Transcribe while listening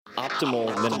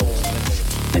Optimal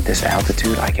minimalism. At this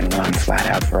altitude, I can run flat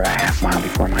out for a half mile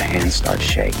before my hands start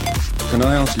shaking. Can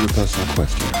I answer your personal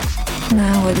question?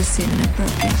 Now would seem an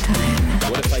appropriate time.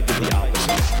 What if I did the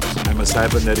opposite? I'm a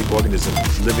cybernetic organism,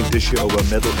 living tissue over a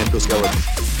metal endoskeleton.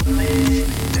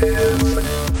 Tim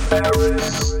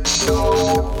Ferriss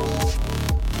Show.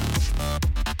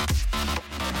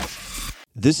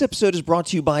 This episode is brought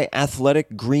to you by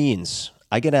Athletic Greens.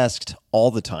 I get asked all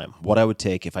the time what I would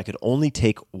take if I could only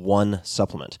take one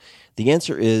supplement. The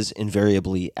answer is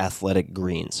invariably Athletic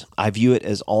Greens. I view it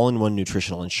as all-in-one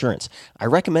nutritional insurance. I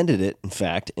recommended it, in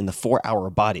fact, in the 4-Hour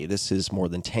Body. This is more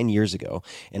than 10 years ago,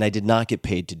 and I did not get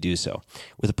paid to do so.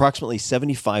 With approximately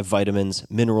 75 vitamins,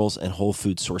 minerals, and whole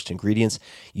food sourced ingredients,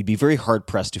 you'd be very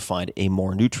hard-pressed to find a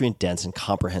more nutrient-dense and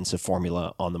comprehensive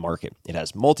formula on the market. It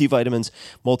has multivitamins,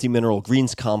 multi-mineral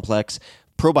greens complex,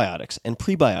 probiotics and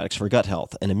prebiotics for gut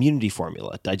health, an immunity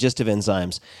formula, digestive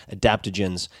enzymes,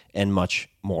 adaptogens, and much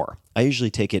more. I usually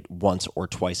take it once or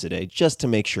twice a day just to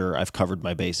make sure I've covered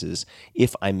my bases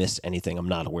if I missed anything I'm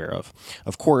not aware of.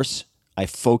 Of course, I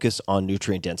focus on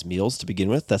nutrient-dense meals to begin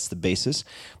with. That's the basis.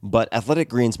 But Athletic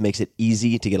Greens makes it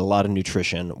easy to get a lot of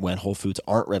nutrition when whole foods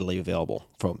aren't readily available.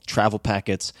 From travel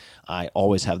packets, I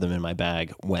always have them in my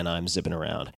bag when I'm zipping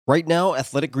around. Right now,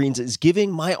 Athletic Greens is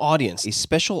giving my audience a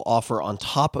special offer on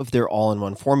top of their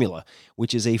all-in-one formula,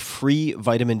 which is a free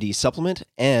vitamin D supplement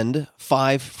and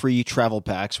 5 free travel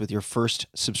packs with your first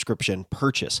subscription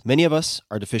purchase. Many of us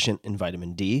are deficient in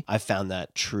vitamin D. I've found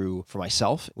that true for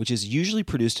myself, which is usually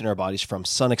produced in our bodies from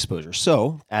sun exposure.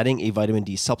 So, adding a vitamin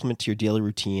D supplement to your daily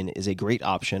routine is a great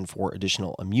option for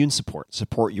additional immune support.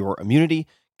 Support your immunity,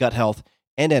 gut health,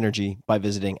 and energy by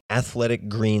visiting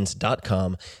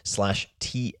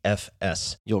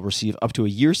athleticgreens.com/TFS. You'll receive up to a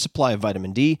year's supply of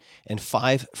vitamin D and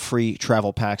 5 free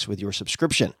travel packs with your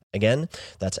subscription. Again,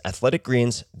 that's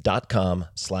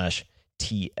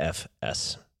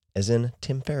athleticgreens.com/TFS, as in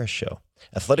Tim Ferriss Show.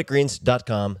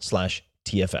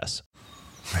 athleticgreens.com/TFS.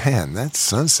 Man, that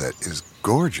sunset is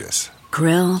gorgeous.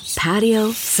 Grill,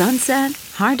 patio, sunset.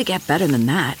 Hard to get better than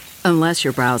that. Unless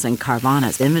you're browsing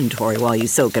Carvana's inventory while you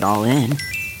soak it all in.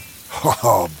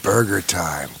 Oh, burger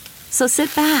time. So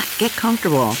sit back, get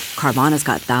comfortable. Carvana's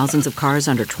got thousands of cars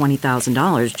under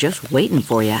 $20,000 just waiting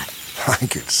for you. I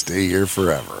could stay here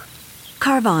forever.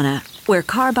 Carvana, where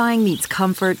car buying meets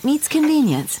comfort, meets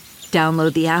convenience.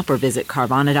 Download the app or visit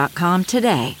Carvana.com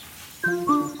today.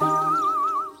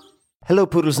 Hello,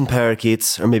 poodles and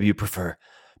parakeets, or maybe you prefer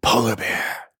polar bear,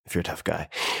 if you're a tough guy.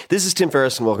 This is Tim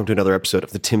Ferriss, and welcome to another episode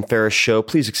of The Tim Ferriss Show.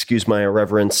 Please excuse my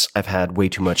irreverence. I've had way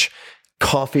too much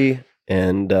coffee,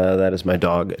 and that is my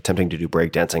dog attempting to do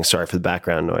breakdancing. Sorry for the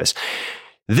background noise.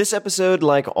 This episode,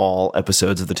 like all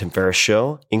episodes of The Tim Ferriss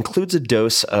Show, includes a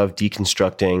dose of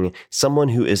deconstructing someone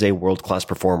who is a world-class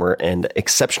performer and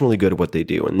exceptionally good at what they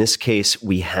do. In this case,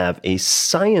 we have a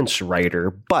science writer,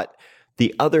 but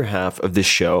the other half of this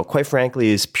show, quite frankly,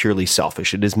 is purely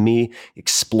selfish. It is me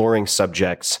exploring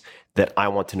subjects that I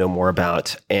want to know more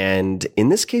about. And in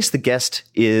this case, the guest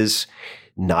is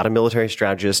not a military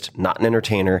strategist, not an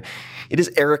entertainer. It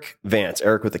is Erik Vance.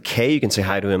 Erik with a K. You can say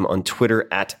hi to him on Twitter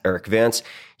at Erik Vance.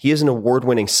 He is an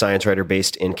award-winning science writer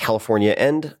based in California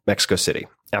and Mexico City.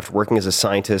 After working as a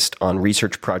scientist on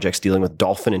research projects dealing with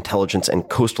dolphin intelligence and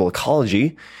coastal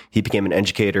ecology, he became an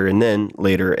educator and then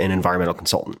later an environmental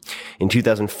consultant. In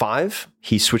 2005,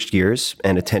 he switched gears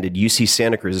and attended UC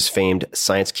Santa Cruz's famed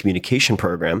science communication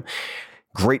program.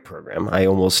 Great program. I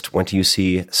almost went to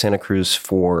UC Santa Cruz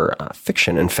for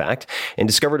fiction, in fact, and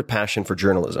discovered a passion for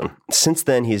journalism. Since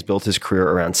then, he has built his career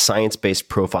around science-based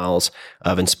profiles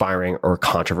of inspiring or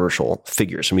controversial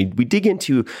figures. And we dig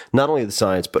into not only the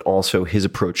science, but also his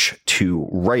approach to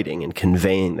writing and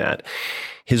conveying that.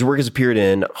 His work has appeared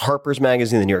in Harper's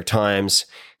Magazine, The New York Times,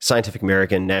 Scientific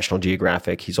American, National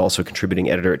Geographic. He's also contributing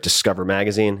editor at Discover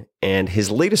Magazine. And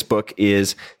his latest book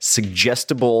is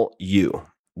Suggestible You: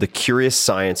 The Curious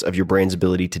Science of Your Brain's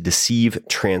Ability to Deceive,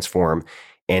 Transform,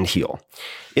 and Heal.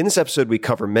 In this episode, we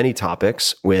cover many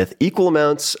topics with equal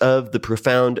amounts of the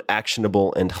profound,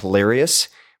 actionable, and hilarious.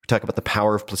 We talk about the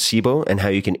power of placebo and how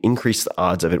you can increase the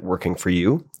odds of it working for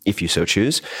you, if you so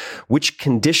choose, which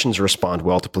conditions respond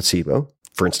well to placebo,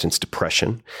 for instance,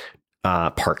 depression,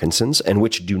 Parkinson's, and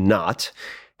which do not,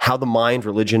 how the mind,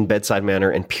 religion, bedside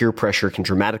manner, and peer pressure can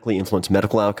dramatically influence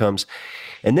medical outcomes.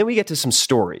 And then we get to some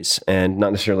stories, and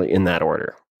not necessarily in that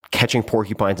order. Catching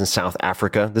porcupines in South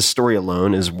Africa. This story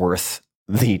alone is worth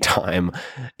the time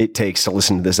it takes to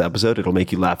listen to this episode. It'll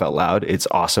make you laugh out loud. It's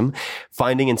awesome.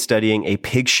 Finding and studying a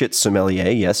pig shit sommelier.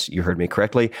 Yes, you heard me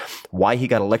correctly. Why he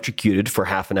got electrocuted for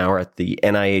half an hour at the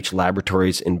NIH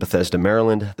laboratories in Bethesda,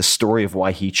 Maryland. The story of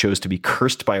why he chose to be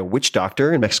cursed by a witch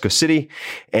doctor in Mexico City,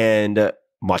 and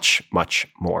much, much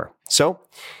more. So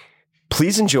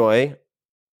please enjoy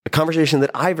a conversation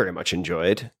that I very much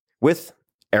enjoyed with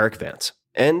Eric Vance.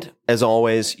 And as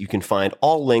always, you can find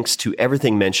all links to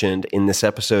everything mentioned in this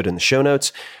episode in the show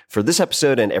notes for this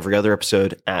episode and every other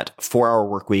episode at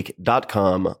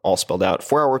 4hourworkweek.com, all spelled out,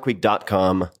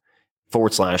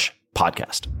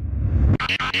 4hourworkweek.com/podcast.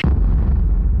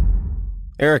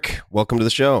 Eric, welcome to the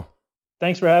show.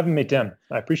 Thanks for having me, Tim.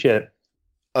 I appreciate it.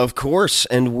 Of course.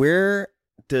 And where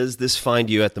does this find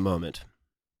you at the moment?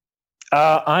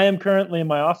 I am currently in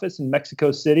my office in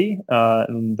Mexico City,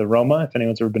 in the Roma, if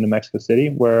anyone's ever been to Mexico City,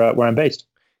 where I'm based.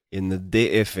 In the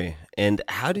DF. And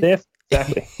how did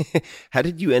exactly. How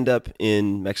did you end up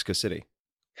in Mexico City?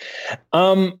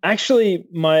 Actually,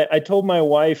 I told my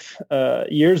wife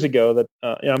years ago that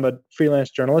I'm a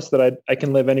freelance journalist, that I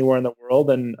can live anywhere in the world,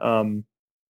 and I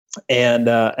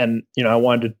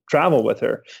wanted to travel with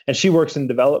her. And she works in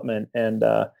development, and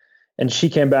she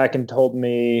came back and told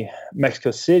me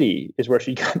Mexico City is where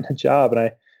she got a job.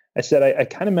 And I said, I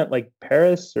kind of meant like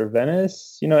Paris or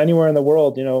Venice, anywhere in the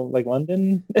world, like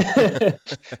London.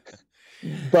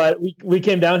 But we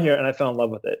came down here and I fell in love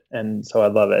with it. And so I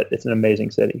love it. It's an amazing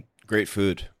city. Great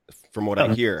food. From what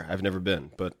I hear, I've never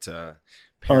been, but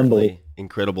apparently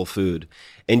incredible food.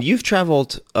 And you've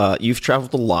traveled a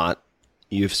lot.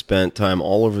 You've spent time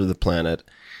all over the planet.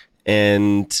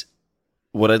 And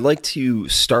what I'd like to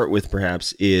start with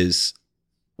perhaps is,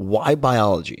 why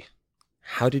biology?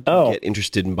 How did you get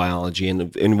interested in biology?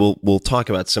 And we'll talk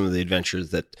about some of the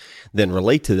adventures that then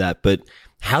relate to that, but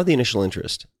how the initial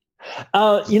interest?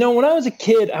 When I was a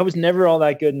kid, I was never all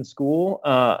that good in school.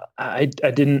 I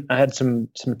had some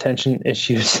attention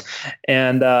issues,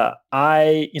 and when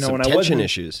I wasn't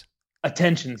issues.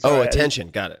 Attention. Sorry, attention.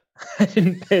 Got it. I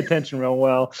didn't pay attention real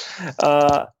well.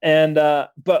 But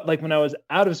like when I was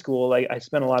out of school, like I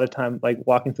spent a lot of time like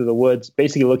walking through the woods,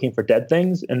 basically looking for dead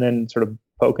things and then sort of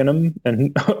poking them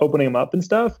and opening them up and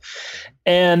stuff.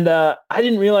 And I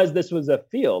didn't realize this was a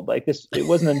field like this. It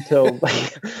wasn't until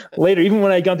like later, even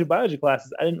when I had gone through biology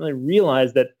classes, I didn't really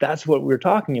realize that that's what we were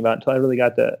talking about until I really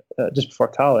got to just before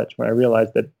college, when I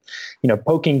realized that,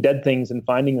 poking dead things and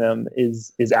finding them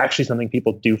is actually something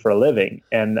people do for a living.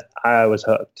 And I was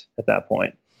hooked at that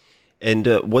point. And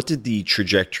what did the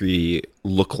trajectory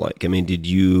look like? I mean, did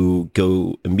you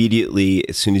go immediately,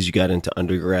 as soon as you got into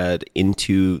undergrad,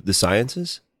 into the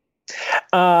sciences?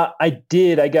 I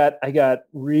did. I got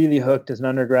really hooked as an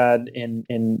undergrad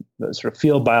in sort of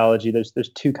field biology. There's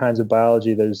two kinds of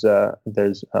biology. There's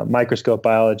microscope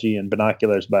biology and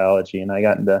binoculars biology, and I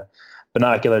got into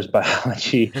binoculars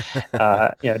biology,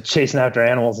 chasing after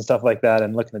animals and stuff like that,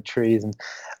 and looking at trees, and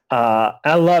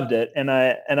I loved it. And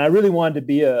I really wanted to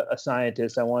be a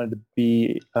scientist. I wanted to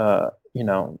be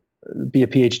be a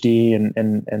PhD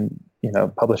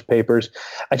and publish papers.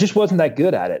 I just wasn't that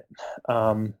good at it.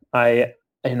 I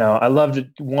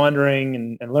loved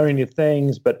wandering and learning new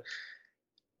things, but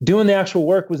doing the actual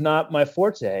work was not my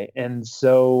forte. And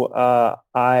so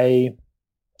I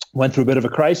went through a bit of a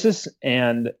crisis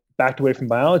and backed away from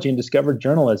biology and discovered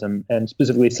journalism, and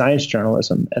specifically science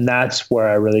journalism. And that's where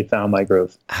I really found my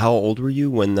groove. How old were you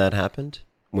when that happened?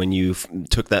 When you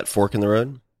took that fork in the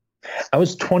road? I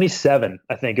was 27,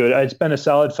 I think. I'd spent a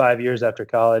solid 5 years after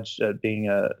college being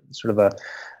a sort of a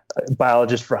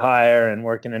biologist for hire and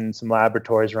working in some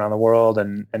laboratories around the world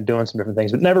and doing some different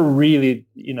things, but never really,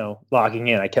 locking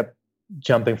in. I kept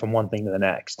jumping from one thing to the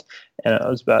next. And I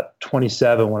was about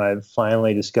 27 when I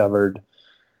finally discovered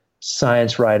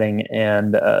science writing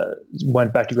and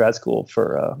went back to grad school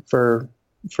for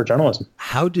journalism.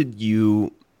 How did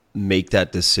you make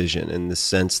that decision, in the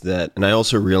sense that, and I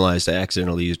also realized I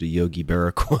accidentally used a Yogi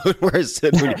Berra quote where I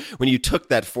said, when you took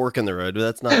that fork in the road,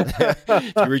 that's not,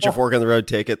 if you reach a fork in the road,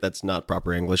 take it. That's not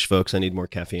proper English, folks. I need more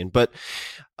caffeine. But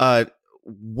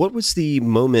what was the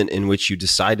moment in which you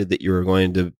decided that you were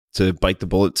going to bite the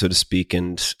bullet, so to speak,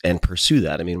 and pursue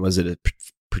that? I mean, was it a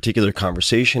particular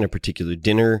conversation, a particular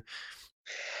dinner?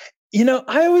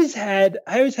 I always had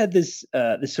this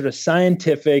sort of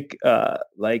scientific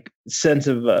sense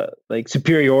of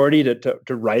superiority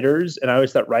to writers, and I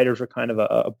always thought writers were kind of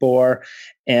a bore,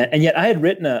 and yet I had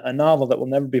written a novel that will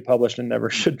never be published and never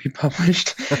should be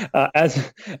published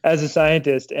as a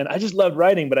scientist, and I just loved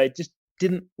writing, but I just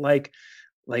didn't like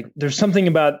there's something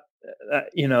about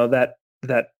that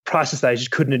that process that I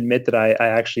just couldn't admit that I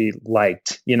actually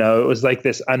liked. You know, it was like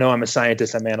this, I know I'm a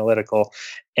scientist, I'm analytical,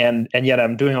 and yet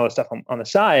I'm doing all this stuff on the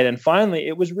side. And finally,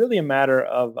 it was really a matter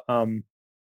of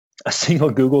a single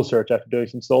Google search after doing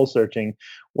some soul searching,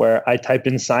 where I typed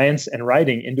in science and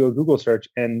writing into a Google search,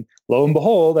 and lo and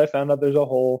behold, I found out there's a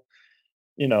whole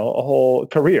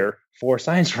career for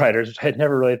science writers, which I had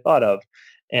never really thought of.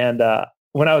 And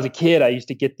when I was a kid, I used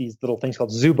to get these little things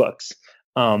called zoo books.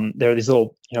 There are these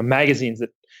little, magazines that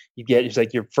you get. It's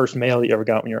like your first mail that you ever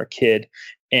got when you were a kid.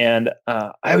 And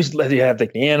I always you have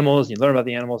like the animals, and you learn about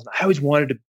the animals. And I always wanted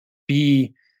to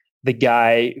be the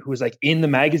guy who was like in the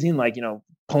magazine, like,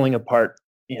 pulling apart,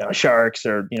 sharks,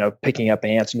 or, picking up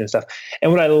ants and new stuff.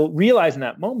 And what I realized in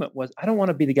that moment was, I don't want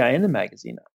to be the guy in the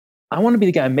magazine. I want to be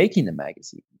the guy making the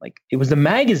magazine. Like, it was the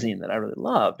magazine that I really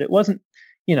loved. It wasn't,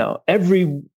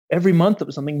 every month it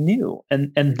was something new.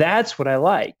 And that's what I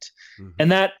liked. Mm-hmm.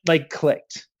 And that like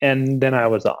clicked. And then I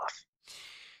was off.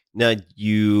 Now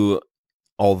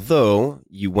although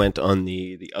you went on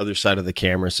the other side of the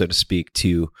camera, so to speak,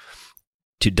 to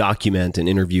document and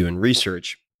interview and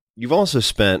research, you've also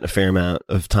spent a fair amount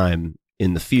of time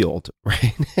in the field,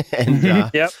 right? And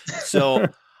yep. So,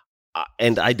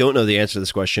 and I don't know the answer to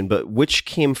this question, but which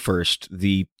came first,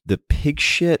 the pig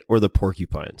shit or the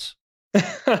porcupines?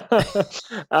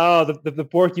 Oh, the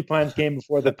porcupines came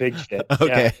before the pig shit.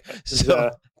 Okay, yeah.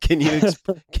 So can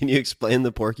you explain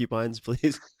the porcupines,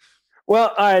 please?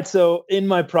 Well, all right. So in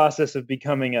my process of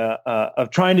becoming of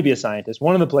trying to be a scientist,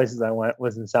 one of the places I went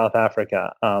was in South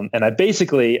Africa, and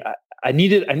I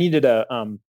needed a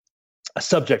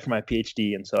subject for my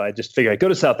PhD, and so I just figured I'd go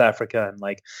to South Africa and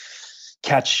like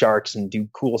catch sharks and do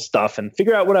cool stuff and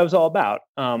figure out what I was all about.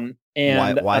 And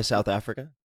why South Africa?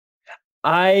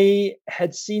 I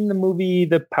had seen the movie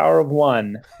The Power of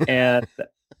One, and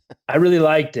I really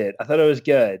liked it. I thought it was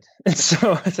good. And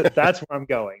so I said, that's where I'm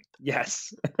going.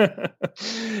 Yes. And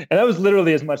that was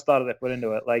literally as much thought as I put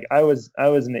into it. Like I was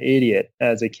an idiot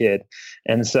as a kid.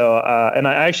 And so, and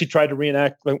I actually tried to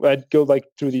reenact, I'd go like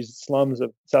through these slums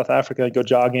of South Africa, I'd go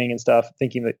jogging and stuff,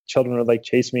 thinking that children would like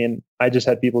chase me. And I just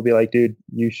had people be like, dude,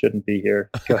 you shouldn't be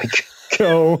here. Like,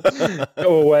 go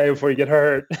away before you get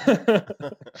hurt.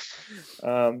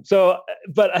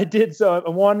 But I did. So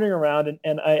I'm wandering around,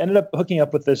 and I ended up hooking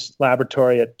up with this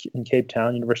laboratory in Cape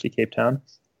Town, University of Cape Town.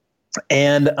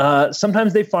 And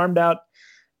sometimes they farmed out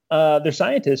their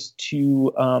scientists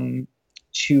to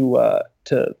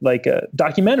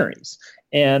documentaries.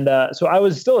 And so I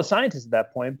was still a scientist at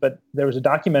that point, but there was a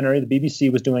documentary. The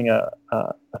BBC was doing a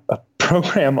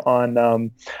program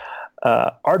on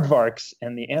aardvarks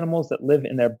and the animals that live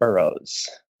in their burrows.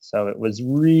 So it was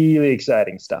really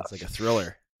exciting stuff. It's like a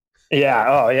thriller. Yeah.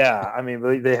 Oh, yeah. I mean,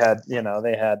 they had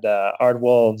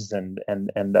aardwolves and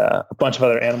a bunch of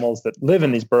other animals that live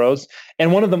in these burrows,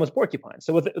 and one of them was porcupines.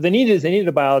 So what they needed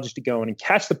a biologist to go in and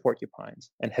catch the porcupines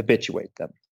and habituate them.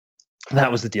 And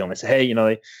that was the deal. And they said, hey,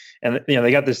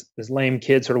 they got this lame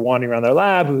kid sort of wandering around their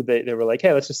lab who they were like,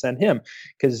 hey, let's just send him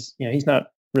because he's not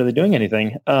really doing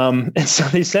anything. And so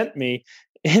they sent me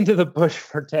into the bush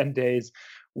for 10 days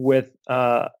with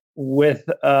some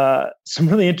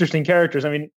really interesting characters.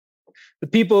 I mean, the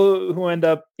people who end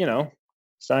up,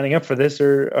 signing up for this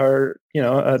are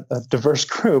a diverse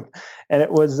group. And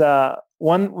it was the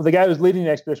guy who was leading the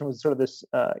expedition was sort of this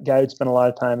guy who'd spent a lot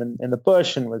of time in the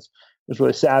bush and was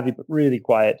really savvy, but really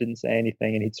quiet, didn't say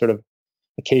anything. And he'd sort of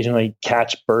occasionally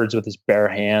catch birds with his bare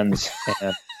hands.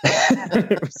 And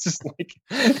it was just like,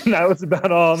 that was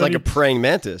about all. It's like a praying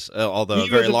mantis, although a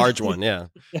very large one. Yeah.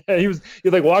 Yeah.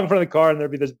 He'd like walk in front of the car and there'd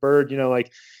be this bird,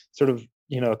 like sort of,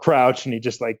 crouch, and he'd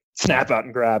just like snap out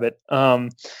and grab it.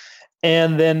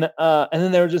 And then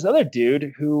there was this other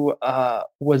dude who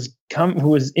was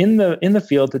in the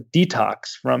field to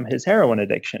detox from his heroin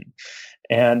addiction.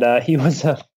 And he was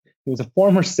a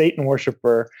former Satan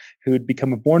worshiper who'd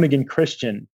become a born again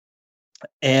Christian.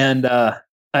 And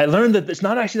I learned that it's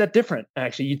not actually that different.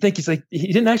 Actually, you'd think he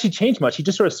didn't actually change much. He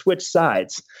just sort of switched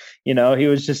sides. He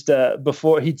was just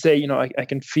before he'd say, I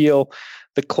can feel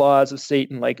the claws of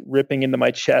Satan like ripping into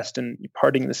my chest and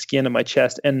parting the skin of my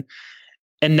chest, and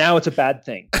now it's a bad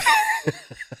thing.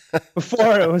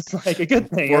 Before it was like a good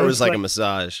thing. Before it was like a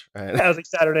massage, right? That was like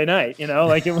Saturday night,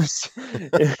 like it was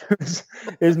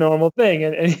his normal thing,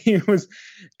 and he was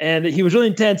really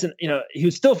intense, and he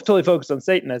was still totally focused on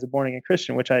Satan as a born again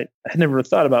Christian, which I had never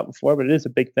thought about before, but it is a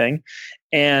big thing,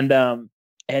 and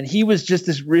he was just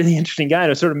this really interesting guy. It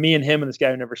was sort of me and him and this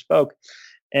guy who never spoke,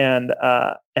 and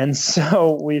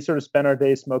so we sort of spent our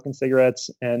days smoking cigarettes,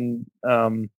 and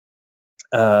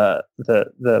the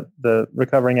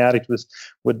recovering addict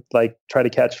would like try to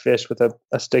catch fish with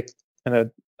a stick and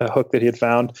a hook that he had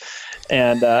found,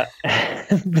 and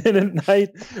and then at night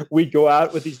we'd go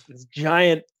out with this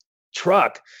giant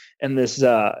truck and this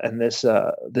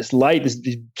light,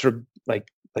 these sort of like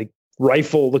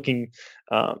rifle looking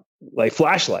like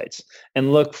flashlights,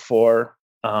 and look for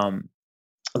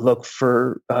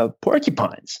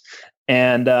porcupines.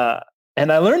 And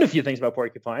I learned a few things about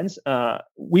porcupines.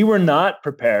 We were not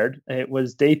prepared. It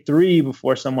was day 3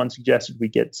 before someone suggested we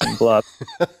get some gloves,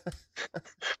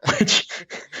 which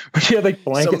had like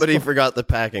blankets. Somebody forgot the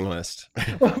packing list.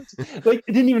 Like,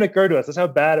 it didn't even occur to us. That's how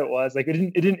bad it was. Like,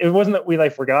 it wasn't that we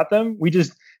like forgot them. We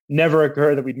just never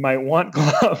occurred that we might want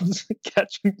gloves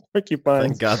catching porcupines.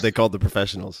 Thank God they called the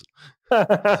professionals.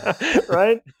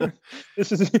 Right?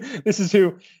 This is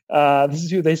who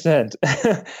they sent.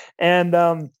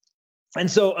 And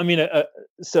so, I mean, a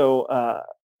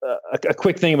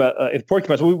quick thing about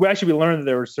porcupines. We learned that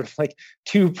there were sort of like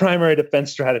 2 primary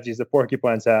defense strategies that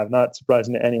porcupines have, not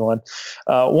surprising to anyone.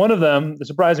 One of them, the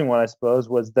surprising one, I suppose,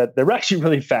 was that they're actually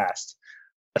really fast,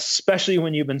 especially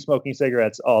when you've been smoking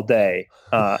cigarettes all day.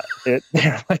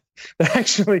 They're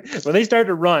actually, when they start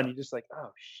to run, you're just like,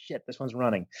 oh shit, this one's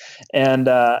running. And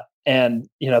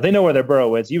they know where their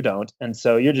burrow is, you don't. And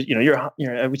so you're just,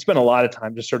 we spend a lot of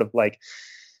time just sort of like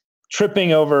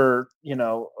tripping over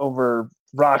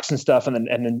rocks and stuff, and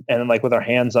then like with our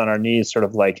hands on our knees, sort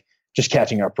of like just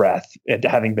catching our breath,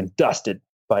 having been dusted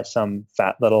by some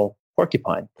fat little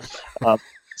porcupine.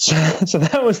 So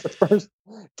that was the first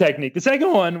technique. The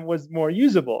second one was more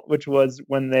usable, which was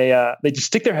when they just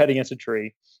stick their head against a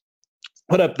tree,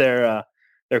 put up their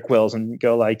quills, and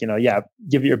go like, yeah,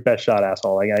 give it your best shot,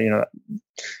 asshole. Like,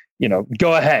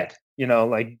 go ahead.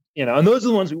 And those are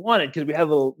the ones we wanted because we had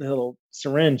a little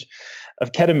syringe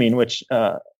of ketamine, which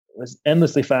was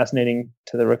endlessly fascinating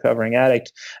to the recovering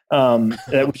addict.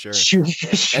 Sure.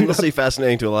 Endlessly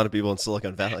fascinating to a lot of people in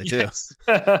Silicon Valley too. Yes.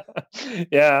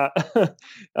 Yeah.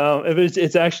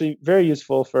 It's actually very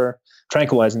useful for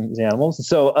tranquilizing these animals.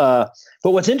 So,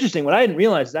 but what's interesting, what I didn't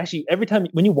realize is actually every time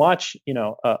when you watch,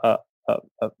 a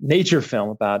nature film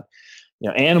about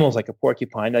animals like a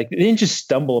porcupine, like they didn't just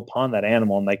stumble upon that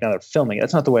animal and like now they're filming it.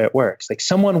 That's not the way it works. Like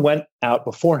someone went out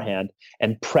beforehand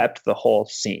and prepped the whole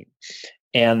scene.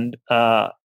 And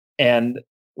one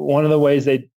of the ways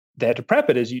they had to prep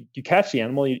it is you catch the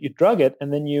animal, you drug it,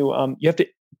 and then you have to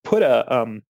put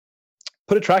a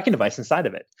tracking device inside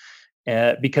of it,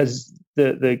 because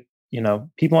the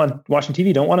people on watching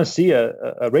TV don't want to see a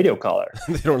radio collar.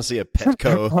 They don't want to see a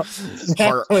Petco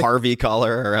Exactly. Harvey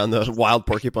collar around the wild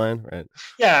porcupine, right?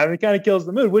 Yeah, it kind of kills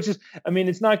the mood, which is, I mean,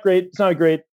 it's not great. It's not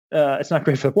great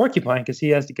for the porcupine because he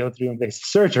has to go through invasive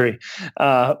surgery.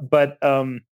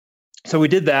 So we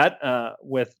did that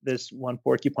with this one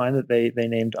porcupine that they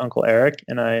named Uncle Eric,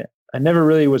 and I never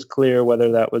really was clear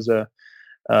whether that was they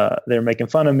were making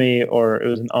fun of me or it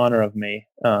was an honor of me.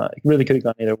 It really could have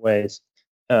gone either ways.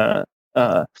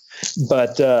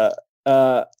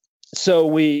 So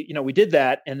we did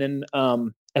that, and then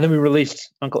we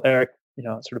released Uncle Eric,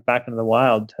 sort of back into the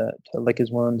wild to lick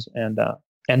his wounds, and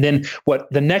then what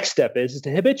the next step is to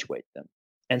habituate them.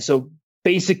 And so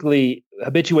basically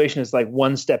habituation is like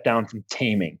one step down from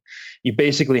taming. You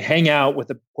basically hang out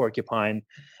with a porcupine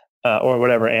or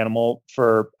whatever animal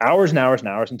for hours and hours and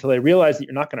hours until they realize that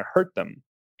you're not going to hurt them,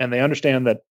 and they understand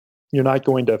that you're not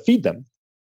going to feed them.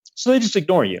 So they just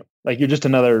ignore you, like you're just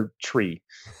another tree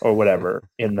or whatever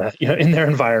in their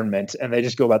environment, and they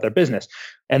just go about their business.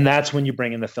 And that's when you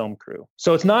bring in the film crew.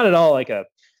 So it's not at all like a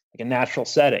natural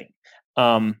setting.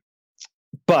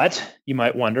 But you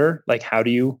might wonder, like, how do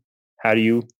you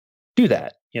do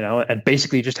that? And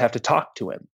basically you just have to talk to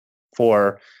him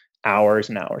for hours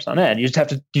and hours on end. You'd have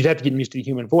to get him used to the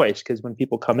human voice, because when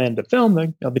people come in to film,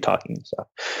 they'll be talking and stuff.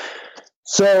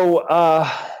 So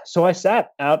I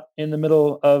sat out in the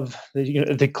middle of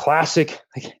the classic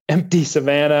like empty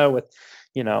savanna with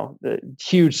the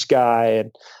huge sky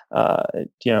and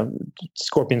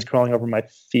scorpions crawling over my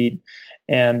feet,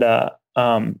 and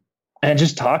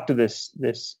just talked to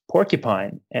this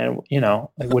porcupine. And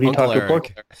like, what do you talk to a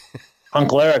porcupine?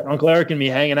 Uncle Eric and me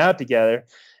hanging out together.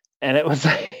 And it was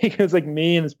like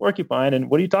me and this porcupine. And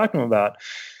what are you talking to him about?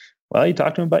 Well, you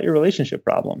talk to him about your relationship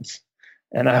problems.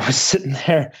 And I was sitting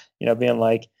there, being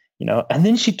like, and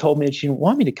then she told me that she didn't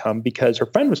want me to come because her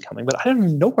friend was coming, but I don't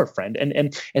even know her friend.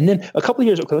 And then a couple of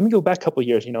years, okay, let me go back a couple of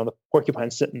years, the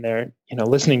porcupine's sitting there,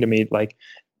 listening to me like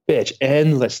bitch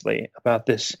endlessly about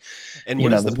this. And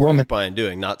what is the porcupine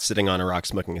doing? Not sitting on a rock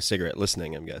smoking a cigarette,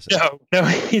 listening, I'm guessing. No,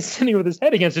 he's sitting with his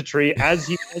head against a tree as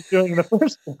he was doing in the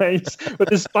first place, with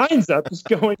his spines up, just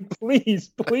going,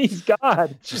 please,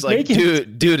 God. She's like,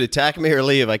 dude, attack me or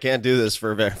leave. I can't do this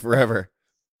forever.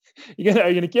 are you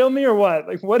gonna kill me or what?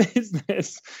 Like, what is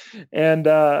this? And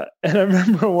I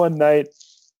remember one night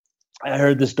I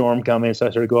heard the storm coming, so I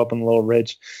sort of go up on the little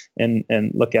ridge and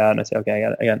look out, and I say, okay,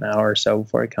 I got an hour or so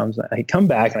before he comes. I come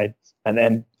back, and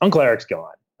then Uncle Eric's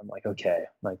gone. I'm like, okay.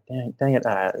 I'm like, dang it.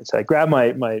 So I grab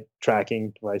my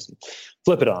tracking device and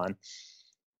flip it on,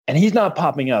 and he's not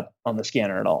popping up on the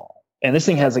scanner at all. And this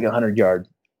thing has like 100-yard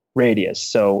radius,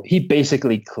 so he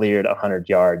basically cleared 100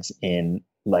 yards in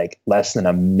like less than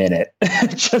a minute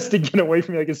just to get away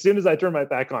from me. Like, as soon as I turned my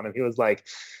back on him, he was like,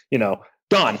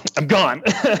 gone, I'm gone.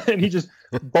 And he just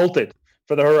bolted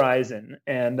for the horizon.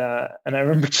 And I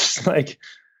remember just like,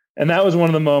 and that was one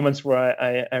of the moments where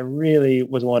I really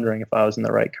was wondering if I was in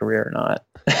the right career or not.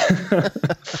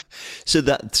 So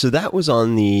that was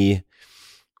on the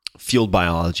field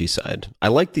biology side. I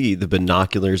like the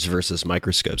binoculars versus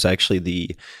microscopes. Actually,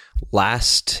 the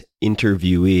last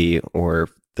interviewee, or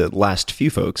the last few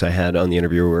folks I had on the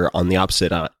interview, were on the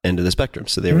opposite end of the spectrum.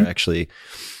 So they were actually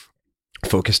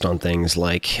focused on things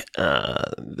like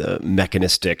the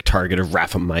mechanistic target of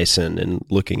rapamycin and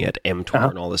looking at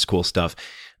mTOR and all this cool stuff.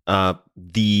 So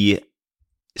the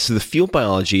field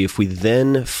biology, if we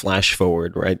then flash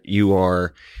forward, right, you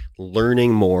are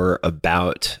learning more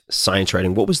about science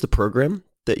writing. What was the program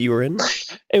that you were in?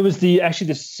 It was the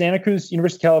Santa Cruz,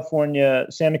 University of California,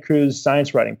 Santa Cruz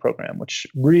science writing program, which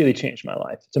really changed my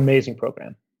life. It's an amazing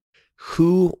program.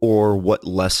 Who or what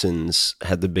lessons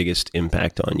had the biggest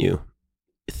impact on you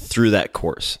through that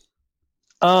course?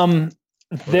 That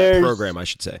program, I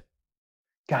should say.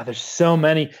 God, there's so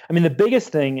many. I mean, the biggest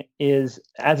thing is,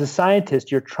 as a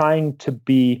scientist, you're trying to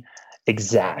be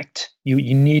exact. You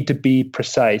need to be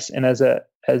precise. And as a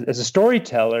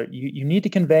storyteller, you need to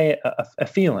convey a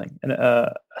feeling and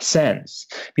a sense,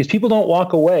 because people don't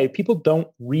walk away. People don't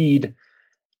read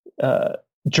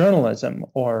journalism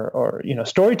or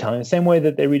storytelling the same way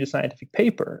that they read a scientific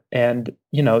paper. And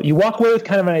you walk away with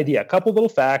kind of an idea, a couple little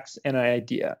facts and an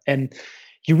idea, and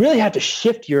you really have to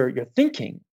shift your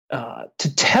thinking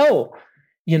to tell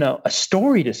a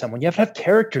story to someone. You have to have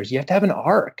characters. You have to have an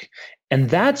arc. And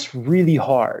that's really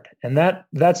hard. And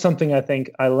that's something I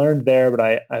think I learned there,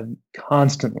 but I'm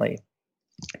constantly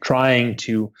trying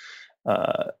to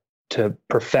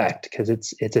perfect, because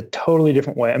it's a totally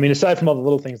different way. I mean, aside from all the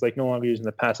little things like no longer using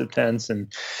the passive tense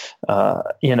and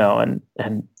and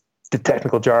the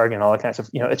technical jargon, all that kind of stuff,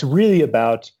 it's really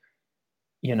about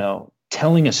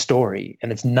telling a story,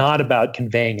 and it's not about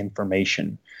conveying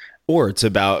information. Or it's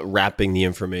about wrapping the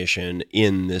information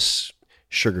in this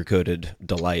sugar-coated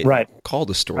delight, right, called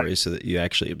a story, so that you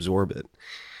actually absorb it.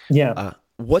 Yeah.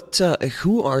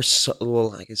 Who are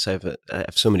well, I guess I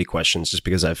have so many questions, just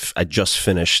because I just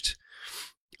finished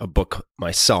a book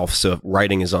myself, so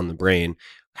writing is on the brain.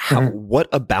 What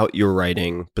about your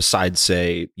writing, besides,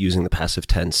 say, using the passive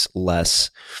tense less,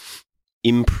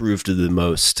 improved the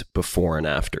most before and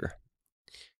after?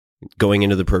 Going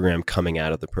into the program, coming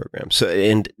out of the program. So,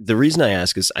 and the reason I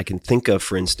ask is I can think of,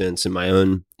 for instance, in my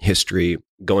own history,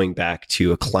 going back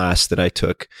to a class that I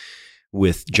took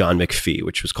with John McPhee,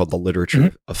 which was called The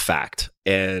Literature of Fact.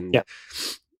 And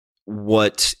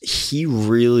what he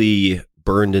really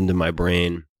burned into my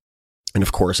brain, and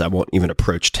of course I won't even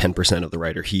approach 10% of the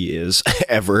writer he is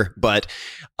ever, but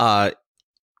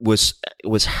was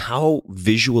how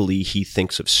visually he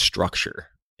thinks of structure.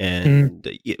 And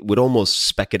it would almost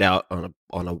spec it out on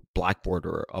a blackboard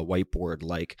or a whiteboard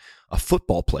like a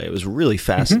football play. It was really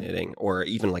fascinating, or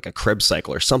even like a Krebs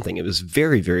cycle or something. It was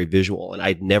very, very visual, and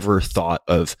I'd never thought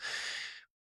of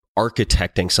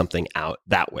architecting something out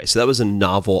that way. So that was a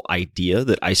novel idea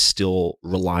that I still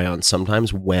rely on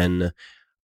sometimes when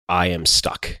I am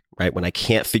stuck, right? When I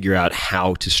can't figure out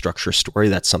how to structure a story,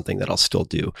 that's something that I'll still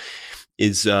do.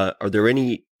 Are there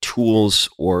any tools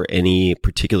or any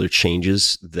particular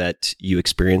changes that you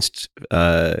experienced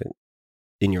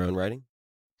in your own writing?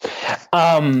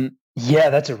 Yeah,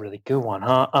 that's a really good one,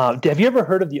 huh? Have you ever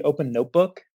heard of the Open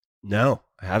Notebook? No,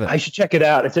 I haven't. I should check it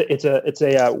out. It's a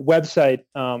website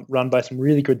run by some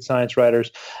really good science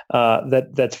writers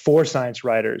that's for science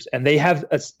writers, and they have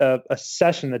a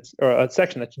section that's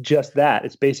just that.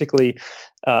 It's basically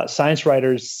science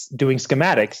writers doing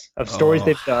schematics of stories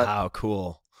they've done. How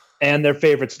cool! And their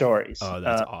favorite stories. Oh,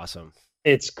 that's awesome.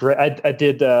 It's great. I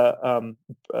did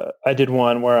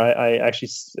one where I actually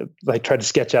tried to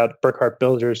sketch out Burkhart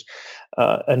Bilger's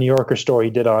a New Yorker story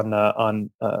he did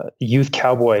on youth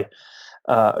cowboy,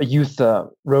 youth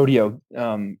rodeo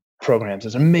programs.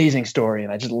 It's an amazing story,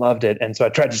 and I just loved it. And so I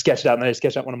tried to sketch it out, and then I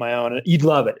sketched out one of my own. And you'd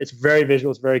love it. It's very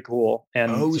visual. It's very cool. And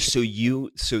so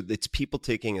it's people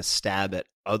taking a stab at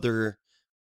other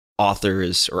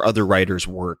authors or other writers'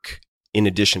 work in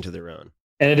addition to their own.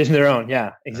 In addition to their own.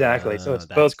 Yeah, exactly. So it's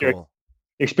both cool. your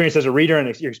experience as a reader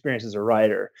and your experience as a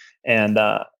writer. And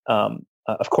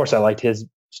of course, I liked his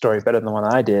story better than the one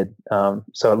I did.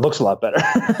 So it looks a lot better.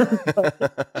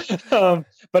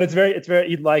 But it's very,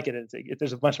 you'd like it.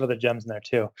 There's a bunch of other gems in there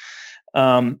too.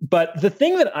 But the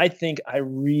thing that I think I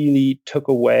really took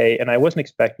away, and I wasn't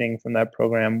expecting from that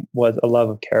program, was a love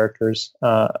of characters,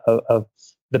 of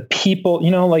the people.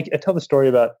 Like I tell the story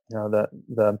about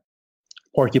the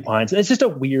porcupines, and it's just a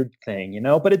weird thing,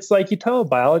 but it's like you tell a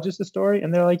biologist a story,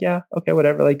 and they're like, yeah, okay,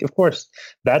 whatever. Like, of course,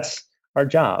 that's our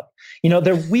job.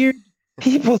 They're weird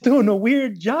people doing a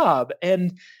weird job,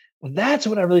 and that's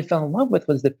what I really fell in love with,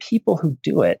 was the people who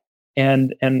do it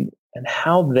and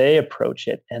how they approach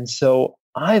it. And so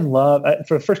I love,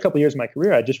 for the first couple of years of my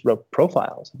career, I just wrote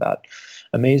profiles about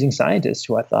amazing scientists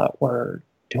who I thought were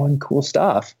doing cool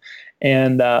stuff.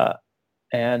 And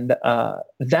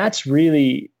that's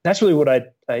really what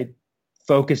I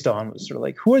focused on, was sort of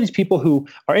like, who are these people who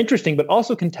are interesting, but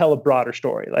also can tell a broader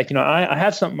story? Like, I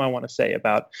have something I want to say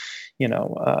about,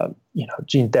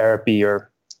 gene therapy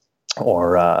or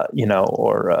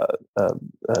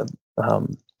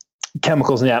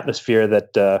chemicals in the atmosphere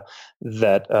that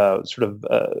sort of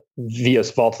via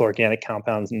volatile organic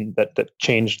compounds and that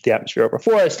changed the atmosphere over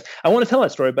forest. I want to tell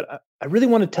that story, but I really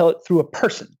want to tell it through a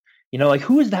person. Like,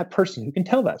 who is that person who can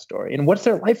tell that story, and what's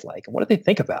their life like, and what do they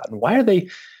think about, and why are they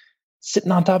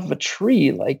sitting on top of a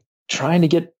tree, like trying to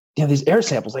get these air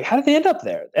samples? Like, how did they end up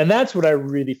there? And that's what I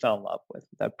really fell in love with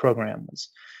that program,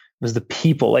 was the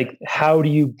people. Like, how do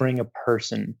you bring a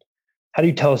person? How do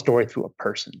you tell a story through a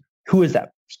person? Who is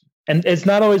that person? And it's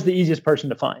not always the easiest person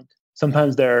to find.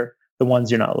 Sometimes they're the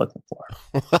ones you're not looking for.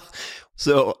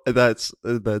 So that's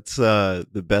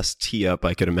the best tee up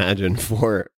I could imagine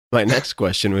for my next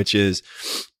question, which is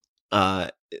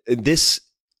this.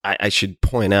 I should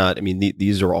point out, I mean,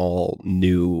 these are all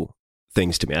new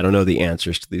things to me. I don't know the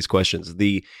answers to these questions.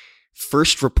 The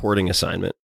first reporting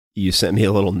assignment you sent me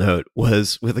a little note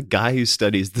was with a guy who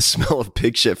studies the smell of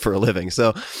pig shit for a living.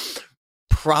 So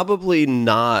probably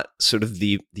not sort of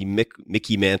the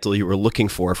Mickey Mantle you were looking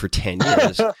for 10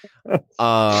 years.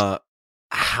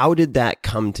 How did that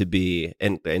come to be?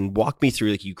 And walk me through,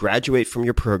 like, you graduate from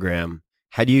your program.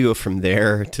 How do you go from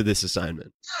there to this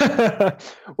assignment?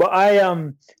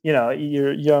 Well,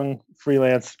 you're a young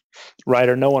freelance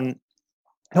writer. No one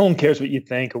cares what you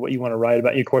think or what you want to write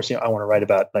about. Of course, I want to write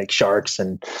about like sharks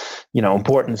and,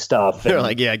 important stuff. They're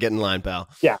like, yeah, get in line, pal.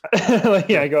 Yeah.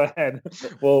 Yeah, go ahead.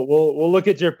 We'll look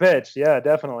at your pitch. Yeah,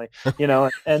 definitely.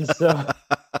 And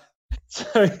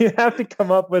so you have to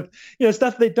come up with,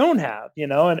 stuff they don't have,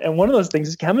 and one of those things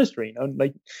is chemistry,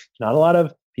 like not a lot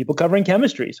of people covering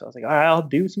chemistry. So I was like, all right, I'll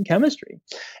do some chemistry.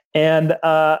 And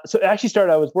so it actually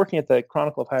started, I was working at the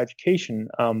Chronicle of Higher Education.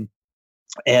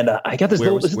 And I got this.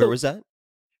 Where was that?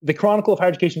 The Chronicle of Higher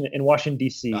Education in Washington,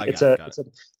 D.C. It's a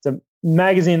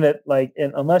magazine that, like,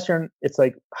 unless it's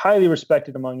like highly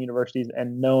respected among universities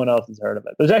and no one else has heard of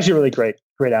it. But it's actually a really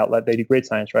great outlet. They do great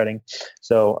science writing.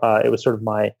 So it was sort of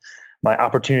my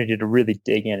opportunity to really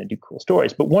dig in and do cool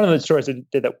stories. But one of the stories I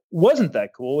did that wasn't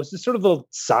that cool was just sort of a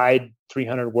side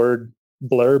 300-word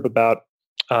blurb about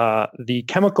the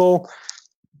chemical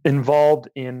involved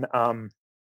in,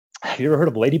 have you ever heard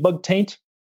of ladybug taint?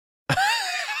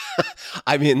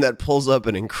 I mean, that pulls up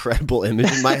an incredible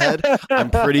image in my head.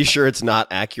 I'm pretty sure it's not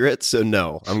accurate. So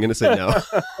no, I'm going to say no.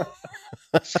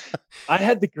 I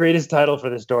had the greatest title for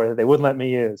this story that they wouldn't let me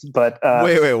use, but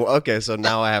wait. Okay, so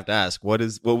now I have to ask, what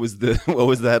was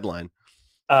the headline?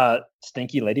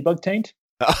 Stinky ladybug taint.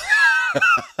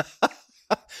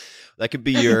 That could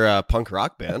be your punk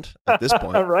rock band at this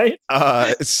point, right?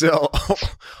 So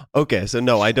okay, so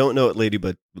no, I don't know what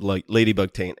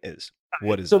ladybug taint is.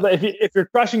 What is so that? If you're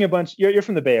crushing a bunch, you're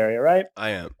from the Bay Area, right? I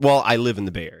am. Well, I live in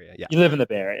the Bay Area. Yeah, you live in the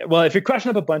Bay Area. Well, if you're crushing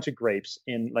up a bunch of grapes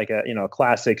in like a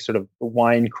classic sort of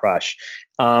wine crush,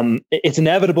 it's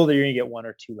inevitable that you're gonna get one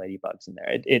or two ladybugs in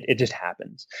there. It just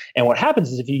happens. And what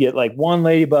happens is if you get like one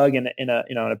ladybug in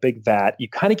a big vat, you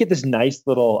kind of get this nice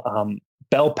little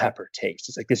bell pepper taste.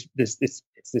 It's like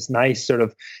this nice sort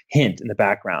of hint in the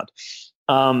background.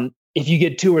 If you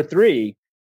get two or three,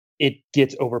 it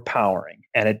gets overpowering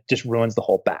and it just ruins the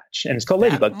whole batch. And it's called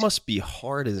ladybug. That must be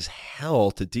hard as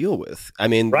hell to deal with. I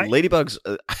mean, right? Ladybugs,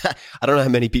 I don't know how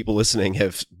many people listening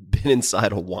have been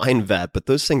inside a wine vat, but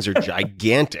those things are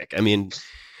gigantic. I mean,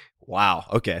 wow.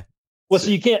 Okay. Well,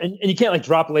 so you can't like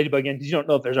drop a ladybug in because you don't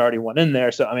know if there's already one in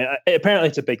there. So, I mean, apparently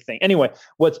it's a big thing. Anyway,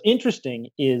 what's interesting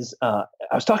is I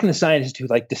was talking to scientists who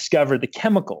like discovered the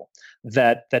chemical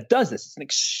that does this. It's an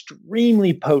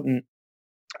extremely potent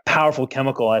powerful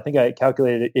chemical. I think I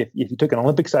calculated if you took an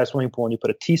Olympic-sized swimming pool and you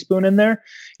put a teaspoon in there,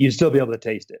 you'd still be able to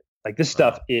taste it. Like this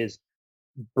stuff is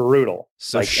brutal.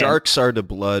 So like, sharks are to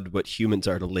blood what humans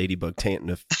are to ladybug taint in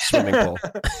a swimming pool.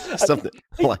 Something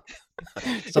like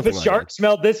if a shark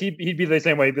smelled this, he'd be the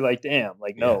same way. He'd be like, "Damn,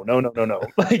 like no.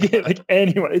 like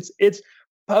anyway, it's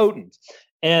potent."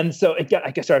 And so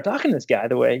I started talking to this guy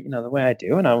the way I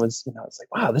do, and I was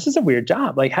like, "Wow, this is a weird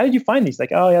job. Like, how did you find these?"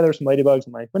 Like, "Oh yeah, there were some ladybugs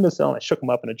in my windowsill, and I shook them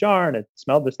up in a jar, and it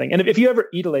smelled this thing." And if you ever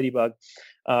eat a ladybug,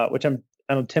 which I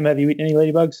don't, Tim, have you eaten any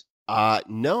ladybugs?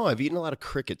 No, I've eaten a lot of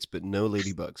crickets, but no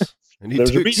ladybugs. I need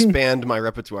to expand my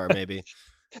repertoire, maybe.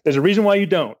 There's a reason why you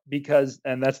don't,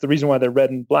 and that's the reason why they're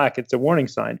red and black. It's a warning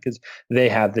sign because they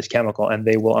have this chemical and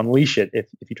they will unleash it if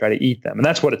you try to eat them. And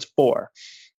that's what it's for.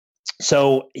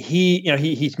 So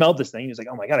he smelled this thing. He was like,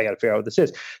 "Oh my God, I got to figure out what this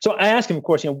is." So I asked him, of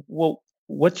course, well,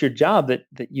 what's your job that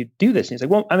you do this? And he's like,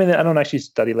 "Well, I mean, I don't actually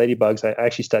study ladybugs. I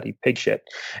actually study pig shit."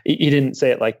 He didn't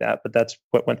say it like that, but that's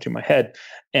what went through my head.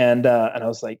 And I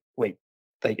was like, wait,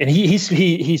 like, and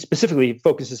he specifically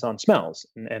focuses on smells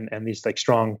and these like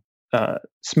strong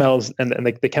smells and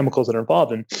the chemicals that are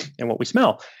involved in what we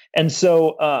smell. And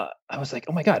so I was like,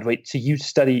 "Oh my God, wait, so you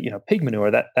study, pig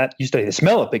manure, that you study the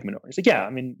smell of pig manure?" He's like, "Yeah, I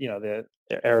mean, the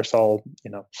aerosol,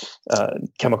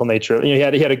 chemical nature." He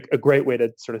had a great way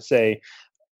to sort of say,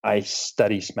 "I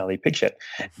study smelly pig shit."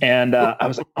 And I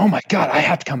was like, "Oh my God, I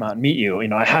have to come out and meet you.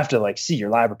 I have to like see your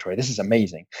laboratory. This is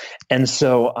amazing." And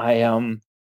so I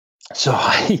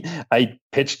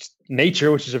pitched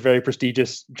Nature, which is a very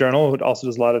prestigious journal. It also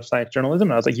does a lot of science journalism.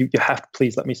 And I was like, you have to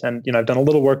please let me send, I've done a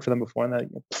little work for them before.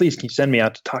 And please, can you send me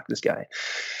out to talk to this guy?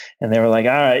 And they were like,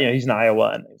 "All right, he's in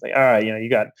Iowa." And he's like, "All right, you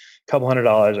got a couple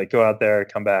 $100, like go out there,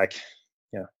 come back,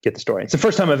 get the story." It's the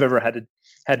first time I've ever had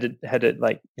to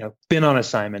like, been on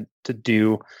assignment to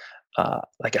do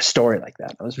like a story like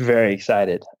that. I was very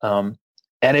excited.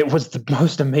 And it was the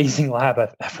most amazing lab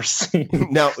I've ever seen.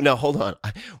 Now, hold on.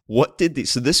 What did these?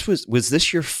 So this was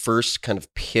this your first kind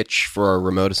of pitch for a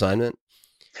remote assignment?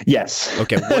 Yes.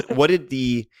 Okay. What did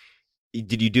you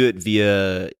do it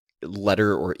via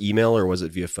letter or email, or was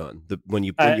it via phone? When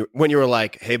you were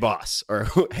like, "Hey boss," or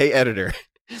 "Hey editor"?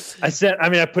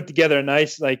 I put together a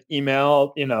nice like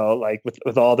email, like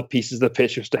with all the pieces the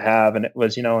pitch was to have. And it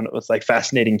was, and it was like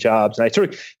fascinating jobs. And I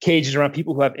sort of caged around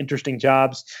people who have interesting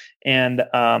jobs and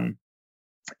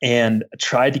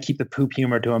tried to keep the poop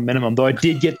humor to a minimum, though I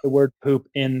did get the word poop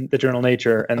in the journal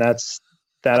Nature. And that's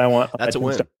a win. That's a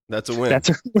win. That's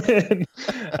a win.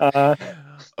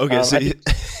 Okay.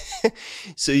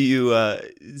 So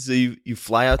you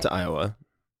fly out to Iowa.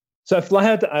 So I fly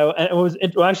out to Iowa,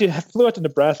 and actually I flew out to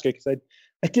Nebraska because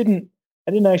I didn't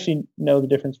actually know the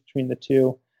difference between the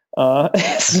two.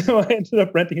 So I ended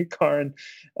up renting a car and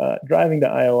driving to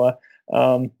Iowa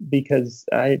because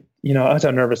that's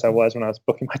how nervous I was when I was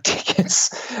booking my tickets.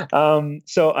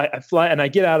 So I fly and I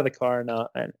get out of the car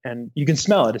and you can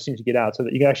smell it as soon as you get out, so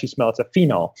that you can actually smell. It's a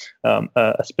phenol,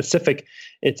 a specific.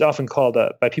 It's often called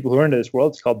by people who are into this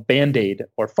world. It's called Band-Aid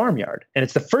or farmyard, and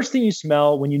it's the first thing you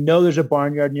smell when you know there's a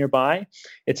barnyard nearby.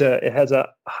 It has a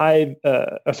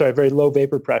very low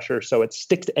vapor pressure, so it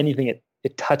sticks to anything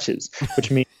it touches,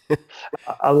 which means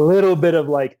a little bit of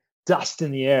like dust in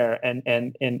the air and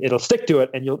it'll stick to it,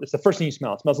 and it's the first thing you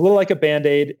smell. It smells a little like a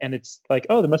Band-Aid, and it's like,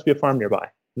 oh, there must be a farm nearby.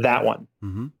 That one.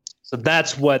 Mm-hmm. So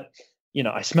that's what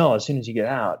I smell as soon as you get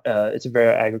out. It's a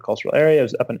very agricultural area. I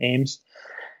was up in Ames,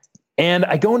 and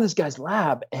I go in this guy's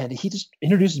lab, and he just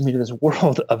introduces me to this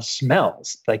world of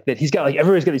smells. Like that, he's got like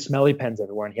everybody's got these smelly pens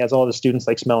everywhere, and he has all the students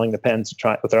like smelling the pens to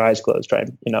try with their eyes closed, try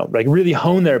like really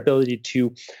hone their ability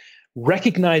to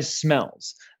recognize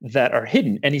smells that are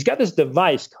hidden. And he's got this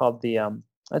device called the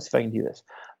let's see if I can do this,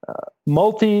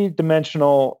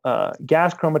 multi-dimensional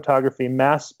gas chromatography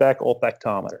mass spec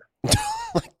olfactometer.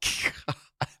 Oh my God.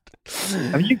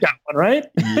 I mean, you got one, right?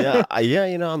 Yeah.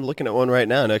 I'm looking at one right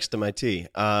now next to my tea.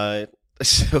 Okay.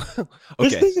 This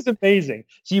thing is amazing.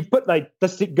 So you put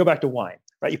let's go back to wine,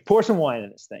 right? You pour some wine in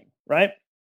this thing, right?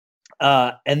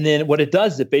 And then what it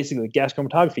does is it basically, gas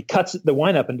chromatography cuts the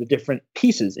wine up into different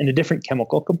pieces, into different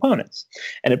chemical components.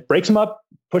 And it breaks them up,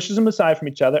 pushes them aside from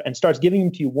each other, and starts giving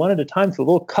them to you one at a time through a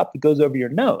little cup that goes over your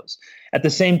nose. At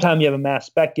the same time, you have a mass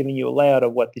spec giving you a layout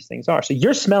of what these things are. So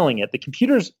you're smelling it, the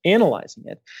computer's analyzing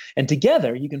it, and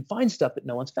together you can find stuff that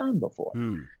no one's found before.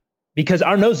 Because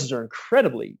our noses are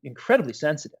incredibly, incredibly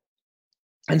sensitive.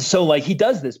 And so he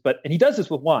does this, and he does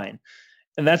this with wine.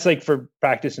 And that's like for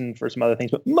practice and for some other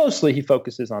things, but mostly he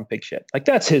focuses on pig shit. Like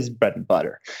that's his bread and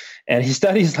butter. And he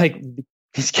studies like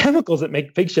these chemicals that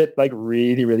make pig shit like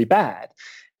really, really bad.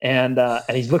 and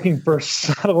he's looking for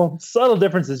subtle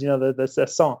differences. The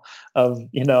song of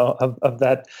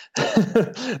that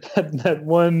that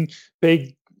one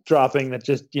big dropping that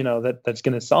just that's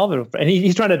going to solve it, and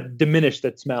he's trying to diminish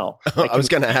that smell. I was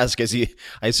going to ask, I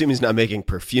assume he's not making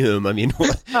perfume. I mean,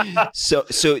 so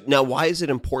now why is it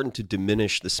important to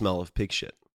diminish the smell of pig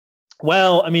shit?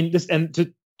 Well, I mean, this, and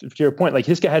to your point, like,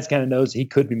 this guy has kind of knows he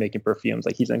could be making perfumes.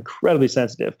 Like, he's incredibly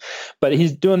sensitive, but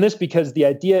he's doing this because the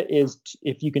idea is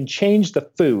if you can change the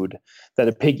food that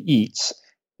a pig eats,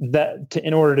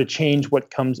 in order to change what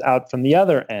comes out from the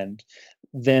other end,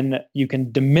 then you can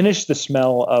diminish the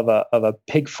smell of a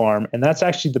pig farm, and that's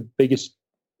actually the biggest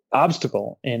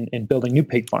obstacle in building new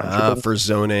pig farms. For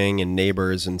zoning and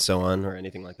neighbors and so on, or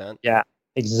anything like that. Yeah,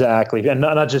 exactly, and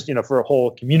not just for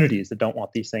whole communities that don't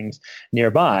want these things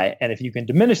nearby. And if you can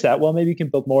diminish that, well, maybe you can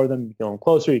build more of them, you can build them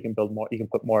closer, you can build more, you can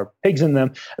put more pigs in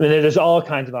them. I mean, there's all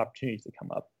kinds of opportunities that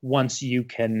come up once you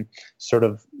can sort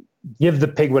of give the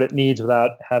pig what it needs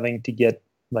without having to get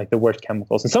like the worst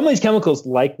chemicals. And some of these chemicals,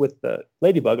 like with the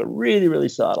ladybug, are really, really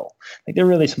subtle. Like, they're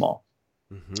really small.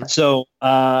 Mm-hmm.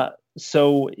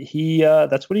 So he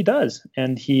that's what he does.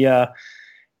 And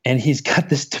he's got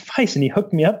this device, and he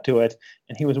hooked me up to it.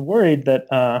 And he was worried that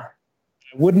I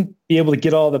wouldn't be able to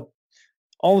get all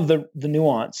of the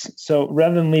nuance. So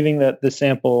rather than leaving the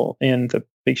sample in the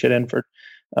pig shit in for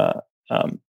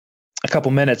a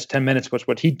couple minutes, 10 minutes was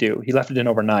what he'd do. He left it in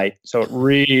overnight. So it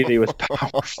really was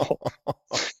powerful.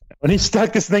 When he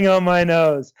stuck this thing on my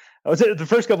nose, the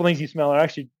first couple things you smell are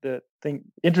actually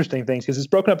interesting things, because it's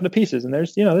broken up into pieces. And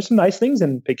there's some nice things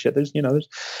in pig shit. There's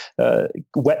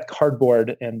wet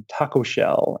cardboard and taco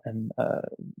shell and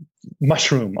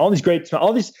mushroom, all these great smell,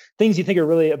 all these things you think are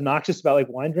really obnoxious about, like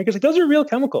wine drinkers. Like, those are real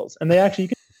chemicals, and they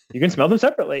actually, you can smell them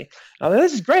separately.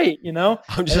 This is great,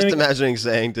 I'm just imagining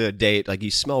saying to a date, like,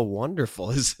 you smell wonderful.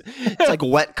 It's like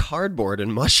wet cardboard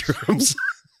and mushrooms.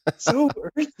 So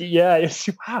earthy. Yeah.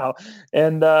 Wow.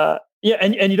 And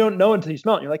and you don't know until you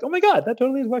smell it. You're like, oh my God, that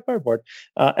totally is wet cardboard.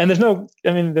 And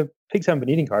the pigs haven't been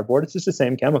eating cardboard. It's just the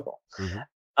same chemical.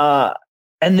 Mm-hmm.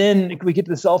 And then we get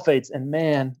to the sulfates, and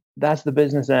man, that's the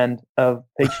business end of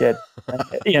pig shit.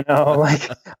 Like,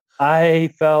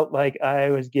 I felt like I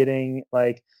was getting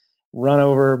like run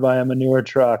over by a manure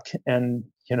truck, and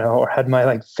or had my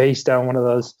like face down one of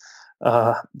those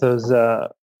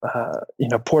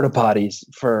porta potties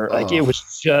for like, it was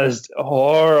just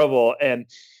horrible. And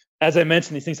as I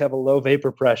mentioned, these things have a low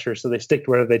vapor pressure, so they stick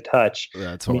to wherever they touch.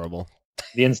 That's horrible.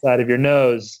 The inside of your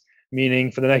nose,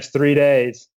 meaning for the next 3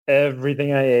 days,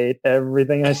 everything I ate,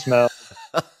 everything I smelled.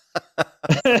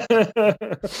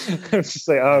 It's just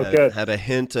like, good. Had a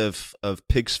hint of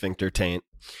pig sphincter taint.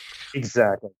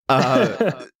 Exactly.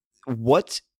 So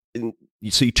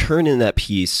you turn in that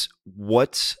piece.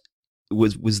 What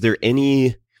was there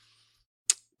any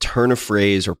turn of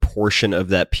phrase or portion of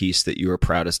that piece that you were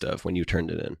proudest of when you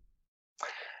turned it in?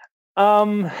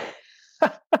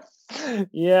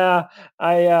 Yeah,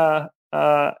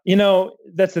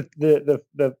 that's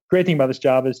the great thing about this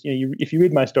job is, if you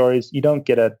read my stories, you only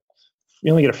get a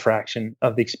fraction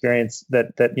of the experience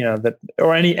that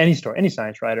or any story, any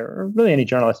science writer, or really any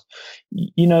journalist,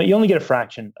 you only get a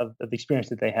fraction of the experience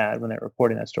that they had when they're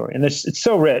reporting that story. And it's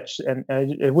so rich, and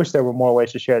I wish there were more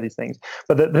ways to share these things.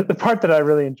 But the part that I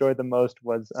really enjoyed the most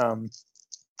was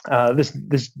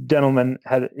this gentleman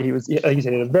he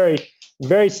had a very,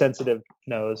 very sensitive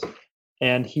nose,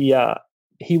 and he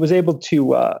was able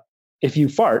to, if you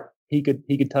fart, he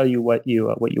could tell you what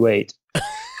you ate.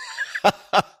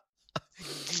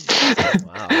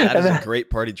 Wow, that is a great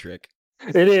party trick.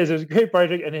 It is. It was a great party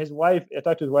trick. And his wife, I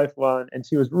talked to his wife a while, and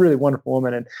she was a really wonderful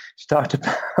woman. And she talked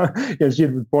about, she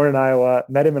was born in Iowa,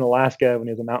 met him in Alaska when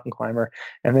he was a mountain climber,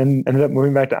 and then ended up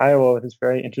moving back to Iowa with his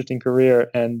very interesting career.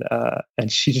 And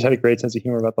she just had a great sense of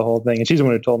humor about the whole thing. And she's the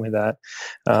one who told me that.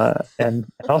 And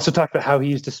also talked about how he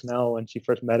used to smell when she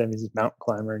first met him. He's a mountain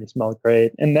climber, and he smelled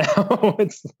great. And now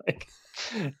it's like,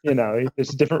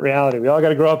 it's a different reality. We all got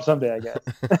to grow up someday, I guess.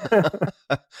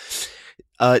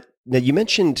 Now you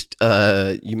mentioned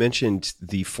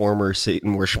the former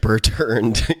Satan worshiper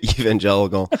turned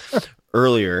evangelical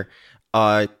earlier.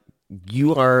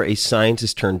 You are a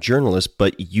scientist turned journalist,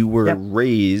 but you were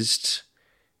raised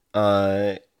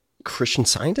Christian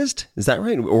Scientist. Is that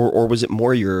right, or was it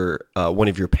more your one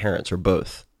of your parents, or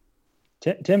both?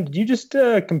 Tim, did you just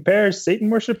compare Satan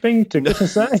worshiping to Christian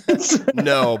Science?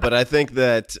 No, but I think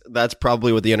that's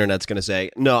probably what the internet's going to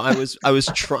say. No, I was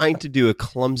trying to do a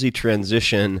clumsy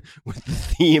transition with the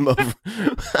theme of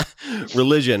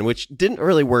religion, which didn't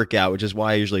really work out, which is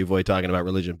why I usually avoid talking about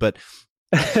religion. But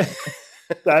I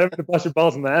don't have to bust your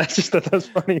balls on that. I just thought that was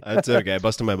funny. That's okay.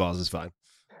 Busting my balls is fine.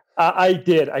 I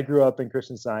did. I grew up in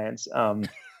Christian Science.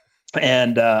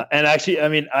 And actually, I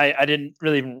mean, I didn't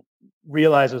really even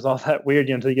realize it was all that weird,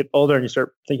 until you get older and you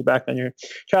start thinking back on your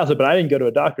childhood. But I didn't go to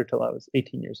a doctor till I was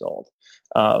 18 years old.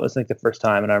 It was like the first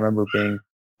time, and I remember being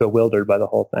bewildered by the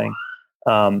whole thing.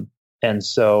 And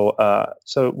so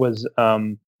it was,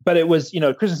 but it was,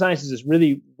 Christian Science is this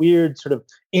really weird, sort of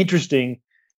interesting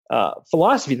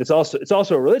philosophy. It's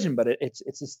also a religion, but it's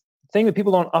this thing that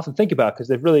people don't often think about because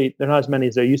they're not as many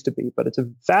as there used to be. But it's a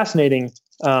fascinating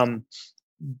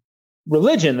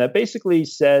religion that basically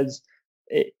says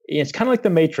it's kind of like the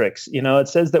Matrix. It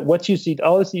says that what you see,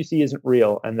 all this you see, isn't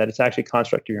real, and that it's actually a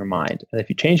construct of your mind. And if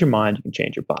you change your mind, you can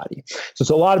change your body. So it's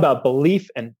a lot about belief,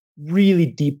 and really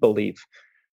deep belief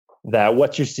that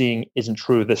what you're seeing isn't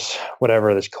true. This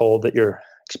cold that you're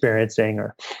experiencing,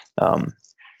 or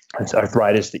this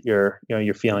arthritis that you're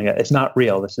feeling, it's not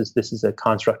real. This is a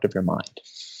construct of your mind,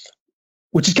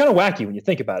 which is kind of wacky when you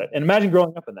think about it. And imagine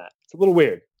growing up in that. It's a little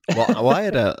weird. Well, I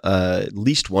had at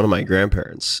least one of my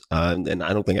grandparents, and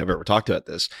I don't think I've ever talked about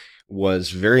this, was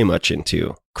very much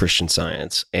into Christian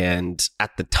Science. And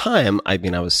at the time, I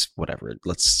mean, I was whatever,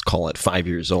 let's call it 5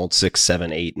 years old, 6,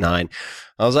 7, 8, 9.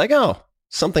 I was like, oh,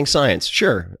 something science.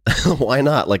 Sure. Why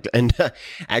not? And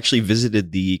actually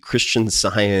visited the Christian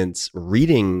Science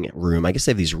reading room. I guess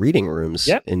they have these reading rooms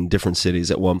in different cities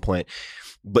at one point,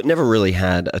 but never really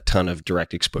had a ton of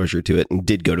direct exposure to it, and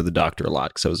did go to the doctor a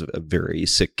lot because I was a very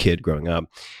sick kid growing up.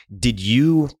 Did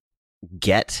you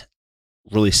get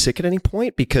really sick at any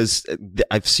point? Because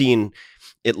I've seen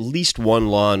at least one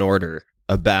Law and Order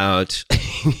about,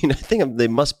 I think they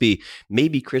must be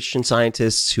maybe Christian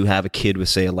scientists who have a kid with,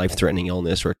 say, a life-threatening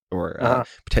illness or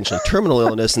potentially terminal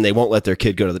illness, and they won't let their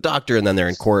kid go to the doctor, and then they're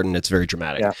in court, and it's very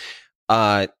dramatic.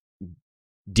 Yeah.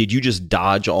 Did you just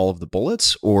dodge all of the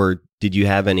bullets, or did you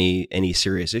have any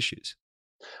serious issues?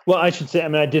 Well, I should say, I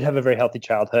mean, I did have a very healthy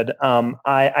childhood.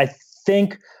 I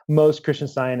think most Christian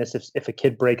Scientists, if a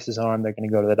kid breaks his arm, they're going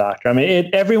to go to the doctor. I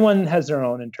mean, everyone has their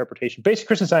own interpretation. Basically,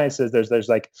 Christian Science says there's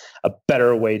like a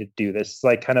better way to do this. It's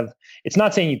like it's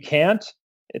not saying you can't.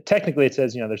 Technically, it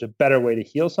says, there's a better way to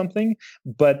heal something,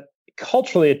 but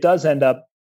culturally, it does end up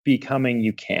becoming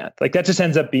you can't. Like that just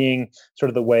ends up being sort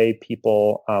of the way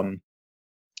people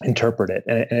interpret it,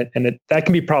 and that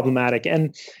can be problematic.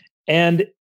 And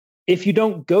if you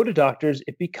don't go to doctors,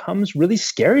 it becomes really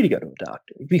scary to go to a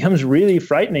doctor. It becomes really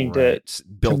frightening it's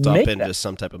built up into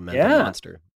some type of mental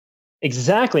monster.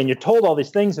 Exactly, and you're told all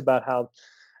these things about how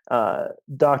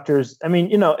doctors. I mean,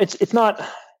 it's not.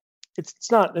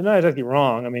 They're not exactly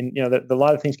wrong. I mean, a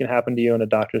lot of things can happen to you in a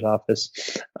doctor's office.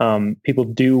 People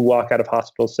do walk out of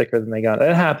hospitals sicker than they got.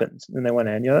 That happens, and they went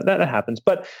in. That happens,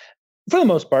 but for the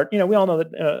most part, we all know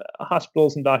that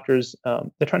hospitals and doctors,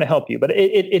 they're trying to help you, but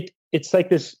it's like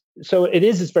this. So it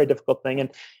is this very difficult thing, and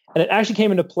it actually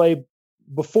came into play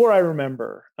before I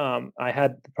remember. I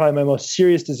had probably my most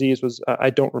serious disease was I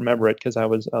don't remember it because I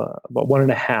was about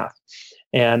 1.5,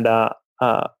 and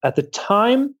at the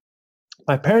time,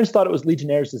 my parents thought it was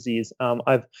Legionnaire's disease.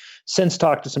 I've since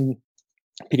talked to some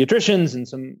pediatricians and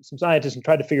some scientists and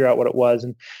tried to figure out what it was,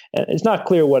 and it's not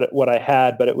clear what I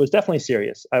had, but it was definitely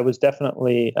serious. I was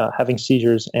definitely having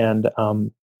seizures and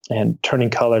turning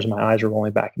colors. My eyes were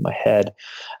rolling back in my head.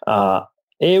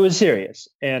 It was serious,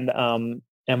 and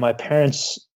my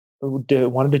parents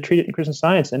wanted to treat it in Christian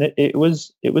Science, and it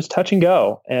was touch and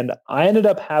go. And I ended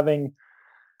up having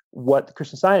what the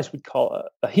Christian Science would call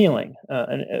a healing,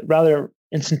 and a rather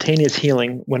instantaneous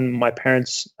healing when my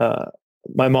parents.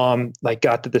 My mom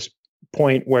got to this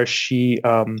point where she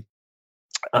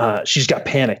just got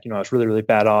panicked. I was really, really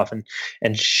bad off,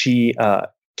 and she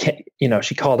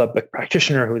she called up a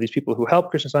practitioner who are these people who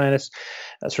help Christian Scientists,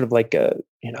 sort of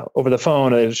over the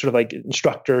phone, sort of like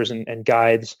instructors and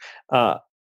guides,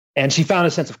 and she found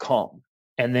a sense of calm.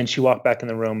 And then she walked back in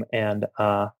the room, and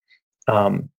I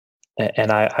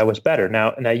was better.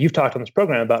 Now you've talked on this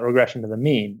program about regression to the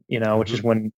mean, which is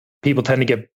when people tend to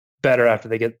get better after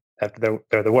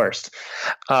they're the worst.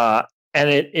 And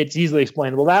it's easily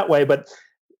explainable that way, but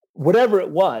whatever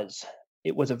it was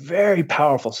a very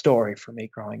powerful story for me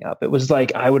growing up. It was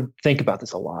like, I would think about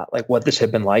this a lot, like what this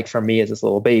had been like for me as this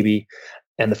little baby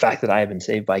and the fact that I had been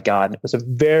saved by God. And it was a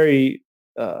very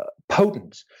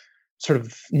potent sort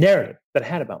of narrative that I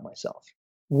had about myself,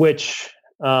 which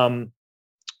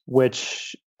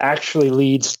actually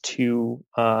leads to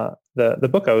the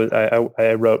book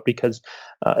I wrote, because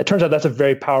it turns out that's a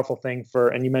very powerful thing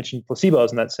and you mentioned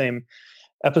placebos in that same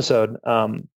episode.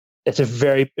 It's a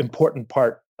very important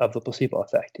part of the placebo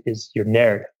effect is your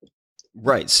narrative.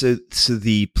 Right. So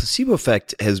the placebo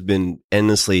effect has been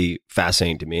endlessly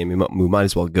fascinating to me. I mean, we might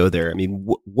as well go there. I mean,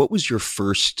 what was your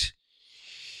first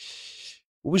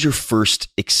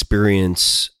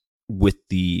experience with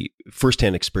the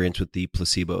firsthand experience with the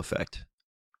placebo effect?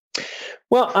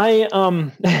 Well, I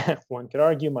one could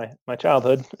argue my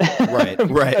childhood, right.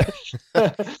 but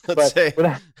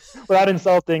without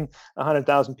insulting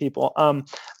 100,000 people,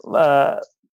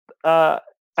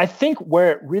 I think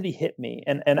where it really hit me,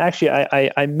 and actually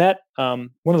I met one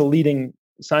of the leading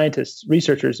scientists,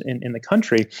 researchers in the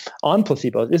country on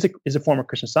placebos, is a former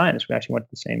Christian Scientist. We actually went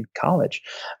to the same college,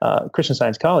 Christian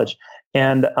Science College,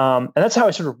 and that's how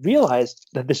I sort of realized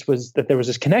that there was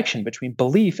this connection between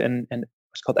belief and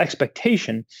what's called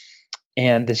expectation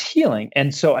and this healing.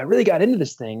 And so I really got into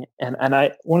this thing, and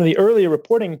one of the earlier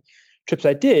reporting trips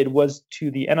I did was to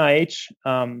the NIH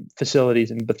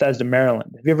facilities in Bethesda,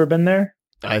 Maryland. Have you ever been there?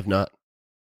 I have not.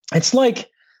 It's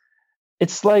like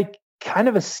kind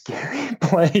of a scary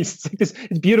place.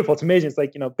 It's beautiful. It's amazing. It's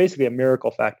like, basically a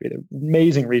miracle factory. The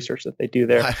amazing research that they do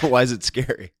there. Why is it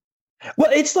scary?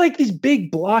 Well, it's like these big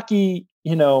blocky,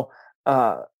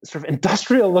 sort of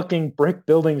industrial looking brick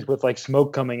buildings with like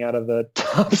smoke coming out of the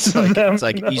tops of them. It's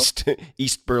like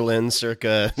East Berlin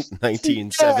circa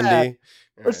 1970. Yeah.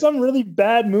 Or some really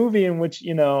bad movie in which,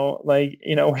 we're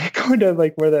going to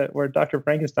like where Dr.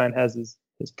 Frankenstein has his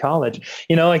college,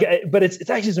 but it's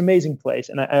actually this amazing place.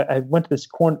 And I went to this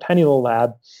tiny little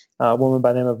lab, a woman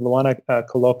by the name of Luana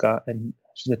Coloca, and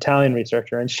she's an Italian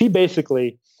researcher. And she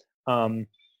basically said,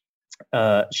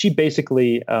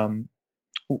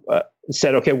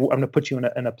 okay, I'm going to put you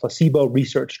in a placebo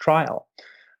research trial.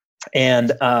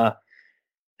 And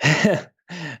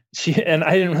and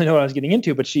I didn't really know what I was getting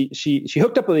into, but she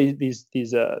hooked up with these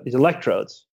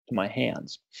electrodes to my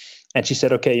hands, and she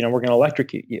said, okay, we're going to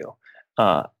electrocute you.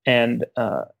 And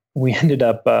we ended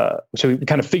up, so we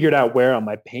kind of figured out where on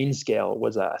my pain scale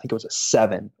was, I think it was a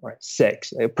 7 or a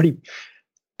 6, a pretty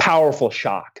powerful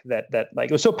shock that like,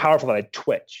 it was so powerful that I'd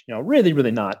twitch, really,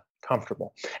 really not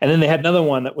comfortable. And then they had another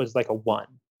one that was like a 1,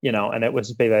 and it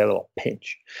was maybe a little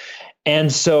pinch.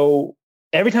 And so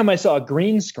every time I saw a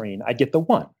green screen, I'd get the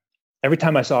 1. Every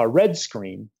time I saw a red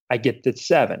screen, I get the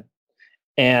 7.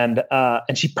 And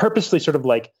she purposely sort of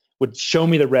like would show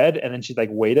me the red, and then she'd like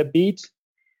wait a beat,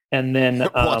 and then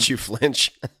watch you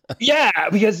flinch. Yeah,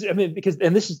 because and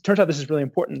turns out this is really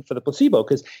important for the placebo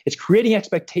because it's creating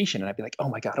expectation. And I'd be like, oh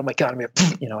my god, I mean,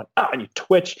 and you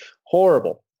twitch,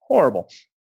 horrible.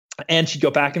 And she'd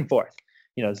go back and forth,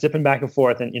 zipping back and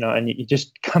forth, and and you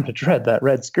just come to dread that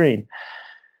red screen.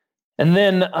 And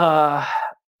then on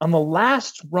the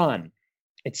last run,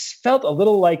 it felt a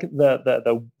little like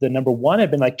the number 1 had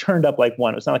been like turned up like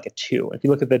 1. It was not like a 2. If you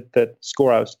look at the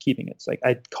score I was keeping, it's like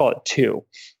I'd call it 2.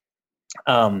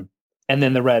 And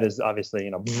then the red is obviously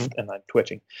and I'm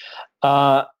twitching.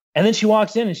 And then she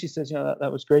walks in and she says,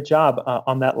 that was a great job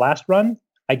on that last run.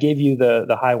 I gave you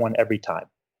the high one every time.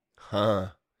 Huh.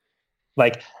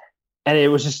 Like, and it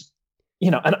was just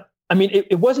and I mean,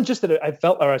 it wasn't just that I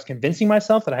felt, or I was convincing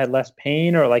myself that I had less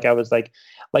pain, or like I was like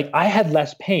I had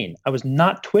less pain. I was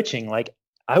not twitching. Like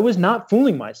I was not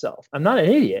fooling myself. I'm not an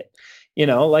idiot.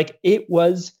 Like it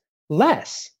was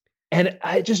less, and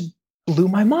I just blew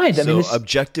my mind. So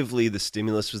objectively, the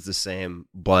stimulus was the same,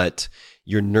 but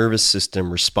your nervous system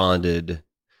responded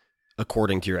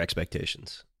according to your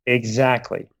expectations.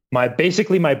 Exactly. My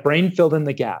brain filled in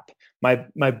the gap.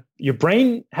 Your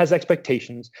brain has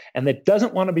expectations, and it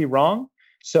doesn't want to be wrong.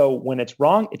 So when it's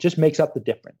wrong, it just makes up the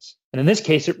difference. And in this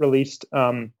case, it released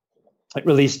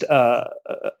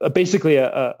basically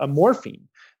a morphine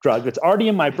drug that's already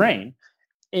in my brain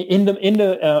into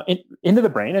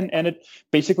the brain, and it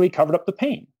basically covered up the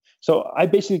pain. So I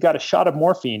basically got a shot of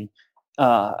morphine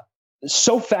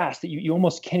so fast that you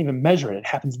almost can't even measure it. It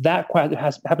happens that quick. It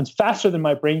happens faster than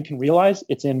my brain can realize.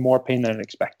 It's in more pain than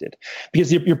expected,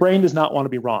 because your brain does not want to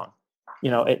be wrong.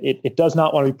 It does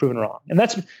not want to be proven wrong. And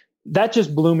that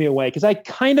just blew me away, because I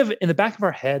kind of, in the back of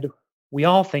our head, we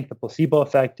all think the placebo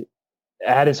effect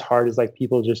at its heart is like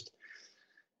people just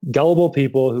gullible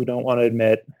people who don't want to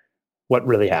admit what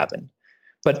really happened.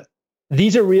 But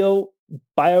these are real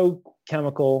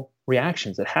biochemical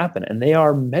reactions that happen, and they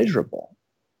are measurable.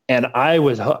 And I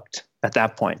was hooked at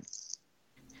that point.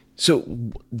 So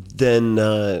then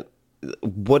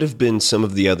what have been some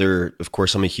of the other, of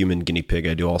course, I'm a human guinea pig.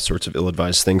 I do all sorts of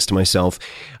ill-advised things to myself,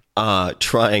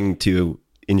 trying to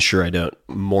ensure I don't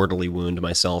mortally wound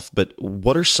myself. But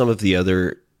what are some of the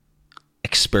other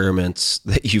experiments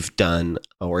that you've done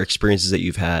or experiences that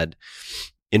you've had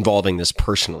involving this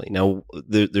personally? Now,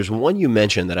 there's one you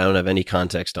mentioned that I don't have any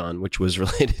context on, which was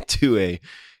related to a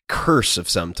curse of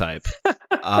some type.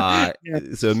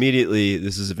 So immediately,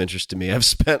 this is of interest to me. I've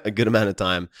spent a good amount of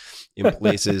time in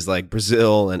places like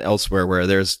Brazil and elsewhere where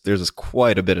there's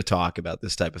quite a bit of talk about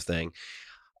this type of thing.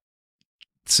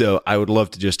 So I would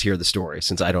love to just hear the story,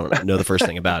 since I don't know the first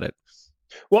thing about it.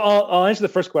 Well, I'll answer the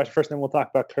first question first, then we'll talk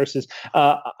about curses.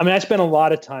 I spent a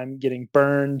lot of time getting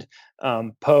burned,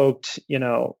 poked,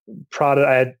 prodded.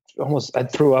 I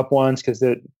threw up once because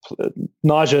the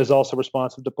nausea is also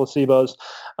responsive to placebos.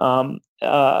 And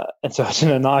so it's in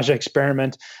a nausea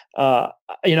experiment. I've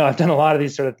done a lot of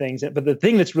these sort of things, but the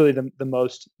thing that's really the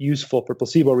most useful for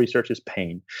placebo research is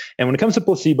pain. And when it comes to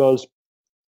placebos,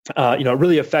 it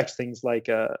really affects things like,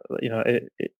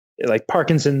 like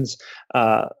Parkinson's,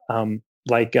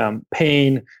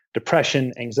 pain,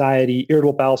 depression, anxiety,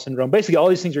 irritable bowel syndrome. Basically, all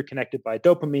these things are connected by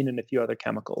dopamine and a few other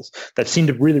chemicals that seem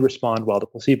to really respond well to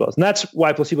placebos. And that's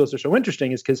why placebos are so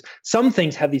interesting, is because some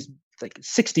things have these like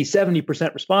 60,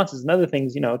 70% responses, and other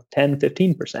things, 10,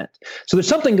 15%. So there's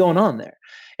something going on there.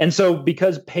 And so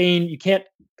because pain, you can't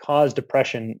cause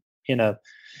depression in a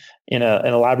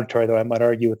laboratory, though I might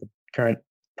argue with the current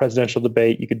presidential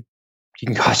debate, you can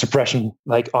cause depression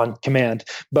like on command,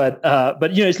 but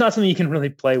it's not something you can really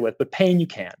play with. But pain you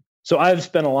can. So I've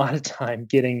spent a lot of time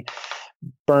getting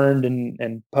burned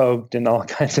and poked and all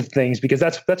kinds of things, because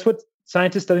that's what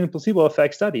scientists studying the placebo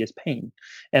effect study is pain,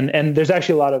 and there's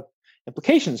actually a lot of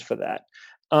implications for that.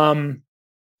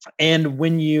 And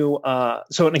when you,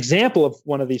 so an example of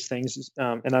one of these things is,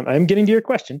 and I'm getting to your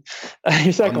question.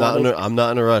 Your second I'm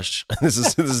not in a rush. This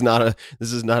is not a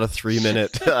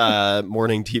 3-minute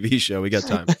morning TV show. We got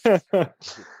time.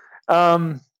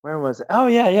 Where was it? Oh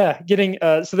yeah. Getting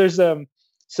so there's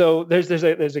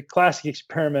a classic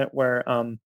experiment where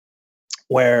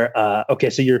okay,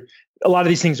 so a lot of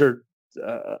these things are.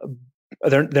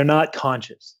 They're not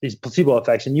conscious, these placebo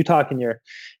effects. And you talk in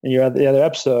the other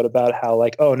episode about how,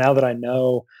 like, oh, now that I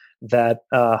know that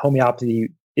homeopathy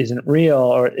isn't real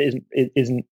or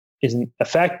isn't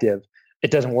effective, it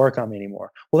doesn't work on me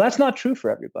anymore. Well, that's not true for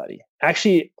everybody.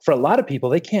 Actually, for a lot of people,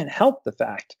 they can't help the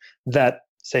fact that,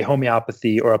 say,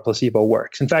 homeopathy or a placebo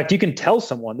works. In fact, you can tell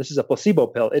someone this is a placebo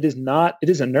pill. It is not. It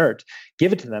is inert.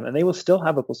 Give it to them, and they will still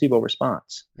have a placebo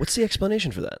response. What's the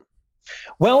explanation for that?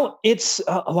 Well, it's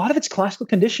a lot of it's classical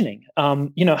conditioning.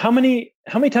 How many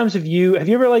times have you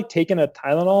ever like taken a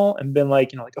Tylenol and been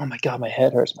like, oh my God, my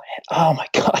head hurts, oh my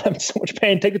God, I'm in so much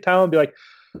pain. Take the Tylenol and be like,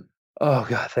 oh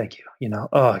God, thank you.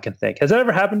 I can think. Has that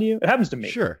ever happened to you? It happens to me.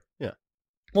 Sure. Yeah.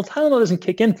 Well, Tylenol doesn't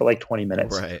kick in for like 20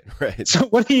 minutes. Right. So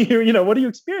what are you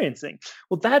experiencing?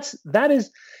 Well, that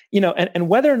is, and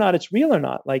whether or not it's real or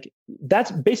not, like that's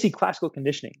basically classical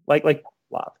conditioning, like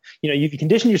love. You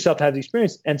condition yourself to have the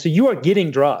experience. And so you are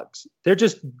getting drugs. They're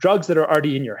just drugs that are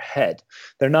already in your head.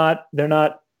 They're not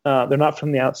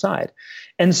from the outside.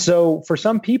 And so for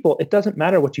some people, it doesn't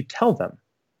matter what you tell them.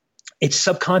 It's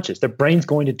subconscious. Their brain's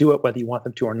going to do it whether you want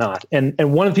them to or not. And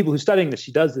one of the people who's studying this,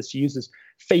 she does this. She uses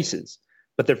faces,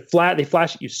 but they're flat. They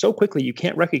flash at you so quickly you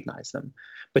can't recognize them,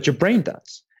 but your brain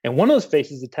does. And one of those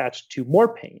faces is attached to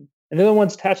more pain, and the other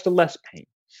one's attached to less pain.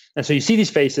 And so you see these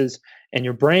faces, and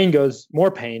your brain goes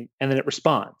more pain, and then it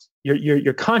responds.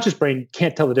 Your conscious brain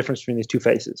can't tell the difference between these two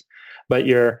faces, but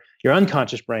your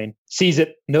unconscious brain sees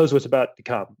it, knows what's about to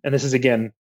come. And this is,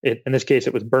 again, in this case,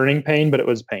 it was burning pain, but it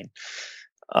was pain.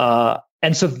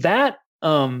 And so that,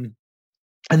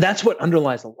 and that's what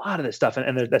underlies a lot of this stuff.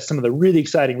 And that's some of the really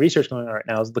exciting research going on right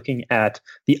now, is looking at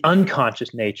the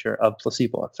unconscious nature of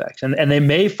placebo effects. And they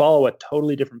may follow a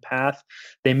totally different path.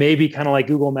 They may be kind of like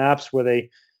Google Maps, where they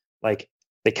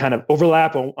kind of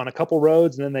overlap on a couple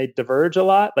roads and then they diverge a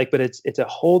lot. But it's a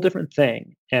whole different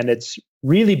thing. And it's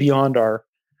really beyond our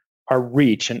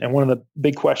reach. And one of the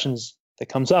big questions that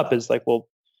comes up is like, well,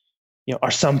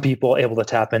 are some people able to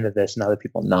tap into this and other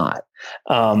people not?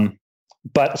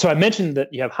 But so I mentioned that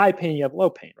you have high pain, you have low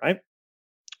pain, right?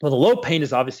 Well, the low pain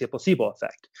is obviously a placebo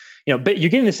effect. But you're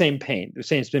getting the same pain, the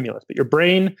same stimulus, but your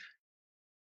brain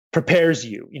prepares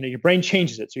you. Your brain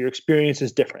changes it, so your experience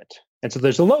is different. And so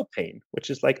there's a low pain, which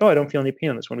is like, oh, I don't feel any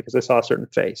pain on this one because I saw a certain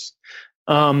face.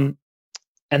 And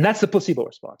that's the placebo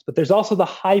response. But there's also the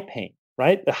high pain,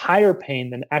 right? The higher pain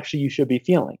than actually you should be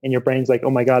feeling. And your brain's like, oh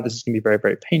my God, this is going to be very,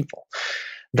 very painful.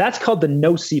 That's called the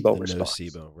nocebo response.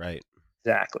 Nocebo, right.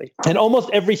 Exactly. And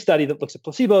almost every study that looks at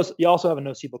placebos, you also have a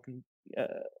nocebo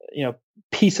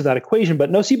piece of that equation. But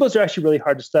nocebos are actually really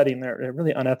hard to study, and they're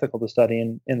really unethical to study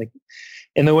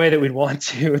in the way that we'd want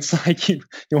to. It's like you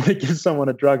want to give someone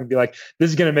a drug and be like, this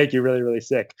is going to make you really, really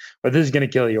sick, or this is going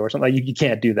to kill you, or something. Like you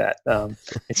can't do that.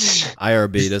 It's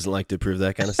IRB doesn't like to prove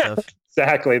that kind of stuff.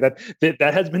 Exactly.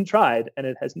 That has been tried and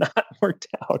it has not worked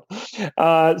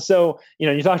out. So,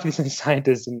 you talk to these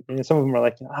scientists and some of them are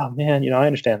like, oh man, I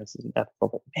understand this isn't ethical,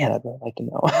 but man, I'd really like to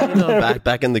know.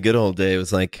 Back in the good old day, it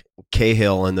was like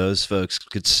Cahill and those folks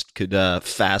could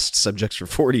fast subjects for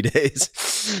 40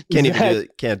 days.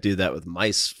 Can't do that with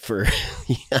mice for,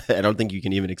 I don't think you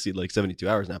can even exceed like 72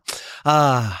 hours now.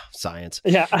 Science.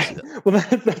 Yeah. Well,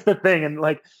 that's the thing. And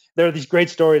like, there are these great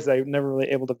stories that I'm never really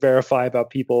able to verify about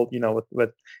people,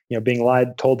 with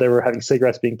being told they were having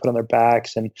cigarettes being put on their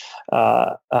backs and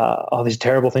all these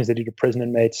terrible things they do to prison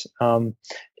inmates, to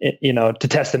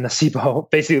test the nocebo,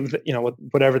 basically, with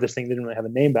whatever this thing, they didn't really have a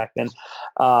name back then.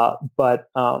 But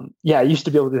I used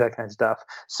to be able to do that kind of stuff.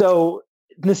 So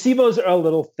nocebos are a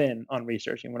little thin on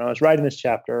researching. When I was writing this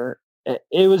chapter,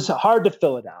 it was hard to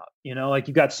fill it out. Like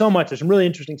you've got so much, there's some really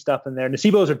interesting stuff in there.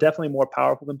 Nocebos are definitely more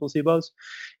powerful than placebos.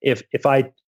 If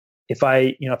I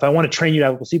want to train you to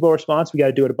have a placebo response, we got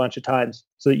to do it a bunch of times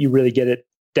so that you really get it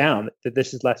down, that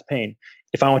this is less pain.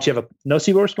 If I want you to have a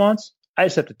nocebo response, I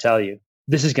just have to tell you,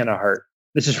 this is going to hurt.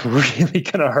 This is really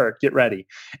going to hurt. Get ready.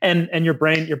 And your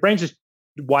brain's just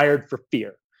wired for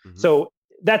fear. Mm-hmm. So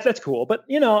that's cool. But,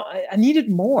 I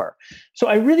needed more. So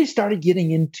I really started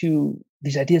getting into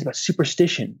these ideas about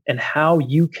superstition and how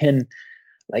you can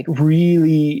like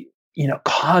really,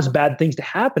 cause bad things to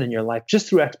happen in your life just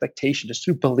through expectation, just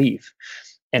through belief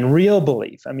and real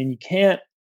belief. I mean, you can't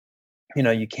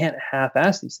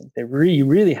half-ass these things. You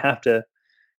really have to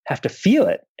feel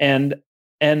it.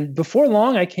 And before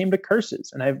long, I came to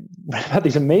curses, and I've read about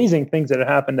these amazing things that have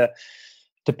happened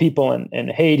to people in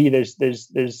Haiti.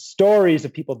 There's stories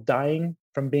of people dying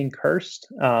from being cursed.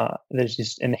 There's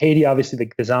just in Haiti, obviously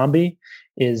the zombie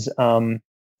is a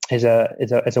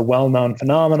well-known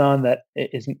phenomenon that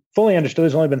isn't fully understood.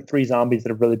 There's only been 3 zombies that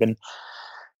have really been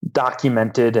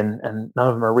documented, and none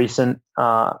of them are recent.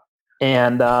 Okay,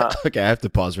 I have to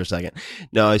pause for a second.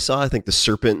 No, I saw, I think, The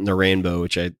Serpent and the Rainbow,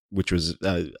 which was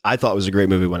I thought was a great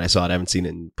movie when I saw it. I haven't seen it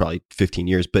in probably 15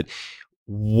 years. But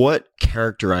what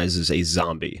characterizes a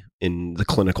zombie in the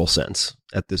clinical sense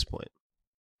at this point?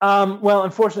 Well,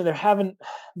 unfortunately, there haven't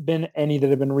been any that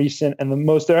have been recent, and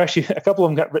there are actually a couple of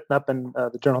them got written up in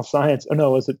the Journal of Science. Oh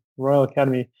no, was it Royal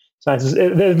Academy of Sciences?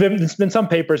 There's been some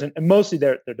papers, and mostly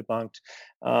they're debunked.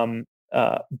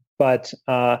 But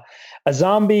a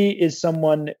zombie is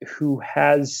someone who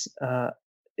has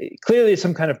clearly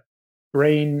some kind of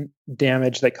brain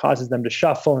damage that causes them to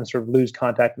shuffle and sort of lose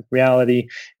contact with reality,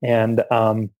 and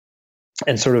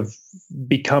sort of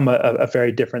become a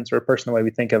very different sort of person the way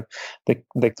we think of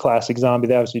the classic zombie.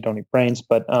 They obviously don't eat brains,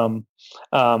 but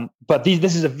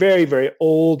this is a very, very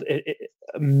old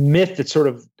myth that's sort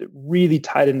of really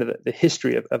tied into the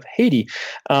history of Haiti.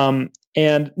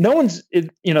 And no one's,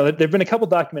 there've been a couple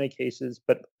documented cases,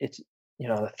 but it's,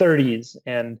 the 30s,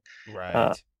 and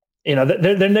right. We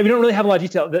don't really have a lot of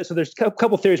detail. So there's a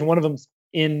couple theories, and one of them's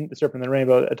in The Serpent and the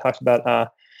Rainbow. It talks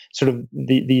about sort of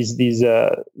this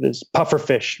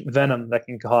pufferfish venom that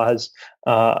can cause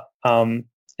a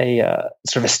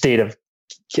sort of a state of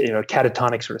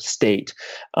catatonic sort of state.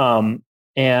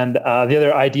 And the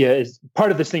other idea is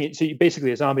part of this thing. So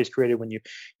basically, a zombie is created when you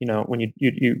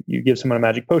give someone a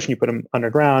magic potion, you put them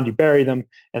underground, you bury them,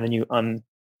 and then you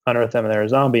unearth them, and they're a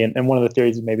zombie. And one of the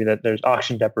theories is maybe that there's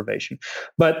oxygen deprivation.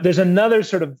 But there's another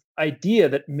sort of idea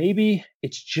that maybe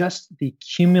it's just the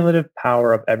cumulative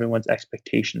power of everyone's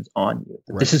expectations on you.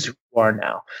 Right. This is who you are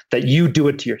now, that you do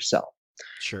it to yourself.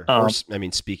 Sure.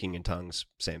 Speaking in tongues,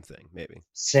 same thing, maybe.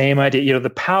 Same idea. The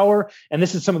power, and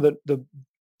this is some of the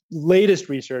latest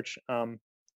research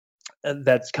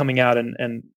that's coming out,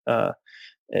 and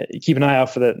keep an eye out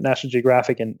for the National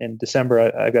Geographic in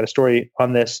December. I've got a story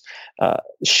on this.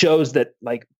 Shows that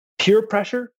like peer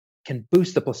pressure can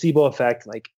boost the placebo effect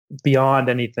like beyond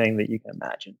anything that you can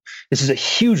imagine. This is a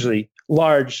hugely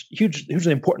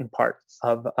important part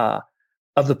of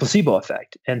the placebo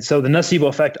effect. And so the nocebo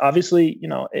effect, obviously,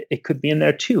 it could be in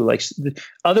there too. Like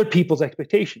other people's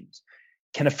expectations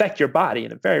can affect your body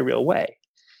in a very real way.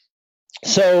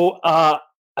 So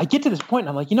I get to this point and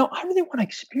I'm like, I really want to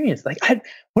experience, like,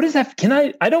 what is that?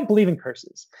 I don't believe in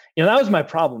curses. That was my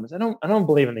problem, is I don't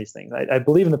believe in these things. I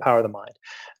believe in the power of the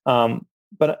mind.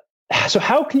 But so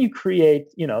how can you create,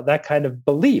 that kind of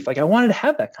belief? Like I wanted to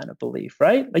have that kind of belief,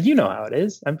 right? Like, how it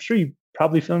is. I'm sure you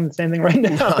probably feeling the same thing right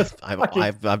now.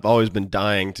 I've always been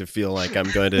dying to feel like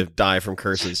I'm going to die from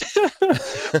curses.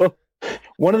 Well,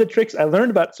 one of the tricks I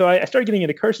learned about, so I started getting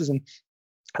into curses, and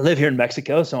I live here in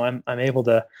Mexico, so I'm able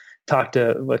to talk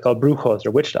to what called brujos,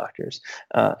 or witch doctors.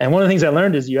 And one of the things I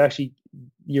learned is you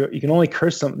can only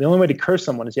curse them. The only way to curse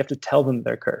someone is you have to tell them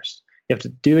they're cursed. You have to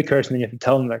do the curse, and then you have to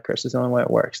tell them that curse. It's the only way it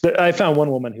works. I found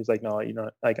one woman who's like, no,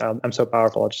 like I'm so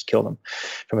powerful, I'll just kill them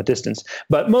from a distance.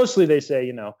 But mostly they say,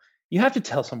 you have to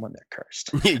tell someone they're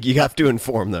cursed. You have to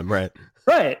inform them, right?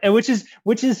 Right, and which is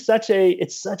such an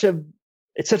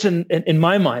in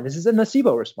my mind, this is a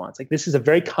nocebo response. Like, this is a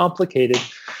very complicated,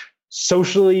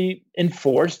 socially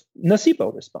enforced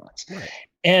nocebo response. Right.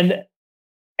 And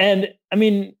I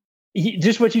mean,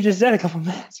 just what you just said a couple of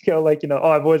minutes ago, like,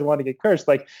 I've always wanted to get cursed.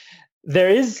 Like, there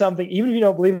is something, even if you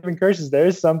don't believe in curses, there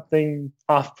is something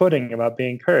off-putting about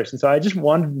being cursed. And so I just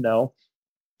wanted to know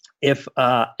if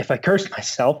I cursed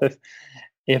myself,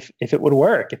 if it would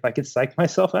work, if I could psych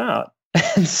myself out.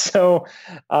 And so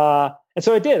I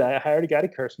did. I hired a guy to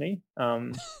curse me.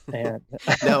 And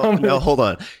no, hold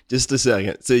on, just a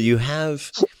second. So you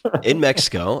have in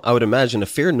Mexico, I would imagine, a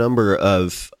fair number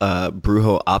of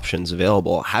brujo options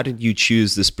available. How did you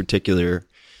choose this particular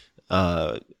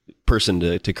person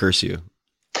to curse you?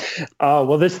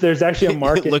 Well, there's actually a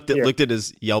market. looked at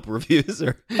his Yelp reviews,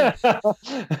 or it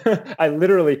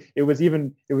was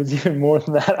even more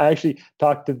than that. I actually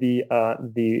talked to the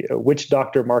witch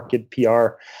doctor market PR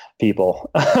people.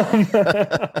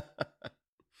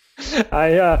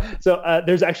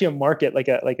 There's actually a market, like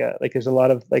there's a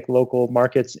lot of like local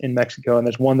markets in Mexico, and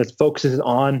there's one that focuses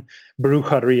on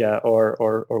brujeria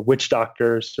or witch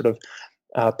doctors sort of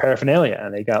paraphernalia,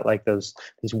 and they got like these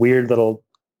weird little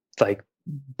like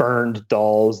burned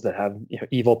dolls that have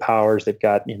evil powers. They've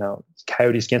got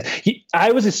coyote skins.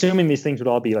 I was assuming these things would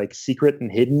all be like secret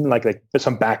and hidden, like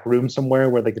some back room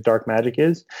somewhere where like the dark magic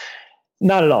is.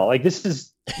 Not at all. Like this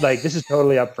is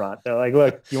totally upfront. They're like,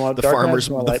 look, you want the dark farmers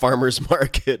magic, farmers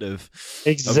market of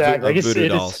exactly of voodoo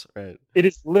dolls, right? It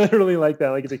is literally like that.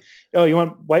 Like, it's like, oh, you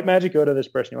want white magic, go to this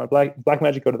person. You want black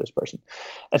magic, go to this person.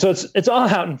 And so it's all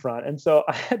out in front. And so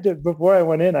I had to, before I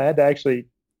went in, I had to actually,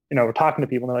 we're talking to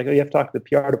people, and they're like, oh, you have to talk to the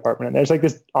PR department. And there's like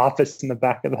this office in the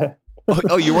back of the.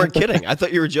 Oh, you weren't kidding. I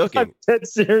thought you were joking. I'm dead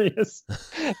serious.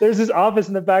 There's this office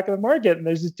in the back of the market, and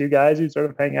there's just two guys who sort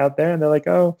of hang out there, and they're like,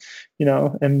 oh,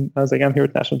 and I was like, I'm here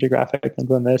with National Geographic. I'm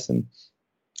doing this. And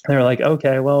they were like,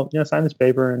 okay, well, sign this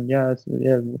paper.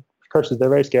 And curses, they're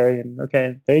very scary. And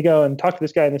okay, there you go. And talk to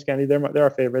this guy and this guy. They're our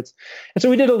favorites. And so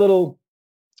we did a little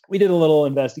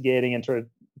investigating and sort of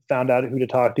found out who to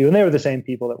talk to, and they were the same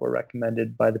people that were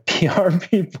recommended by the PR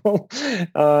people.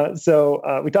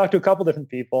 So we talked to a couple different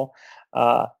people,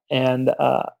 and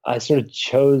I sort of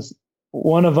chose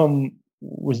one of them.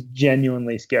 Was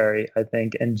genuinely scary, I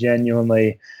think, and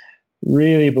genuinely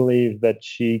really believed that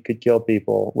she could kill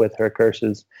people with her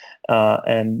curses.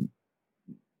 And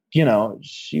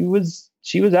she was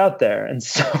out there, and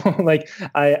so like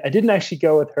I didn't actually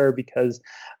go with her because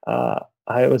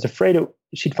I was afraid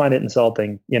she'd find it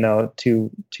insulting,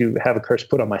 to have a curse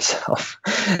put on myself.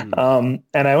 And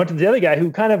I went to the other guy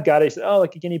who kind of got it. He said, oh,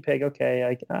 like a guinea pig.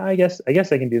 Okay. I guess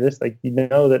I can do this. Like,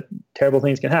 that terrible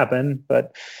things can happen, and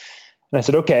I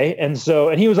said, okay. And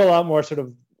he was a lot more sort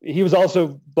of, he was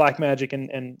also black magic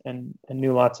and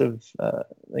knew lots of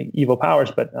like evil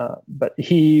powers, but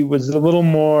he was a little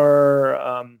more,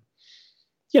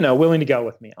 willing to go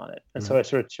with me on it. And so I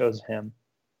sort of chose him.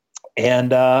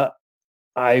 And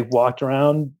I walked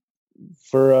around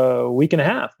for a week and a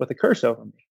half with a curse over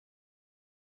me.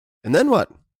 And then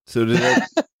what? So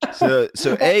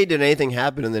so A, did anything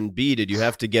happen? And then B, did you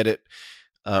have to get it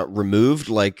removed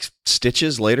like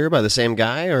stitches later by the same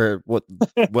guy, or what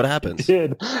happens?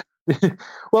 Did.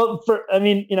 Well, I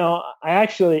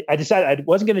decided I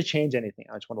wasn't going to change anything.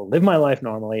 I just want to live my life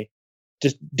normally,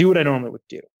 just do what I normally would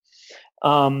do.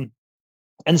 And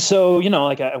so,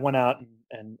 I went out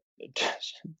and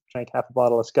drank half a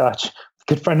bottle of scotch, a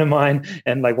good friend of mine,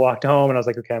 and like walked home, and I was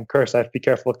like, okay, I'm cursed. I have to be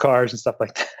careful of cars and stuff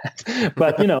like that.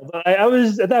 But, I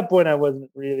was at that point, I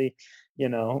wasn't really,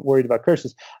 worried about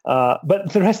curses.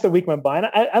 But the rest of the week went by, and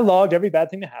I logged every bad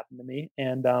thing that happened to me,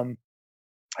 and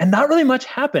not really much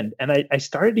happened. And I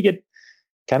started to get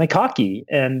kind of cocky,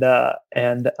 and I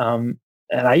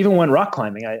even went rock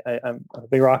climbing. I'm a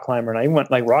big rock climber, and I even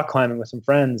went like rock climbing with some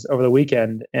friends over the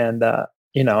weekend, and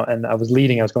and I was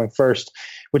leading. I was going first,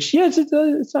 which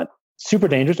it's not super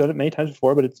dangerous. I've done it many times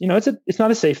before, but it's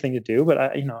not a safe thing to do.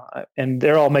 But and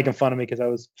they're all making fun of me because I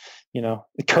was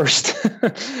cursed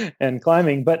and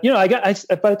climbing. But by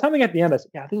the time I got to the end, I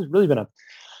said, yeah, this has really been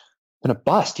a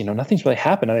bust. Nothing's really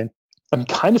happened. I'm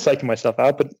kind of psyching myself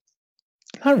out, but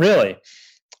not really.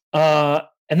 And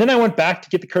then I went back to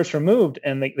get the curse removed,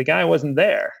 and the guy wasn't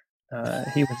there.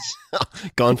 He was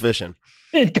gone fishing.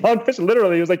 Gone fishing,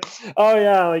 literally. He was like, "Oh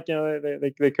yeah, like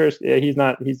the curse. Yeah, he's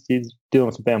not. He's dealing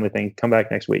with some family thing. Come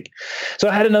back next week." So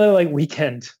I had another like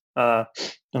weekend and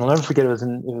I'll never forget. It was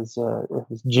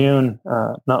June,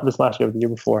 not this last year, but the year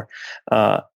before.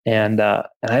 And I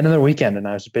had another weekend, and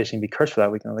I was basically gonna be cursed for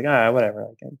that weekend. I was like, whatever.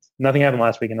 Like, nothing happened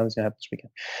last weekend. Nothing's gonna happen this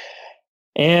weekend.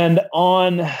 And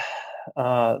on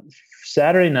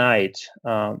Saturday night,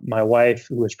 my wife,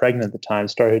 who was pregnant at the time,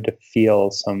 started to feel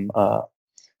some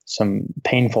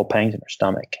painful pangs in her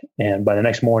stomach. And by the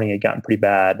next morning, it had gotten pretty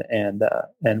bad. And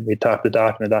we talked to the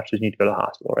doctor, and the doctor said, "You need to go to the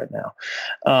hospital right now."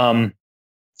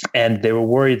 And they were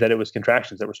worried that it was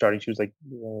contractions that were starting. She was like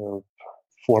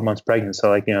 4 months pregnant.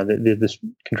 So this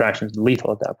contraction is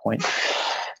lethal at that point.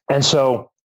 And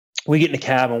so we get in a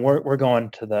cab, and we're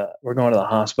going to the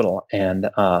hospital. And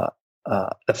the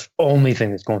only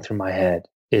thing that's going through my head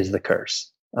is the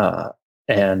curse.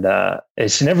 And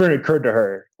it's never occurred to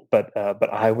her, but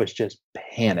I was just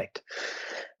panicked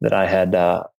that I had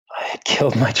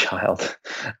killed my child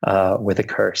with a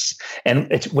curse.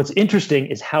 And what's interesting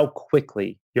is how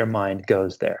quickly your mind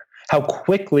goes there. How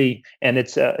quickly, and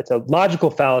it's a logical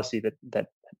fallacy that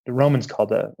the Romans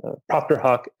called a propter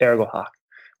hoc ergo hoc,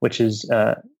 which is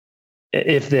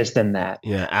if this then that.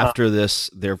 Yeah, after this,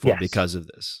 therefore yes. Because of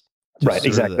this. Right,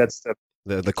 exactly. That's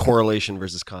the correlation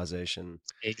versus causation.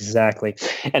 Exactly,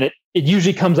 and it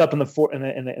usually comes up in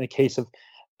the case of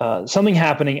something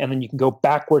happening, and then you can go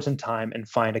backwards in time and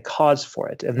find a cause for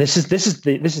it. And this is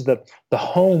the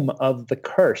home of the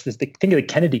curse. Think of the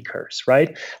Kennedy curse,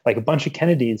 right? Like a bunch of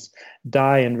Kennedys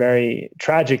die in very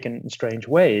tragic and strange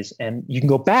ways, and you can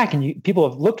go back and people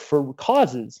have looked for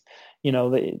causes.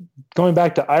 Going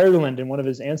back to Ireland and one of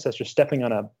his ancestors stepping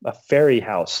on a fairy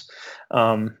house.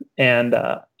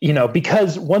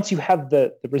 Because once you have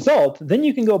the result, then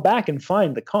you can go back and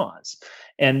find the cause.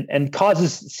 And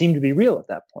causes seem to be real at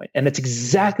that point. And it's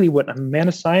exactly what I'm a man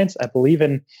of science. I believe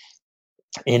in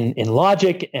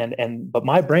logic but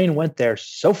my brain went there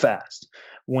so fast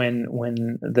when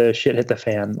the shit hit the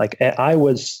fan. Like I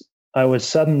was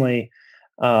suddenly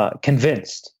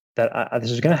convinced that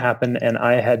this was going to happen, and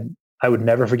I would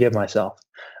never forgive myself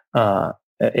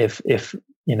if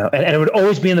and it would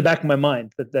always be in the back of my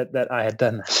mind that I had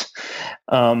done this.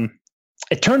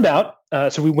 It turned out,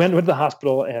 so we went to the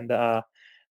hospital, and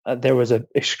there was an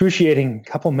excruciating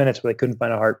couple minutes where they couldn't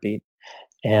find a heartbeat,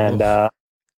 and and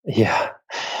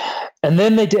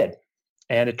then they did,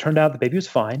 and it turned out the baby was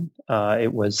fine.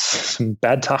 It was some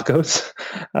bad tacos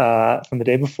from the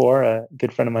day before. A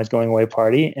good friend of mine's going away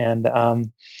party, and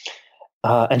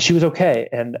she was okay.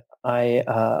 And I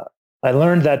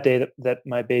learned that day that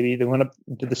my baby, they went up,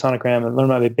 did the sonogram, and learned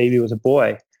my baby was a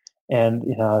boy. And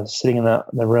I was sitting in the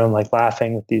room, like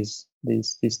laughing with these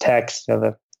texts,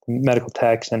 the medical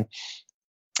texts, and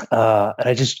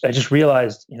I just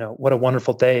realized, what a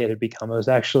wonderful day it had become. It was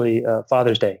actually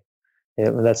Father's Day.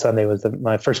 That Sunday was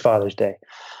my first Father's Day,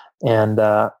 and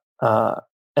I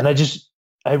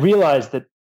realized that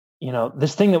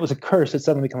this thing that was a curse had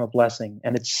suddenly become a blessing,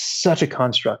 and it's such a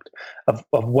construct of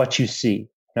what you see,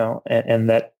 and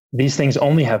that these things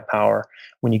only have power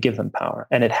when you give them power,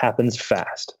 and it happens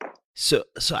fast. So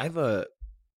I have a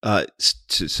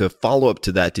follow up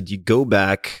to that. Did you go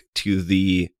back to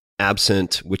the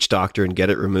absent witch doctor and get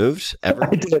it removed ever?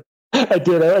 I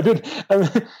did.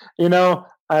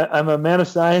 I'm a man of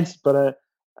science, but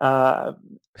how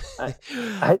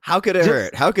could it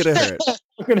hurt? How could it hurt?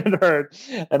 How could it hurt?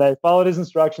 And I followed his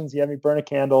instructions. He had me burn a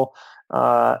candle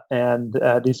and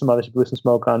do some other, blew some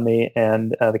smoke on me,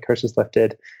 and the curse is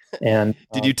lifted. And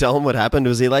did you tell him what happened?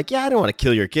 Was he like, "Yeah, I don't want to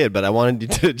kill your kid, but I wanted you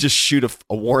to just shoot a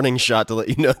warning shot to let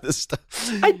you know this stuff"?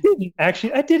 I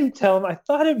didn't tell him. I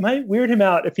thought it might weird him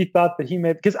out if he thought that he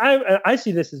may, because I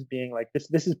see this as being like this.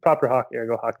 This is propter hoc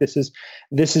ergo hoc. This is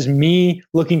me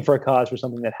looking for a cause for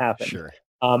something that happened. Sure.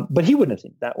 But he wouldn't have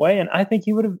seen it that way, and I think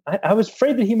he would have. I was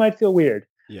afraid that he might feel weird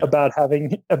about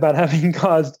having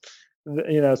caused,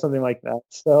 something like that.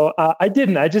 So I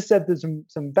didn't. I just said that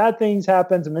some bad things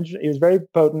happened. It was very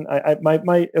potent.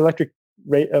 My electric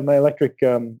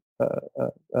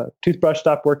toothbrush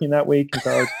stopped working that week.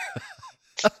 So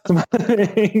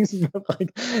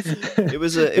it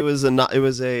was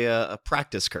a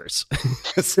practice curse.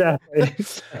 Exactly.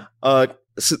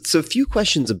 So a few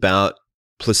questions about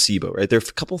placebo, right? There are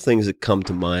a couple things that come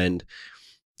to mind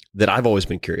that I've always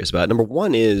been curious about. Number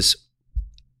one is,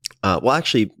 I'll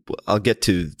get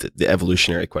to the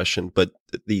evolutionary question, but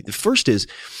the first is,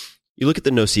 you look at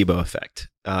the nocebo effect,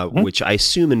 which I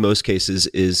assume in most cases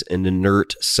is an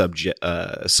inert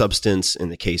substance in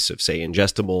the case of, say,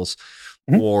 ingestibles,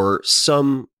 or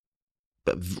some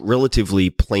relatively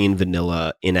plain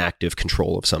vanilla inactive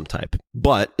control of some type,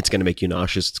 but it's going to make you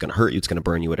nauseous, it's going to hurt you, it's going to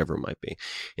burn you, whatever it might be.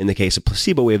 In the case of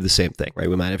placebo, we have the same thing, right?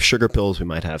 We might have sugar pills, we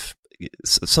might have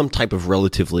some type of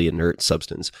relatively inert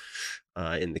substance.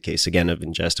 In the case again of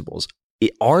ingestibles,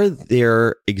 are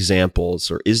there examples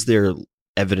or is there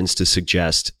evidence to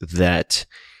suggest that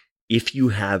if you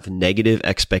have negative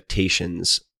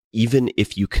expectations, even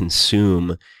if you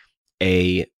consume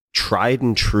a tried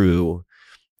and true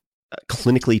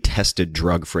clinically tested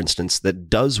drug, for instance, that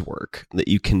does work, that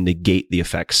you can negate the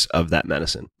effects of that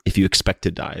medicine if you expect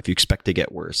to die, if you expect to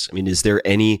get worse? I mean, is there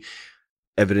any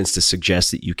evidence to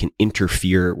suggest that you can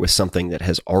interfere with something that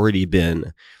has already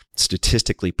been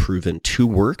statistically proven to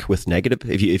work with negative,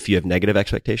 if you have negative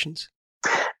expectations?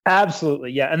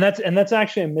 Absolutely, yeah, and that's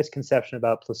actually a misconception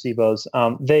about placebos.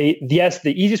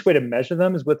 The easiest way to measure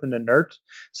them is with an inert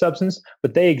substance,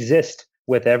 but they exist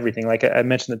with everything. Like I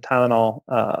mentioned, the Tylenol,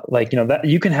 that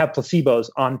you can have placebos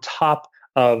on top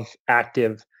of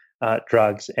active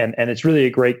drugs, and it's really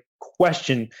a great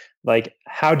question. Like,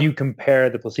 how do you compare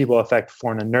the placebo effect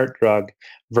for an inert drug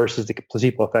versus the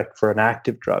placebo effect for an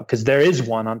active drug? Because there is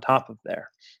one on top of there,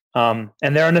 and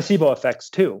there are nocebo effects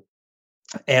too.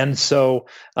 And so,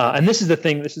 and this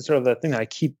is sort of the thing that I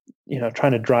keep,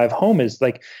 trying to drive home is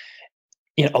like,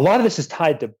 a lot of this is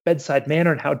tied to bedside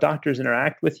manner and how doctors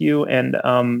interact with you. And,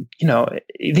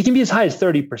 they can be as high as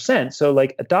 30%. So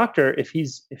like a doctor, if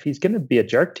he's going to be a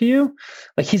jerk to you,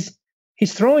 like he's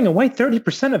throwing away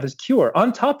 30% of his cure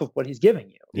on top of what he's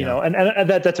giving you, you know, and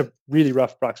that's a really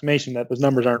rough approximation. That those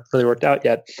numbers aren't really worked out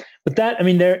yet, but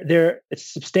it's a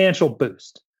substantial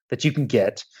boost that you can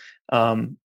get.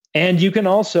 And you can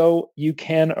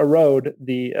erode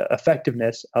the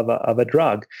effectiveness of a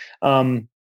drug.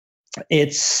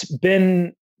 It's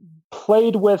been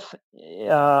played with,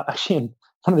 actually,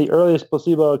 one of the earliest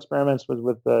placebo experiments was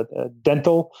with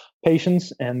dental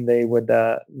patients, and they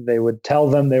would tell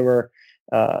them they were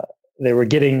either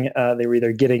getting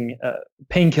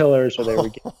painkillers or they were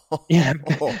getting,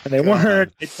 and they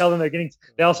weren't.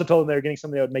 They also told them they were getting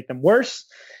something that would make them worse.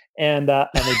 And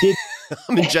they did.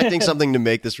 I'm injecting something to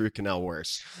make this root canal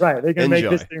worse. Right, they're going to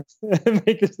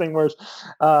make this thing worse.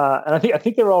 And I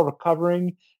think they were all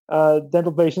recovering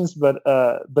dental patients, but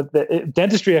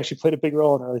dentistry actually played a big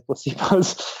role in early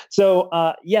placebos. So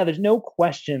there's no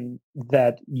question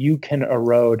that you can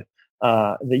erode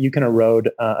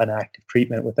an active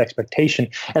treatment with expectation.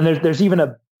 And there's even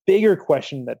a bigger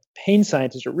question that pain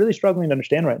scientists are really struggling to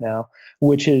understand right now,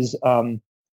 which is,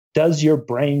 does your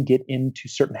brain get into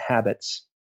certain habits?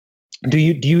 Do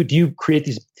you create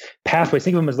these pathways?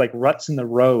 Think of them as like ruts in the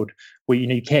road where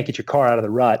you can't get your car out of the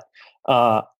rut.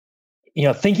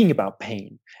 Thinking about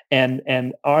pain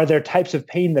and are there types of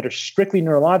pain that are strictly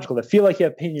neurological that feel like you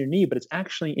have pain in your knee, but it's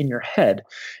actually in your head,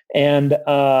 and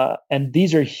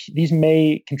these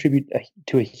may contribute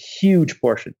to a huge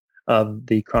portion of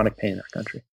the chronic pain in our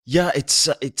country. Yeah, it's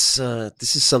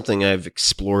this is something I've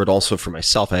explored also for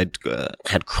myself. I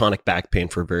had chronic back pain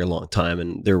for a very long time,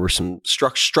 and there were some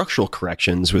structural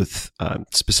corrections with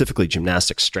specifically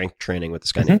gymnastics strength training with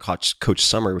this guy named Coach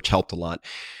Summer, which helped a lot.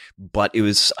 But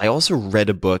I also read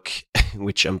a book,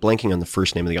 which I'm blanking on the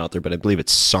first name of the author, but I believe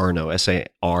it's Sarno,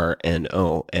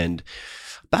 Sarno, and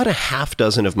about a half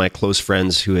dozen of my close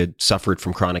friends who had suffered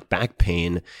from chronic back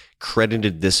pain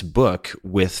credited this book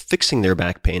with fixing their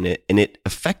back pain, and it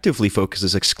effectively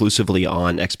focuses exclusively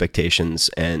on expectations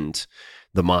and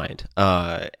the mind.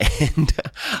 And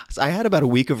I had about a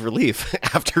week of relief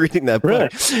after reading that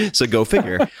book. Really? So go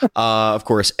figure. Of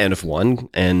course, N of one,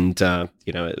 and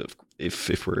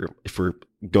if we're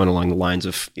going along the lines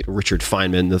of Richard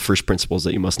Feynman, the first principle is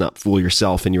that you must not fool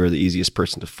yourself, and you are the easiest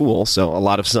person to fool. So a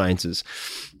lot of science is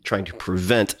trying to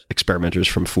prevent experimenters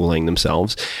from fooling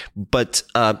themselves. But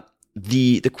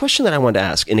the question that I wanted to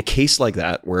ask, in a case like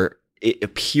that, where it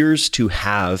appears to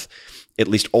have, at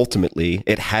least ultimately,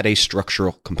 it had a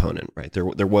structural component, right?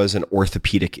 There was an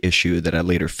orthopedic issue that I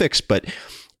later fixed, but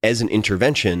as an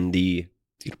intervention, the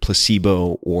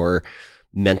placebo or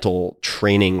mental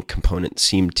training component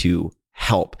seemed to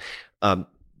help.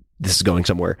 This is going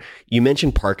somewhere. You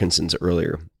mentioned Parkinson's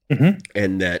earlier,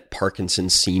 and that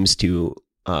Parkinson's seems to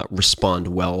respond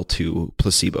well to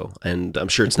placebo. And I'm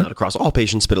sure it's not across all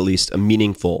patients, but at least a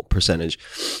meaningful percentage.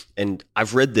 And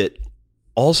I've read that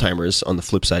Alzheimer's, on the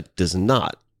flip side, does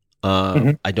not.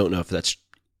 I don't know if that's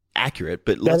accurate,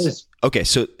 but okay.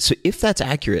 So if that's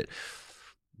accurate,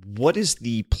 what is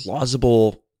the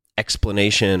plausible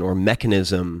explanation or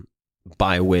mechanism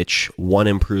by which one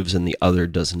improves and the other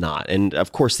does not? And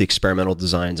of course, the experimental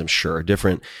designs, I'm sure, are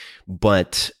different,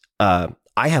 but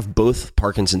I have both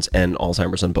Parkinson's and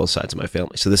Alzheimer's on both sides of my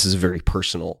family. So this is a very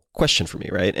personal question for me,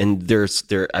 right? And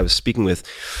I was speaking with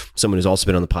someone who's also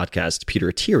been on the podcast, Peter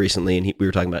Attia, recently, and we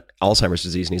were talking about Alzheimer's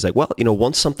disease, and he's like, well,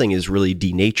 once something is really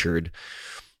denatured,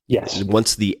 Yes.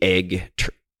 Once the egg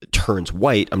turns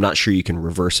white, I'm not sure you can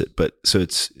reverse it, but so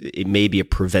it may be a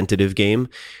preventative game.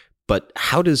 But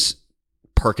how does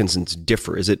Parkinson's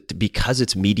differ? Is it because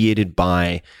it's mediated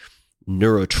by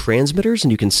neurotransmitters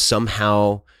and you can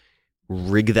somehow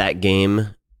rig that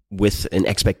game with an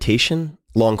expectation?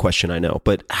 Long question, I know,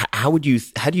 but how do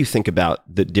you think about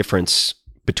the difference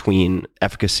between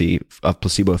efficacy of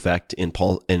placebo effect in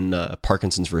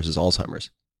Parkinson's versus Alzheimer's?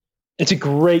 It's a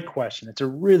great question. It's a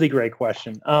really great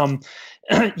question.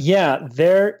 Yeah,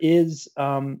 there is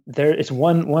one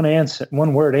word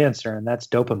answer, and that's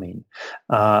dopamine.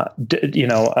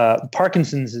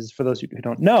 Parkinson's is, for those who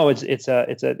don't know, it's a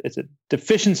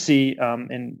deficiency,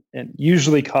 and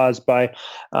usually caused by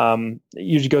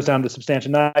usually goes down to substantia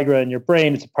nigra in your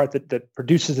brain. It's a part that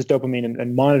produces this dopamine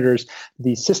and monitors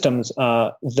these systems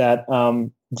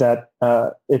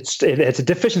it's a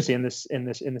deficiency in this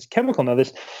chemical. Now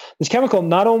this chemical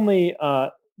not only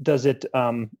does it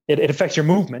affects your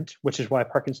movement, which is why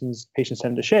Parkinson's patients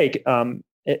tend to shake,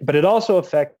 but it also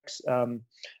affects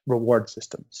reward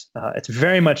systems. It's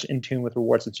very much in tune with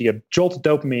reward systems. You get jolted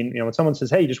dopamine. When someone says,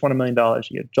 "Hey, you just won $1 million,"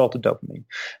 you get jolted dopamine.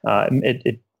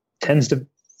 It tends to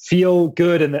feel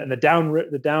good, and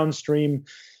the downstream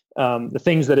the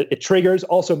things that it triggers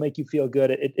also make you feel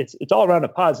good. It's all around a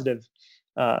positive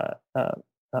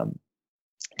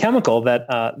chemical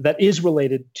that is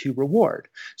related to reward.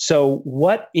 So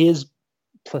what is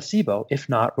placebo if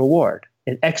not reward?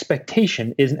 An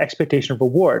expectation is an expectation of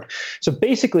reward. So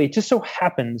basically, it just so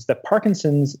happens that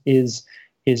Parkinson's is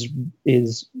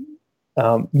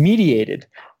mediated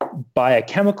by a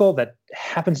chemical that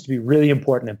happens to be really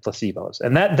important in placebos.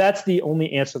 And that's the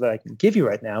only answer that I can give you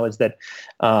right now, is that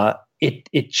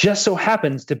it just so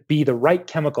happens to be the right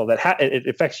chemical that it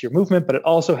affects your movement, but it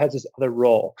also has this other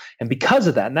role. And because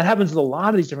of that, and that happens with a lot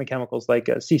of these different chemicals, like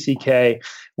CCK,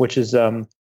 which is a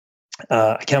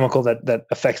chemical that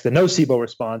affects the nocebo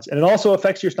response, and it also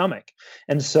affects your stomach.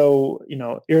 And so,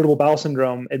 irritable bowel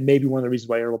syndrome, it may be one of the reasons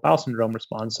why irritable bowel syndrome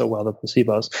responds so well to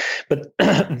placebos. But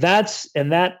that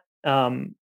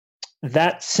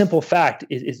simple fact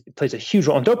plays a huge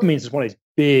role. And dopamine is one of these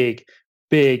big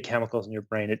chemicals in your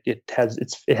brain. It has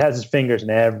its fingers in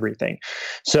everything.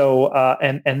 So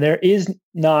and there is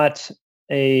not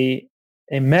a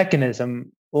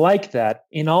mechanism like that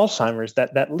in Alzheimer's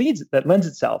that lends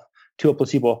itself to a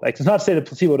placebo effect. It's not to say that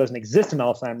placebo doesn't exist in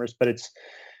Alzheimer's, but it's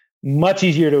much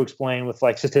easier to explain with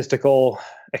like statistical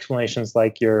explanations,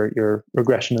 like your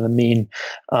regression to the mean.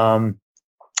 And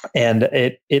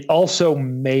it also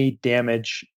may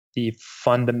damage the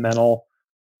fundamental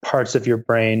parts of your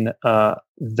brain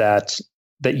that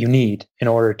you need in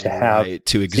order to have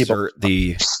to exert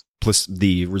the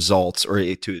results,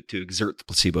 or to exert the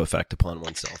placebo effect upon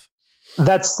oneself.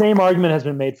 That same argument has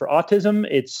been made for autism.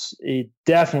 It's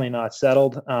definitely not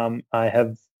settled. I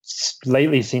have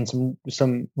lately seen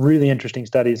some really interesting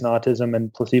studies in autism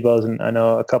and placebos, and I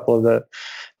know a couple of the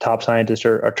top scientists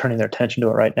are turning their attention to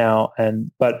it right now.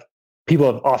 But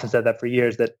people have often said that for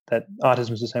years, that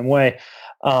autism is the same way.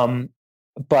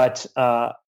 But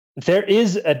there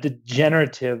is a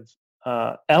degenerative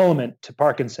element to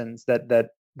Parkinson's that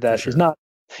sure. is not.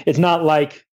 It's not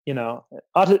like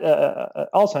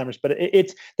Alzheimer's, but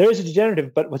there is a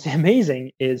degenerative. But what's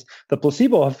amazing is the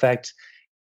placebo effect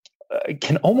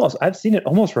I've seen it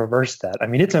almost reverse that. I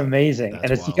mean, it's amazing.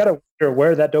 That's wild. You got to wonder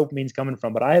where that dopamine's coming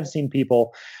from. But I have seen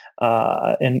people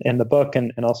in the book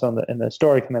and also in the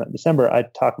story coming out in December, I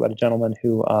talk about a gentleman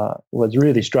who was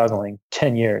really struggling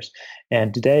 10 years.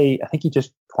 And today, I think he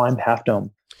just climbed Half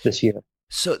Dome this year.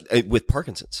 So with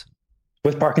Parkinson's?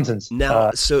 With Parkinson's.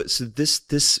 Now, so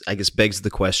this I guess begs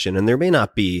the question, and there may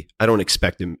not be, I don't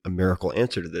expect a miracle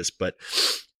answer to this, but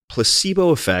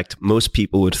placebo effect, most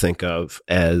people would think of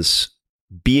as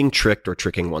being tricked or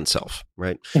tricking oneself,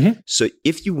 right? Mm-hmm. So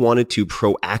if you wanted to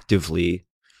proactively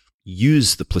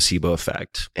use the placebo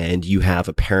effect, and you have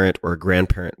a parent or a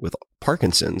grandparent with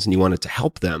Parkinson's and you wanted to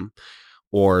help them,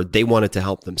 or they wanted to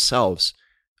help themselves,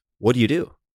 what do you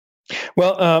do?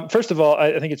 Well, first of all,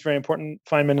 I think it's very important.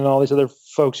 Feynman and all these other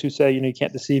folks who say, you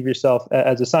can't deceive yourself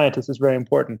as a scientist is very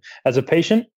important. As a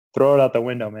patient, throw it out the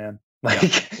window, man.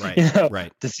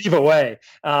 Right. Deceive away.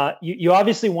 You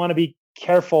obviously want to be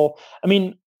careful. I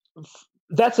mean,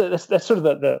 that's sort of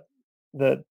the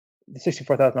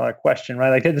 $64,000 question,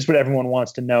 right? Like, this is what everyone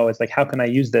wants to know, is like, how can I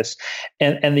use this?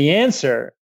 And the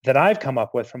answer that I've come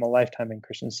up with from a lifetime in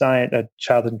Christian Science,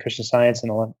 childhood in Christian Science,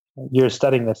 and years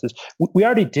studying this, is we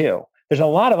already do. There's a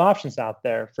lot of options out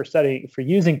there for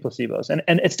using placebos, and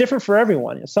it's different for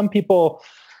everyone. Some people,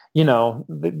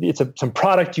 it's some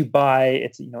product you buy.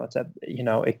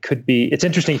 It could be. It's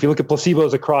interesting if you look at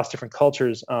placebos across different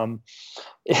cultures.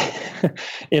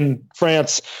 In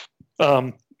France,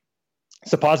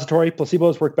 suppository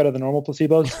placebos work better than normal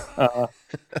placebos.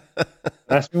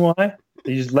 Ask me why.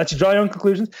 You just let you draw your own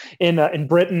conclusions. In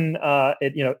Britain,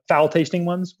 foul tasting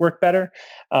ones work better.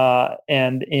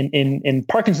 And in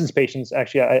Parkinson's patients,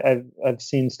 actually, I've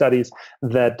seen studies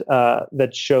that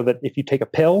show that if you take a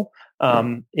pill,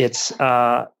 it's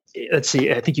let's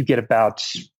see, I think you get about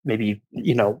maybe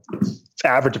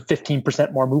average of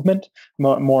 15% more movement,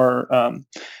 more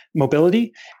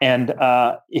mobility, and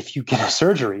if you get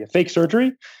a fake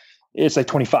surgery, it's like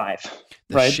 25.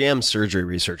 The right? sham surgery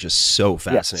research is so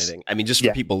fascinating. Yes. I mean, just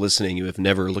for people listening who have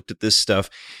never looked at this stuff,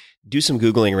 do some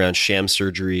Googling around sham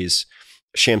surgery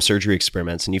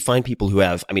experiments, and you find people who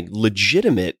have,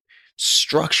 legitimate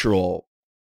structural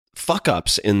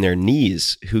fuck-ups in their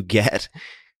knees who get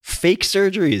fake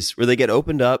surgeries where they get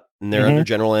opened up and they're under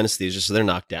general anesthesia, so they're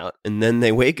knocked out. And then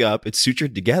they wake up, it's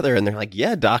sutured together, and they're like,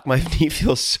 yeah, doc, my knee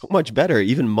feels so much better,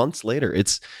 even months later.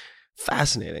 It's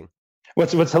fascinating.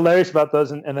 What's hilarious about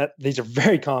those, and that these are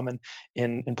very common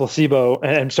in placebo,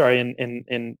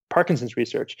 in Parkinson's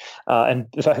research. And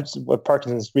what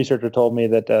Parkinson's researcher told me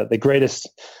that the greatest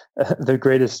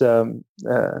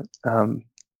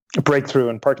breakthrough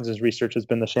in Parkinson's research has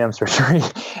been the sham surgery.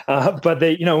 But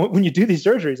they, when you do these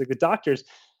surgeries, like the doctors,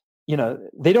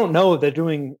 they don't know they're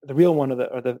doing the real one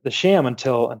or the sham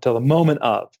until the moment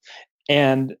of,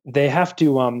 and they have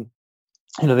to.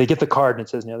 They get the card and it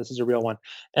says, this is a real one.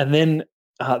 And then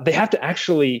they have to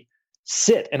actually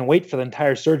sit and wait for the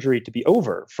entire surgery to be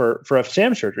over for a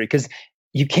sham surgery, because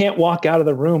you can't walk out of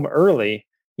the room early,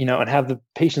 and have the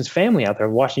patient's family out there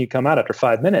watching you come out after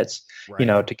 5 minutes,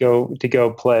 right. to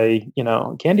go play,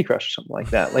 Candy Crush or something like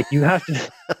that. Like you have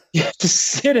to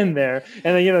sit in there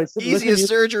and then, easiest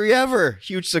surgery ever.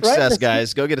 Huge success, right?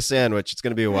 Guys. Go get a sandwich. It's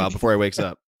going to be a while before he wakes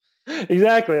up.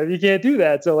 Exactly. You can't do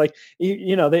that. So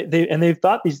they've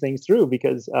thought these things through,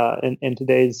 because in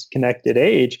today's connected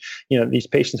age, these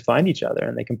patients find each other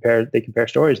and they compare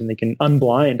stories, and they can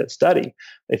unblind a study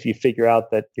if you figure out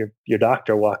that your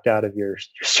doctor walked out of your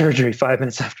surgery 5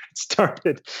 minutes after it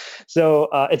started. So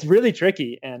it's really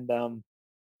tricky. And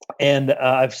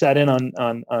I've sat in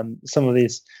on some of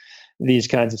these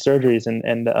kinds of surgeries,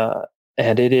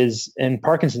 and it is, in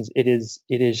Parkinson's, it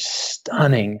is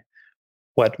stunning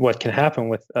what can happen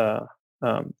with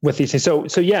these things.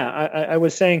 So yeah, I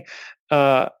was saying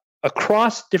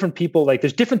across different people, like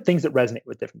there's different things that resonate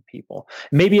with different people.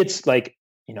 Maybe it's like,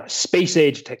 space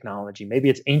age technology. Maybe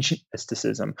it's ancient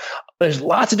mysticism. There's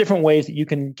lots of different ways that you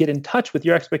can get in touch with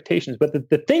your expectations. But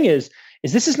the thing is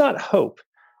this is not hope.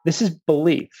 This is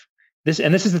belief. This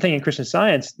is the thing in Christian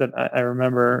Science that I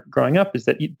remember growing up, is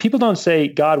that people don't say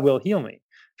God will heal me.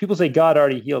 People say God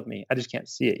already healed me. I just can't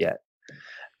see it yet.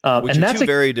 Which are two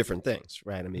very different things,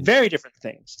 right? Very different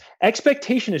things.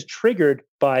 Expectation is triggered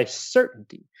by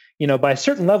certainty, by a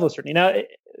certain level of certainty. Now,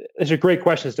 there's a great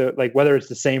question as to like whether it's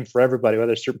the same for everybody,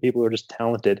 whether certain people are just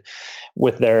talented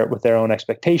with their own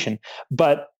expectation.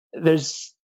 But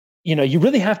there's, you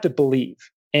really have to believe.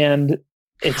 And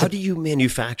how do you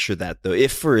manufacture that, though?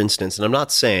 If, for instance, and I'm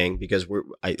not saying, because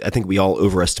I think we all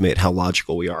overestimate how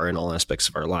logical we are in all aspects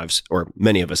of our lives, or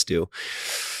many of us do.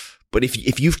 But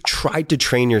if you've tried to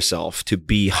train yourself to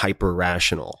be hyper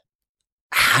rational,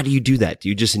 how do you do that? Do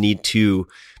you just need to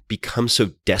become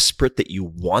so desperate that you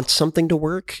want something to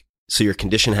work? So your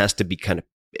condition has to be kind of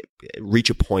reach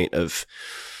a point of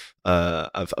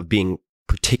being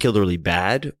particularly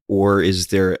bad, or is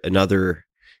there another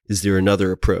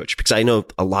approach? Because I know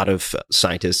a lot of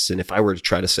scientists, and if I were to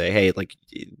try to say, hey, like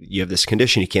you have this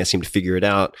condition, you can't seem to figure it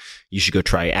out, you should go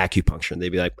try acupuncture. And they'd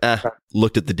be like,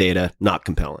 looked at the data, not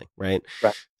compelling, right?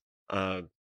 Right.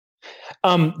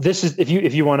 This is, if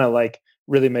you want to like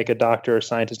really make a doctor or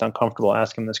scientist uncomfortable,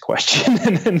 ask him this question,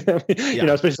 and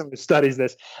especially somebody who studies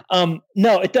this.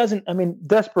 No, it doesn't. I mean,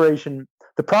 desperation.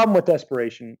 The problem with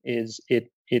desperation is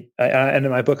and in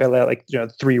my book I lay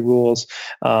out 3 rules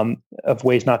of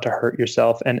ways not to hurt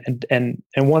yourself, and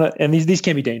these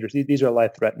can be dangerous. These are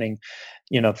life-threatening,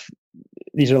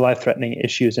 these are life-threatening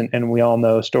issues, and we all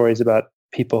know stories about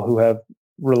people who have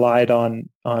relied on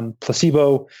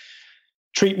placebo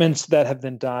treatments that have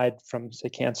then died from, say,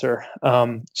 cancer.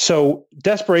 So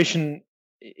desperation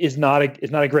is not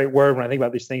a great word when I think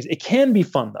about these things. It can be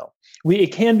fun though.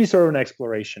 It can be sort of an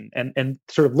exploration and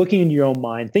sort of looking into your own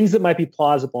mind, things that might be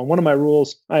plausible. And one of my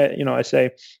rules, I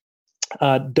say,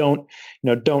 don't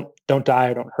die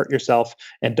or don't hurt yourself.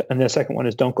 And the second one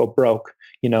is don't go broke.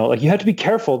 You have to be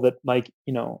careful that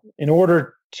in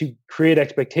order to create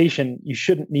expectation, you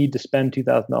shouldn't need to spend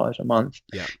 $2,000 a month,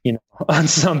 on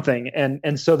something.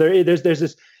 And so there's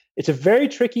this. It's a very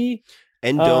tricky.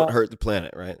 And don't hurt the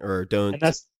planet, right? Or don't. And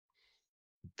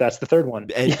that's the third one.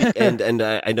 And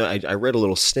I know I read a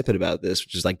little snippet about this,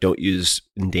 which is like, don't use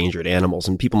endangered animals.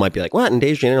 And people might be like, what,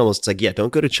 endangered animals? It's like, yeah,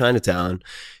 don't go to Chinatown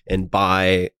and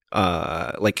buy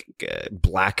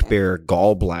black bear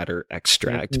gallbladder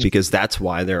extract, because that's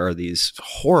why there are these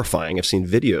horrifying, I've seen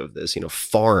video of this,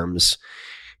 farms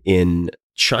in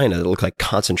China that look like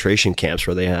concentration camps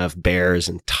where they have bears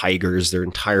and tigers, their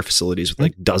entire facilities with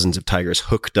like dozens of tigers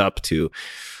hooked up to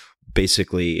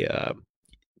basically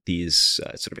these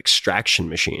sort of extraction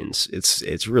machines.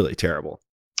 It's really terrible.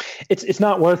 It's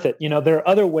not worth it. There are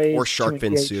other ways. Or shark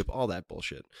fin soup, all that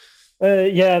bullshit.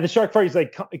 The shark party is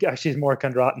like actually is more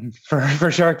chondrotin for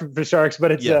sharks,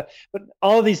 but it's but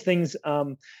all of these things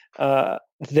there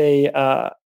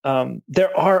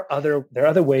are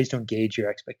other ways to engage your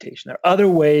expectation. There are other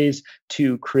ways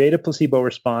to create a placebo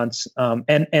response,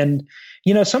 and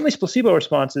some of these placebo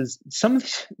responses,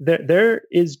 there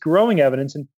is growing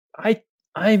evidence, and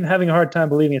I'm having a hard time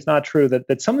believing it's not true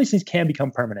that some of these things can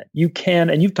become permanent. You can,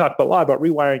 and you've talked a lot about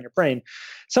rewiring your brain.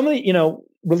 Some of the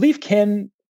relief can.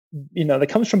 That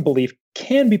comes from belief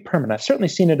can be permanent. I've certainly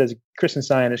seen it as a Christian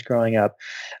Scientist growing up.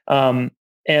 And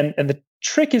the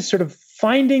trick is sort of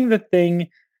finding the thing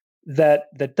that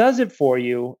does it for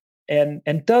you and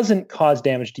doesn't cause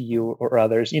damage to you or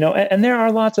others, and there are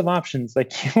lots of options.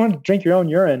 Like, you want to drink your own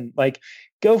urine, like,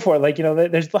 go for it. Like,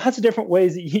 there's lots of different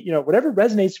ways that whatever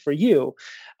resonates for you.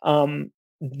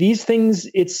 These things,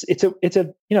 it's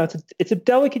a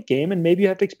delicate game, and maybe you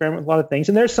have to experiment with a lot of things.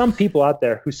 And there's some people out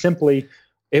there who simply,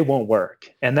 it won't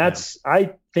work. And that's,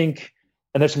 I think,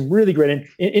 and there's some really great,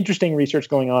 interesting research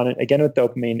going on, again, with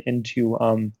dopamine into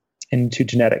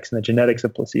genetics and the genetics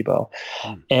of placebo.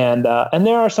 And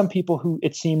there are some people who,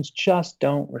 it seems, just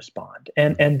don't respond.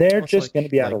 And they're just going to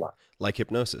be out of luck. Like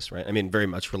hypnosis, right? I mean, very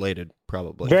much related,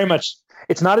 probably. Very much.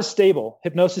 It's not as stable.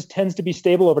 Hypnosis tends to be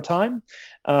stable over time,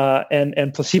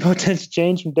 and placebo tends to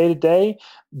change from day to day.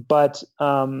 But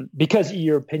because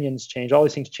your opinions change, all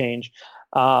these things change.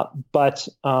 But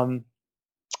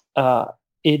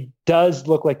it does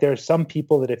look like there are some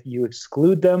people that if you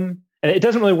exclude them, and it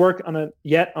doesn't really work on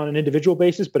an individual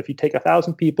basis, but if you take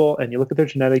 1,000 people and you look at their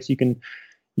genetics, you can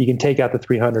take out the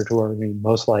 300 who are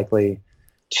most likely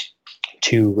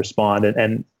to respond,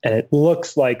 and it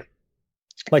looks like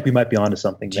we might be onto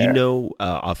something. Do you know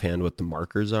offhand what the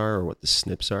markers are or what the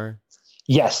SNPs are?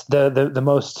 Yes, the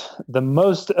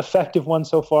most effective one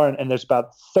so far, and there's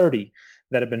about 30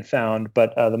 that have been found,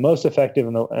 but the most effective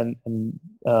and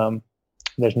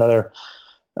there's another.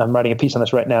 I'm writing a piece on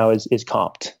this right now. Is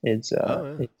COMT? It's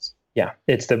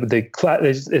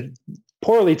the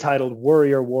poorly titled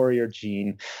warrior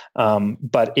gene,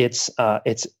 but it's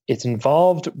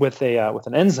involved with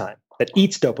an enzyme that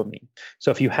eats dopamine. So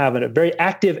if you have a very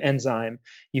active enzyme,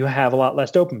 you have a lot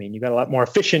less dopamine. You got a lot more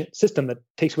efficient system that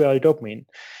takes away all your dopamine.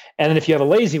 And then if you have a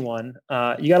lazy one,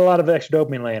 you got a lot of extra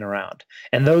dopamine laying around.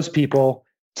 And those people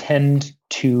tend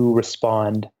to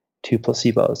respond to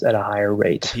placebos at a higher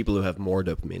rate. People who have more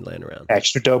dopamine laying around.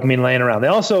 Extra dopamine laying around.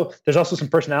 There's also some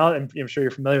personality, and I'm sure you're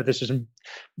familiar with this. There's some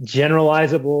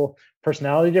generalizable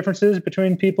personality differences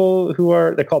between people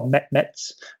they're called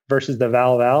METs versus the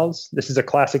VALs. This is a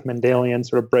classic Mendelian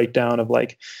sort of breakdown of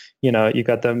you've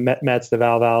got the METs, the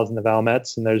VALs, and the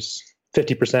VAL-METs, and there's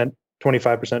 50%,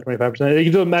 25%, 25%.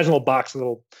 You can imagine a little box,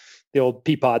 the old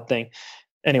Peapod thing.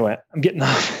 Anyway, I'm getting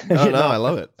off. I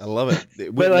love it.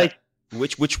 But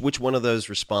which one of those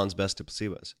responds best to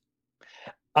placebos?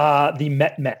 The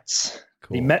METs.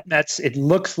 Cool. The METs. It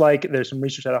looks like there's some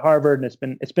research out of Harvard,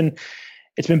 and it's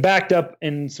been backed up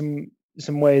in some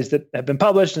ways that have been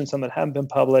published and some that haven't been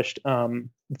published.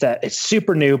 That it's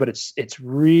super new, but it's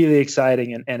really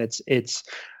exciting, and it's.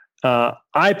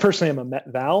 I personally am a MET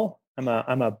Val. I'm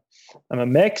a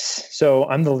mix, so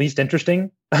I'm the least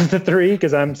interesting of the three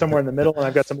because I'm somewhere in the middle, and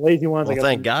I've got some lazy ones. Well,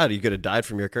 thank God you could have died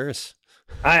from your curse.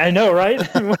 I know, right?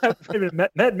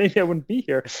 Maybe I wouldn't be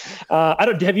here.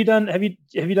 Have you done?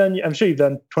 I'm sure you've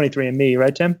done 23andMe,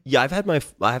 right, Tim? Yeah, I've had my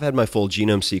full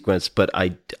genome sequence, but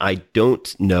I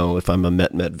don't know if I'm a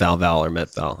MET Val or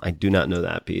MET Val. I do not know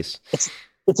that piece.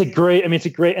 It's a great,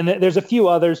 and there's a few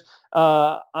others.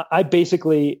 I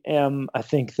basically am. I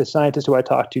think the scientist who I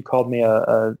talked to called me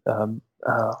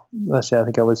let's say I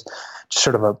think I was just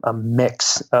sort of a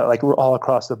mix, like we're all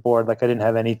across the board. Like I didn't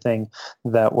have anything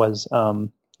that was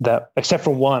that except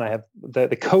for one. I have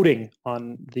the coding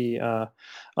on the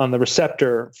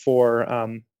receptor for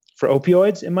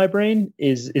opioids in my brain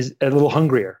is a little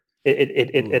hungrier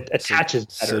it attaches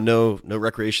better. So no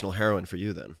recreational heroin for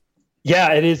you then.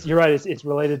 Yeah, it is. You're right. It's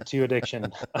related to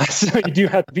addiction. So you do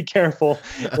have to be careful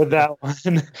with that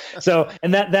one. So,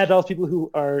 and that all people who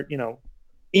are,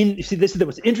 this is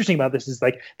what's interesting about this is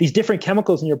like these different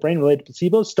chemicals in your brain related to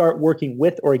placebos start working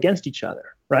with or against each other,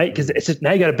 right? Because it's just,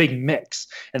 now you got a big mix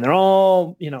and they're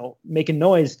all, making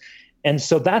noise. And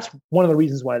so that's one of the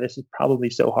reasons why this is probably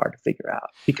so hard to figure out,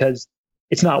 because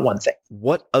it's not one thing.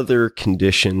 What other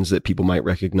conditions that people might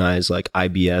recognize, like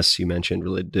IBS, you mentioned,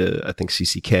 related to, I think,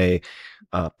 CCK,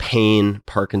 pain,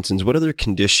 Parkinson's, what other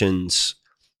conditions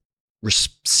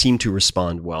seem to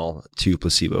respond well to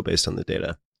placebo based on the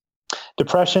data?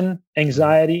 Depression,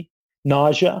 anxiety,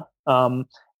 nausea,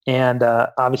 and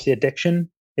obviously addiction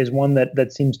is one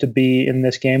that seems to be in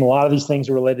this game. A lot of these things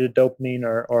are related to dopamine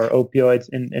or opioids,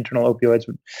 internal opioids,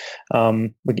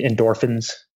 like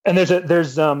endorphins. And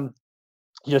there's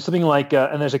something like,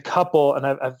 and there's a couple, and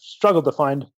I've struggled to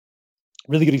find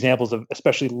really good examples of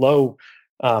especially low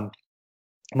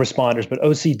responders, but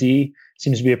OCD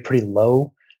seems to be a pretty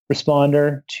low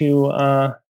responder to,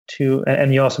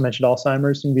 and you also mentioned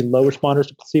Alzheimer's seem to be low responders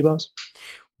to placebos.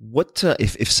 What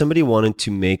if somebody wanted to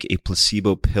make a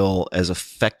placebo pill as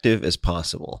effective as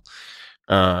possible?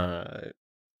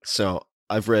 So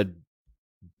I've read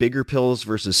bigger pills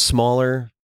versus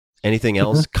smaller. Anything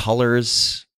else?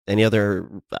 Colors? Any other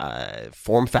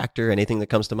form factor? Anything that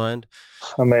comes to mind?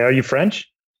 Are you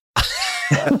French?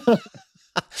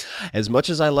 As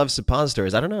much as I love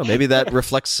suppositories, I don't know. Maybe that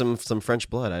reflects some French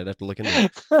blood. I'd have to look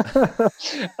into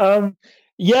it.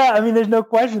 Yeah, I mean, there's no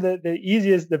question that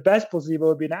the best placebo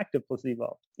would be an active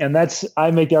placebo, and I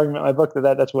make the argument in my book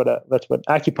that's what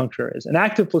acupuncture is. An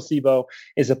active placebo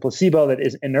is a placebo that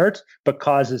is inert but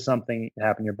causes something to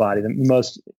happen in your body.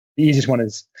 The easiest one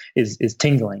is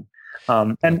tingling.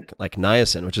 And like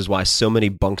niacin, which is why so many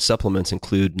bunk supplements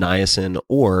include niacin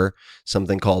or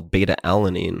something called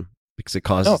beta-alanine, because it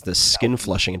causes this skin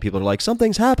flushing, and people are like,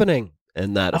 something's happening.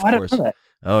 And that, of course.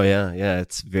 Oh, yeah.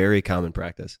 It's very common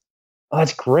practice. Oh,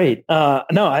 that's great.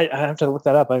 No, I have to look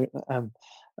that up. I've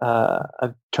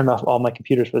turned off all my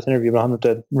computers for this interview, but I'll have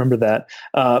to remember that.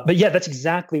 But yeah, that's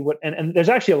exactly what, and there's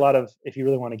actually a lot of, if you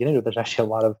really want to get into it, there's actually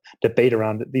a lot of debate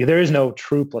around it. There is no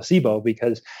true placebo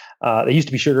because they used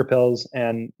to be sugar pills,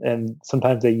 and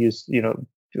sometimes they use,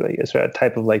 a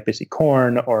type of like basically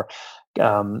corn or,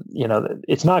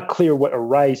 it's not clear what a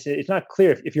rice. It's not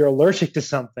clear if you're allergic to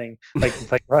something like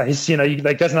rice.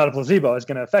 That's not a placebo. It's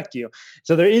going to affect you.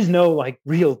 So there is no like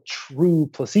real true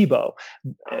placebo.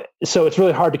 So it's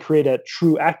really hard to create a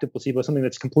true active placebo, something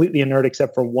that's completely inert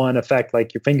except for one effect,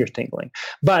 like your fingers tingling.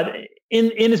 But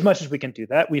in as much as we can do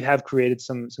that, we have created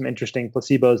some interesting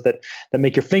placebos that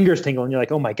make your fingers tingle, and you're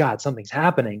like, oh my God, something's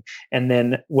happening. And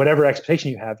then whatever expectation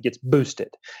you have gets boosted.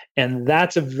 And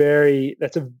that's a very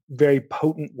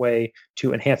potent way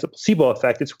to enhance the placebo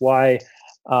effect. It's why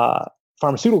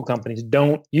pharmaceutical companies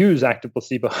don't use active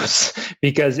placebos,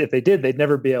 because if they did, they'd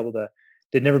never be able to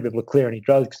clear any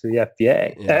drugs to the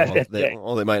FDA. Yeah, they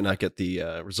might not get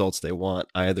the results they want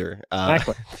either.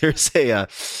 Exactly. There's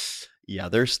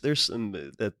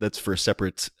some that's for a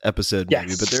separate episode maybe,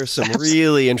 yes. But there's some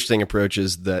really interesting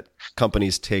approaches that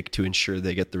companies take to ensure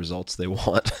they get the results they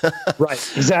want.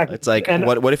 Right, exactly. It's like,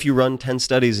 what if you run 10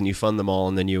 studies and you fund them all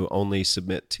and then you only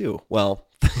submit 2? Well,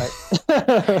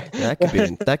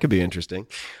 that could be interesting.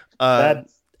 I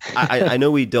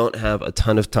know we don't have a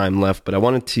ton of time left, but I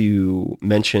wanted to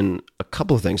mention a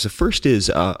couple of things. The first is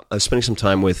I was spending some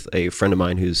time with a friend of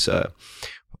mine who's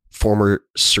former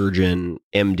surgeon,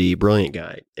 MD, brilliant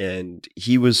guy. And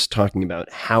he was talking about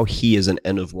how he, as an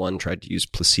N of 1, tried to use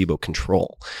placebo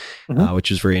control, which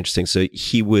is very interesting. So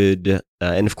he would,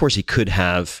 and of course he could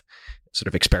have sort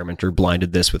of experimenter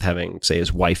blinded this with having, say,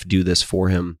 his wife do this for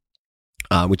him,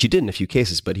 which he did in a few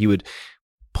cases, but he would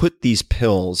put these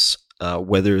pills,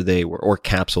 whether they were, or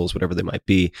capsules, whatever they might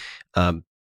be, and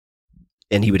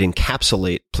he would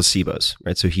encapsulate placebos,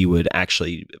 right? So he would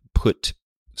actually put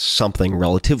something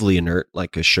relatively inert,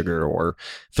 like a sugar or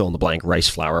fill in the blank rice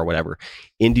flour or whatever,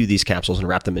 into these capsules and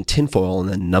wrap them in tinfoil and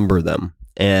then number them.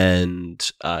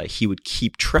 And he would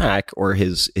keep track, or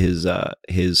his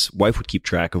wife would keep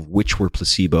track of which were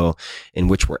placebo and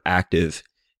which were active,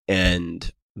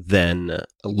 and then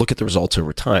look at the results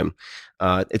over time.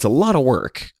 It's a lot of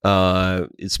work,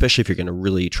 especially if you're going to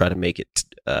really try to make it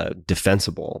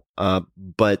defensible.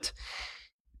 But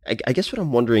I guess what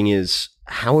I'm wondering is,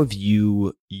 how have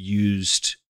you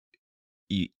used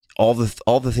all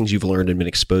the things you've learned and been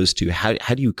exposed to? How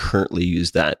do you currently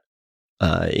use that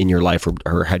in your life,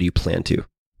 or how do you plan to?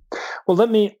 Well,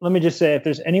 let me just say, if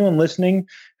there's anyone listening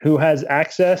who has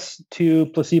access to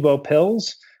placebo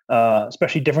pills,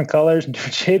 especially different colors and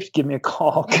different shapes, give me a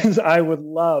call, because I would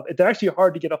love. They're actually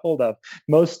hard to get a hold of.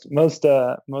 Most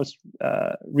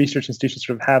research institutions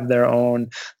sort of have their own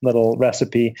little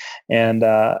recipe, and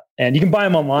you can buy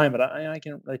them online, but I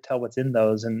can't really tell what's in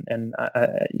those.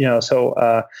 So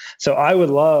I would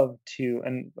love to.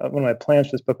 And one of my plans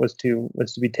for this book was to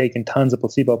be taking tons of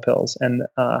placebo pills, and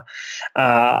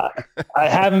I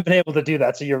haven't been able to do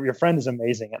that. So your friend is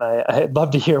amazing, and I'd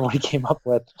love to hear what he came up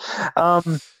with.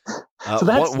 So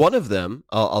that's one of them,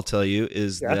 I'll tell you,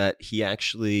 is that he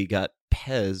actually got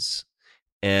Pez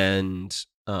and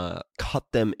cut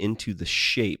them into the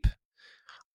shape,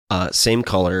 same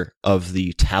color of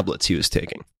the tablets he was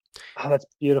taking. Oh, that's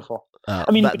beautiful.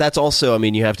 That's also,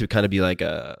 you have to kind of be like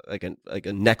a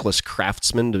necklace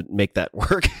craftsman to make that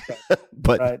work.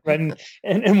 But right.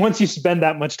 And once you spend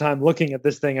that much time looking at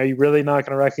this thing, are you really not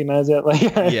going to recognize it?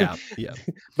 Yeah.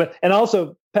 But and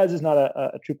also, Pez is not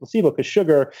a true placebo, because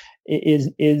sugar is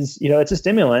it's a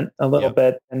stimulant a little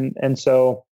bit, and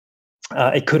so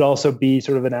it could also be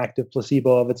sort of an active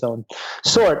placebo of its own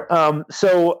sort. That's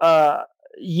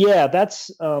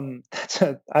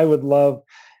I would love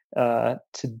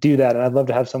to do that, and I'd love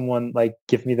to have someone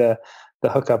give me the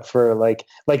hookup for like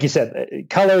you said,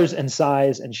 colors and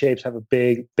size and shapes have a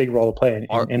big role to play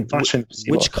in function.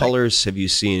 Which colors have you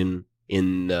seen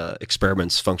in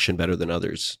experiments function better than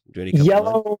others?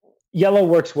 Yellow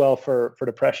works well for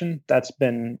depression. That's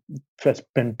been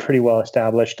pretty well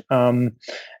established.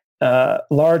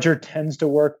 Larger tends to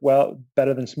work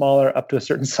better than smaller up to a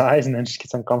certain size, and then just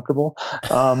gets uncomfortable.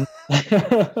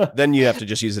 Then you have to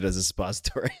just use it as a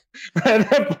suppository. At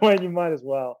that point, you might as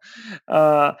well.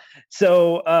 There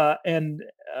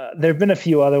have been a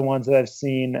few other ones that I've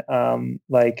seen,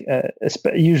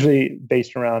 usually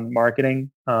based around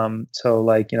marketing. Something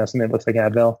that looks like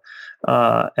Advil,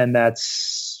 and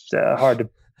that's hard to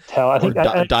tell. I think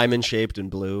diamond shaped and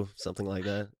blue, something like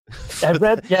that. I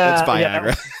read, it's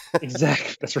Viagra.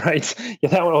 Exactly, that's right. Yeah,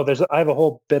 that one. I have a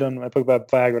whole bit on my book about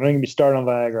Viagra. I'm not going to be started on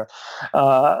Viagra,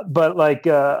 but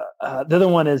the other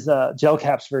one is gel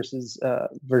caps versus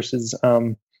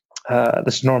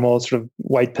this normal sort of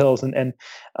white pills, and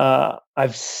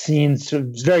I've seen sort of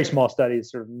very small studies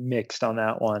sort of mixed on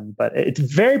that one, but it's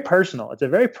very personal. It's a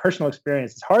very personal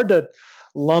experience. It's hard to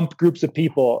lump groups of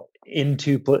people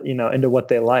into what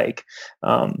they like,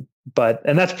 and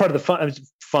that's part of the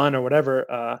fun or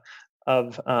whatever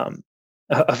of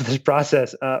this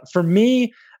process. For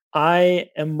me, I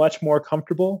am much more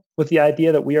comfortable with the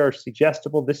idea that we are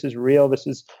suggestible. This is real. This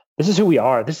is who we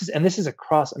are. This is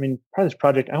across. Part of this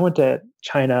project, I went to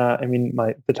China.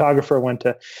 My photographer went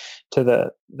to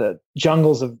the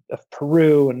jungles of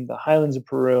Peru and the highlands of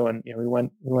Peru, and we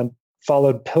went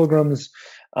followed pilgrims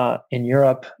in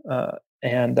Europe,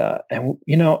 and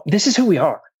this is who we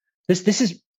are. This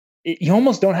is. You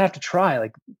almost don't have to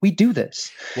try. We do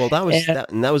this. Well, that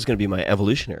was going to be my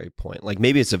evolutionary point.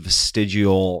 Maybe it's a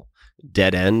vestigial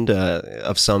dead end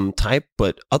of some type,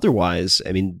 but otherwise,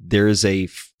 there's a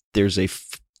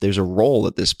role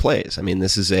that this plays.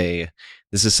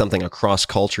 this is something across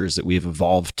cultures that we've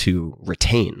evolved to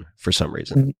retain for some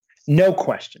reason. No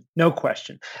question.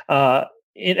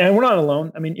 And we're not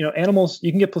alone. Animals,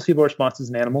 you can get placebo responses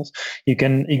in animals. You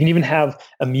can even have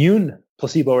immune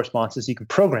placebo responses you can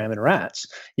program in rats.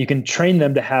 You can train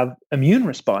them to have immune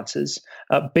responses.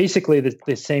 Basically,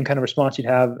 the same kind of response you'd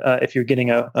have if you're getting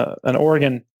an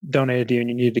organ donated to you and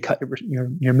you needed to cut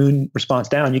your immune response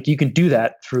down. You can do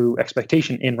that through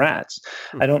expectation in rats.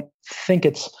 I don't think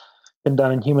it's been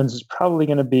done in humans. It's probably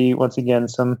going to be, once again,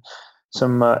 some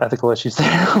ethical issues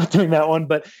there with doing that one,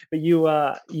 but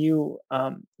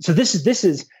so this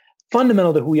is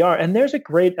fundamental to who we are, and there's a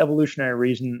great evolutionary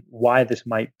reason why this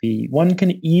might be. One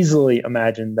can easily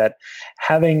imagine that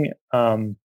having,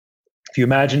 if you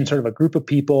imagine sort of a group of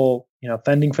people,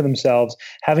 fending for themselves,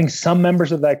 having some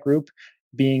members of that group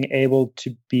being able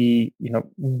to be,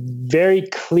 very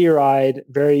clear-eyed,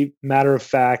 very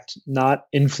matter-of-fact, not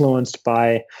influenced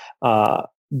by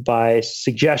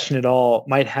suggestion at all,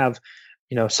 might have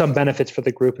some benefits for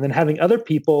the group. And then having other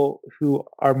people who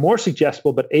are more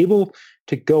suggestible but able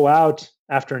to go out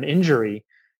after an injury,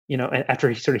 and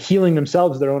after sort of healing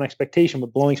themselves their own expectation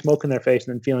with blowing smoke in their face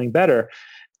and then feeling better,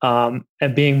 and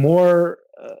being more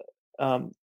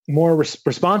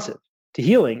responsive to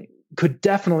healing, could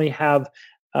definitely have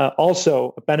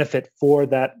also a benefit for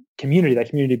that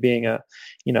community being a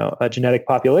genetic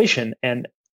population, and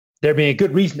there being a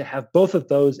good reason to have both of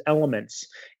those elements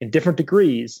in different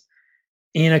degrees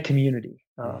in a community.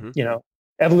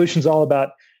 Evolution's all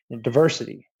about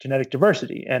diversity, genetic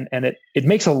diversity, and it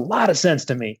makes a lot of sense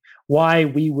to me why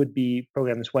we would be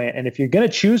programmed this way. And if you're going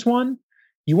to choose one,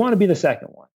 you want to be the second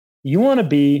one. You want to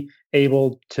be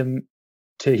able to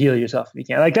heal yourself if you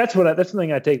can. Like that's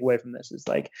something I take away from this is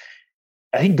like,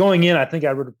 I think going in, I think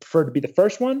I would prefer to be the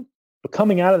first one, but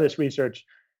coming out of this research,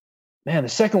 man, the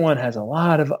second one has a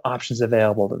lot of options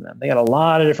available to them. They got a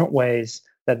lot of different ways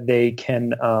that they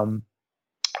can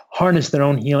harness their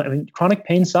own healing. I mean, chronic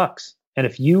pain sucks. And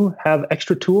if you have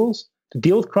extra tools to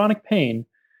deal with chronic pain,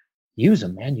 use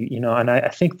them, man. You know, and I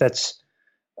think it's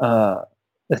a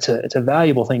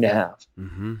valuable thing to have.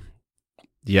 Mm-hmm.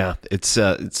 Yeah, it's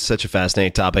such a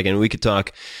fascinating topic, and we could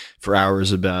talk for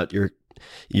hours about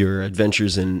your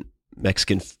adventures in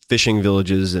Mexican fishing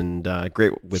villages and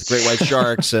great white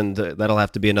sharks, and that'll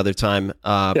have to be another time.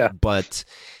 But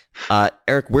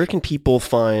Eric, where can people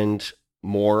find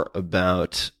more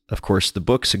about, of course, the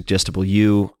book Suggestible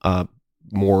You?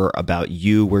 More about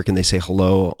you? Where can they say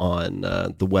hello on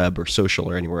the web or social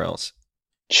or anywhere else?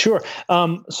 Sure.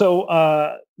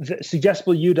 So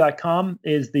suggestibleyou.com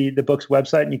is the book's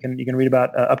website, and you can read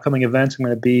about upcoming events. I'm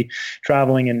going to be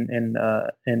traveling in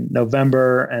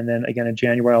November, and then again in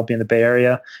January I'll be in the Bay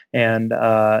Area and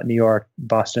New York,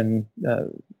 Boston.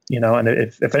 And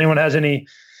if anyone has any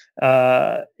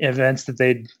events that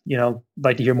they'd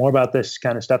like to hear more about this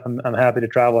kind of stuff, I'm happy to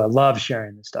travel. I love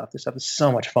sharing this stuff. This stuff is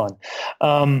so much fun.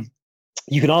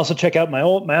 You can also check out my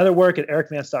other work at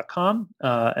ericvance.com.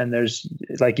 And there's,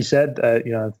 like you said,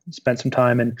 I've spent some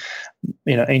time in,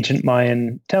 ancient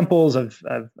Mayan temples. I've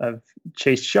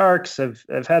chased sharks.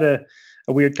 I've had a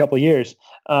weird couple of years.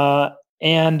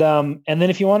 And then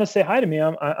if you want to say hi to me,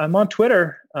 I'm on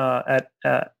Twitter at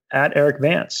Eric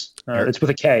Vance. It's with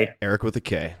a K. Eric with a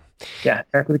K. Yeah,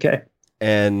 Eric with a K.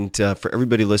 And for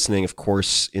everybody listening, of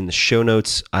course, in the show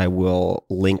notes, I will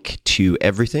link to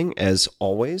everything as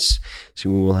always.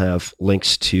 So we will have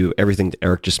links to everything that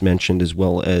Eric just mentioned, as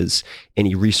well as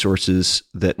any resources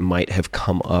that might have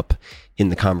come up in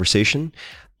the conversation.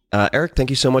 Eric, thank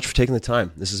you so much for taking the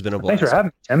time. This has been a blast. Thanks for having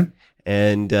me, Tim.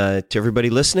 And to everybody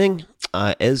listening,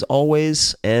 as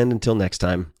always, and until next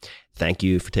time, thank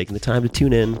you for taking the time to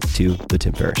tune in to The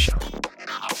Tim Ferriss Show.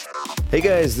 Hey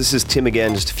guys, this is Tim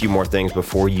again. Just a few more things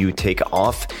before you take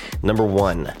off. Number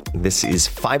one, this is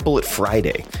 5 Bullet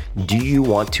Friday. Do you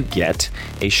want to get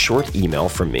a short email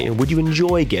from me? Would you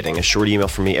enjoy getting a short email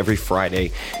from me every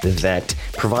Friday that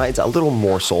provides a little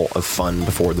morsel of fun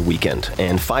before the weekend?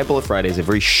 And 5 Bullet Friday is a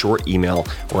very short email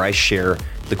where I share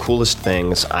the coolest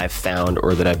things I've found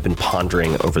or that I've been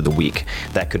pondering over the week.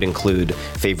 That could include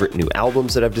favorite new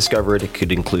albums that I've discovered. It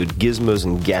could include gizmos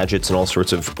and gadgets and all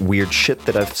sorts of weird shit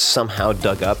that I've somehow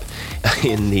dug up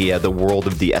in the world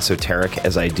of the esoteric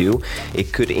as I do.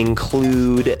 It could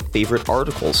include favorite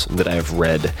articles that I've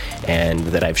read and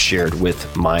that I've shared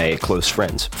with my close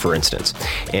friends, for instance.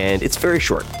 And it's very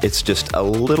short. It's just a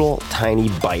little tiny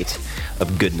bite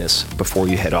of goodness before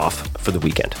you head off for the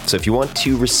weekend. So if you want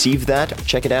to receive that,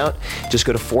 check it out. Just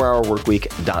go to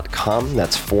 4hourworkweek.com.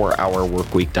 That's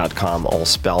 4hourworkweek.com, all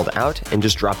spelled out, and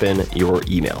just drop in your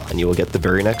email and you will get the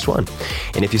very next one.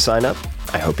 And if you sign up,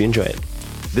 I hope you enjoy it.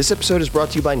 This episode is brought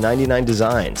to you by 99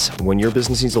 Designs. When your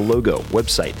business needs a logo,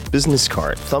 website, business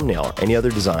card, thumbnail, or any other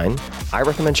design, I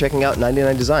recommend checking out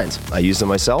 99 Designs. I use them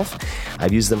myself.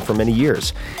 I've used them for many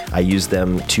years. I use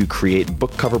them to create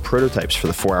book cover prototypes for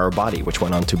the 4-Hour Body, which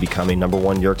went on to become a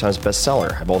 #1 New York Times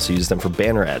bestseller. I've also used them for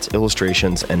banner ads,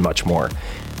 illustrations, and much more.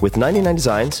 With 99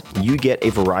 Designs, you get a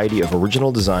variety of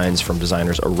original designs from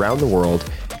designers around the world.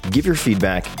 Give your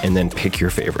feedback and then pick your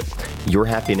favorite. Your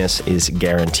happiness is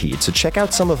guaranteed. So check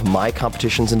out some of my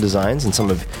competitions and designs and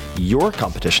some of your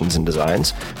competitions and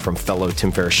designs from fellow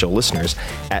Tim Ferriss Show listeners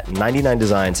at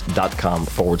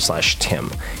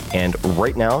 99designs.com/Tim. And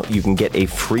right now you can get a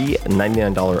free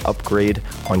 $99 upgrade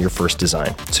on your first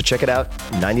design. So check it out,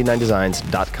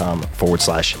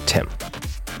 99designs.com/Tim.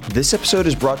 This episode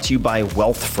is brought to you by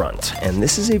Wealthfront, and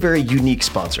this is a very unique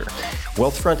sponsor.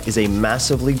 Wealthfront is a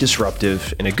massively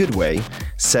disruptive, in a good way,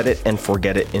 set it and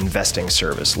forget it investing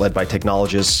service led by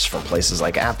technologists from places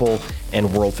like Apple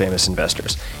and world-famous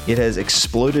investors. It has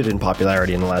exploded in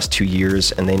popularity in the last 2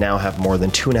 years, and they now have more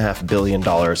than $2.5 billion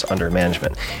under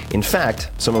management. In fact,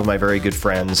 some of my very good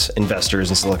friends, investors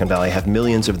in Silicon Valley, have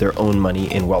millions of their own money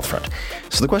in Wealthfront.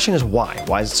 So the question is why?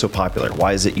 Why is it so popular?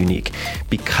 Why is it unique?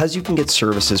 Because you can get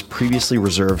services previously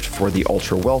reserved for the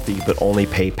ultra-wealthy, but only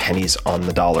pay pennies on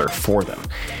the dollar for them.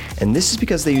 And this is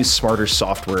because they use smarter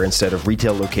software instead of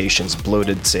retail locations,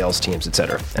 bloated sales teams,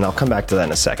 etc. And I'll come back to that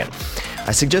in a second.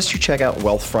 I suggest you check out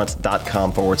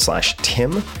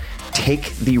wealthfront.com/Tim.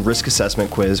 take the risk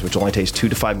assessment quiz, which only takes 2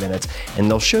 to 5 minutes, and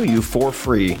they'll show you for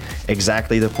free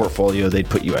exactly the portfolio they'd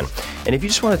put you in. And if you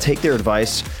just want to take their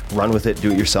advice, run with it,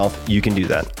 do it yourself, you can do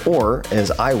that. Or,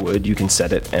 as I would, you can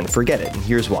set it and forget it. And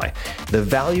here's why. The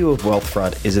value of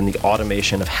Wealthfront is in the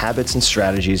automation of habits and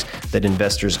strategies that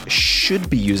investors should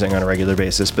be using on a regular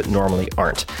basis, but normally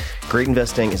aren't. Great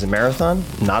investing is a marathon,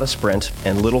 not a sprint,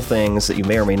 and little things that you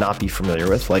may or may not be familiar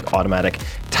with, like automatic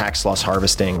tax loss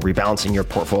harvesting, rebalancing your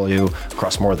portfolio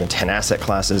across more than 10 asset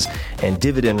classes, and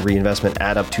dividend reinvestment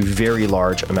add up to very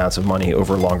large amounts of money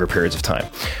over longer periods of time.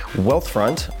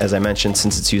 Wealthfront, as I mentioned,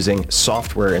 since it's using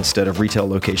software instead of retail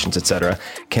locations, etc.,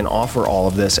 can offer all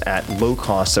of this at low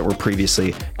costs that were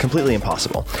previously completely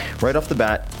impossible. Right off the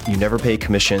bat, you never pay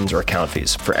commissions or account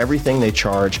fees. For everything, they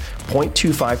charge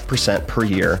 0.25% per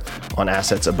year on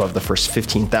assets above the first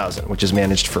 $15,000, which is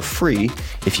managed for free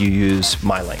if you use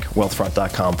my link,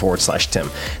 wealthfront.com/Tim.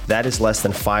 That is less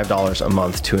than $5 a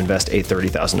month to invest a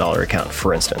 $30,000 account,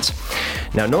 for instance.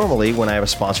 Now, normally when I have a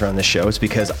sponsor on this show, it's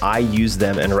because I use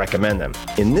them and recommend them.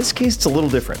 In this case, it's a little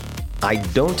different. I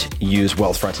don't use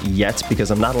Wealthfront yet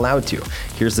because I'm not allowed to.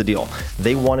 Here's the deal.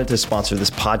 They wanted to sponsor this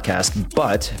podcast,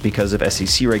 but because of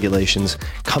SEC regulations,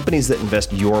 companies that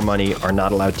invest your money are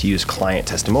not allowed to use client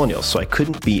testimonials. So I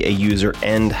couldn't be a user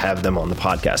and have them on the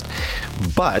podcast.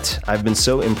 But I've been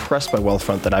so impressed by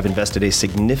Wealthfront that I've invested a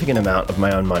significant amount of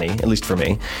my own money, at least for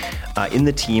me, in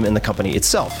the team and the company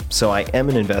itself. So I am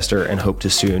an investor and hope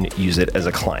to soon use it as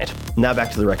a client. Now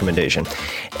back to the recommendation.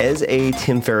 As a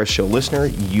Tim Ferriss Show listener,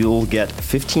 you'll get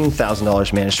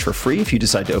 $15,000 managed for free if you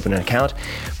decide to open an account,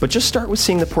 but just start with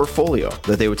seeing the portfolio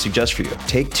that they would suggest for you.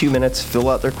 Take 2 minutes, fill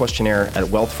out their questionnaire at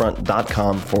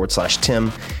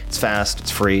wealthfront.com/Tim. It's fast,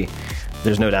 it's free.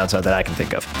 There's no downside that I can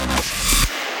think of.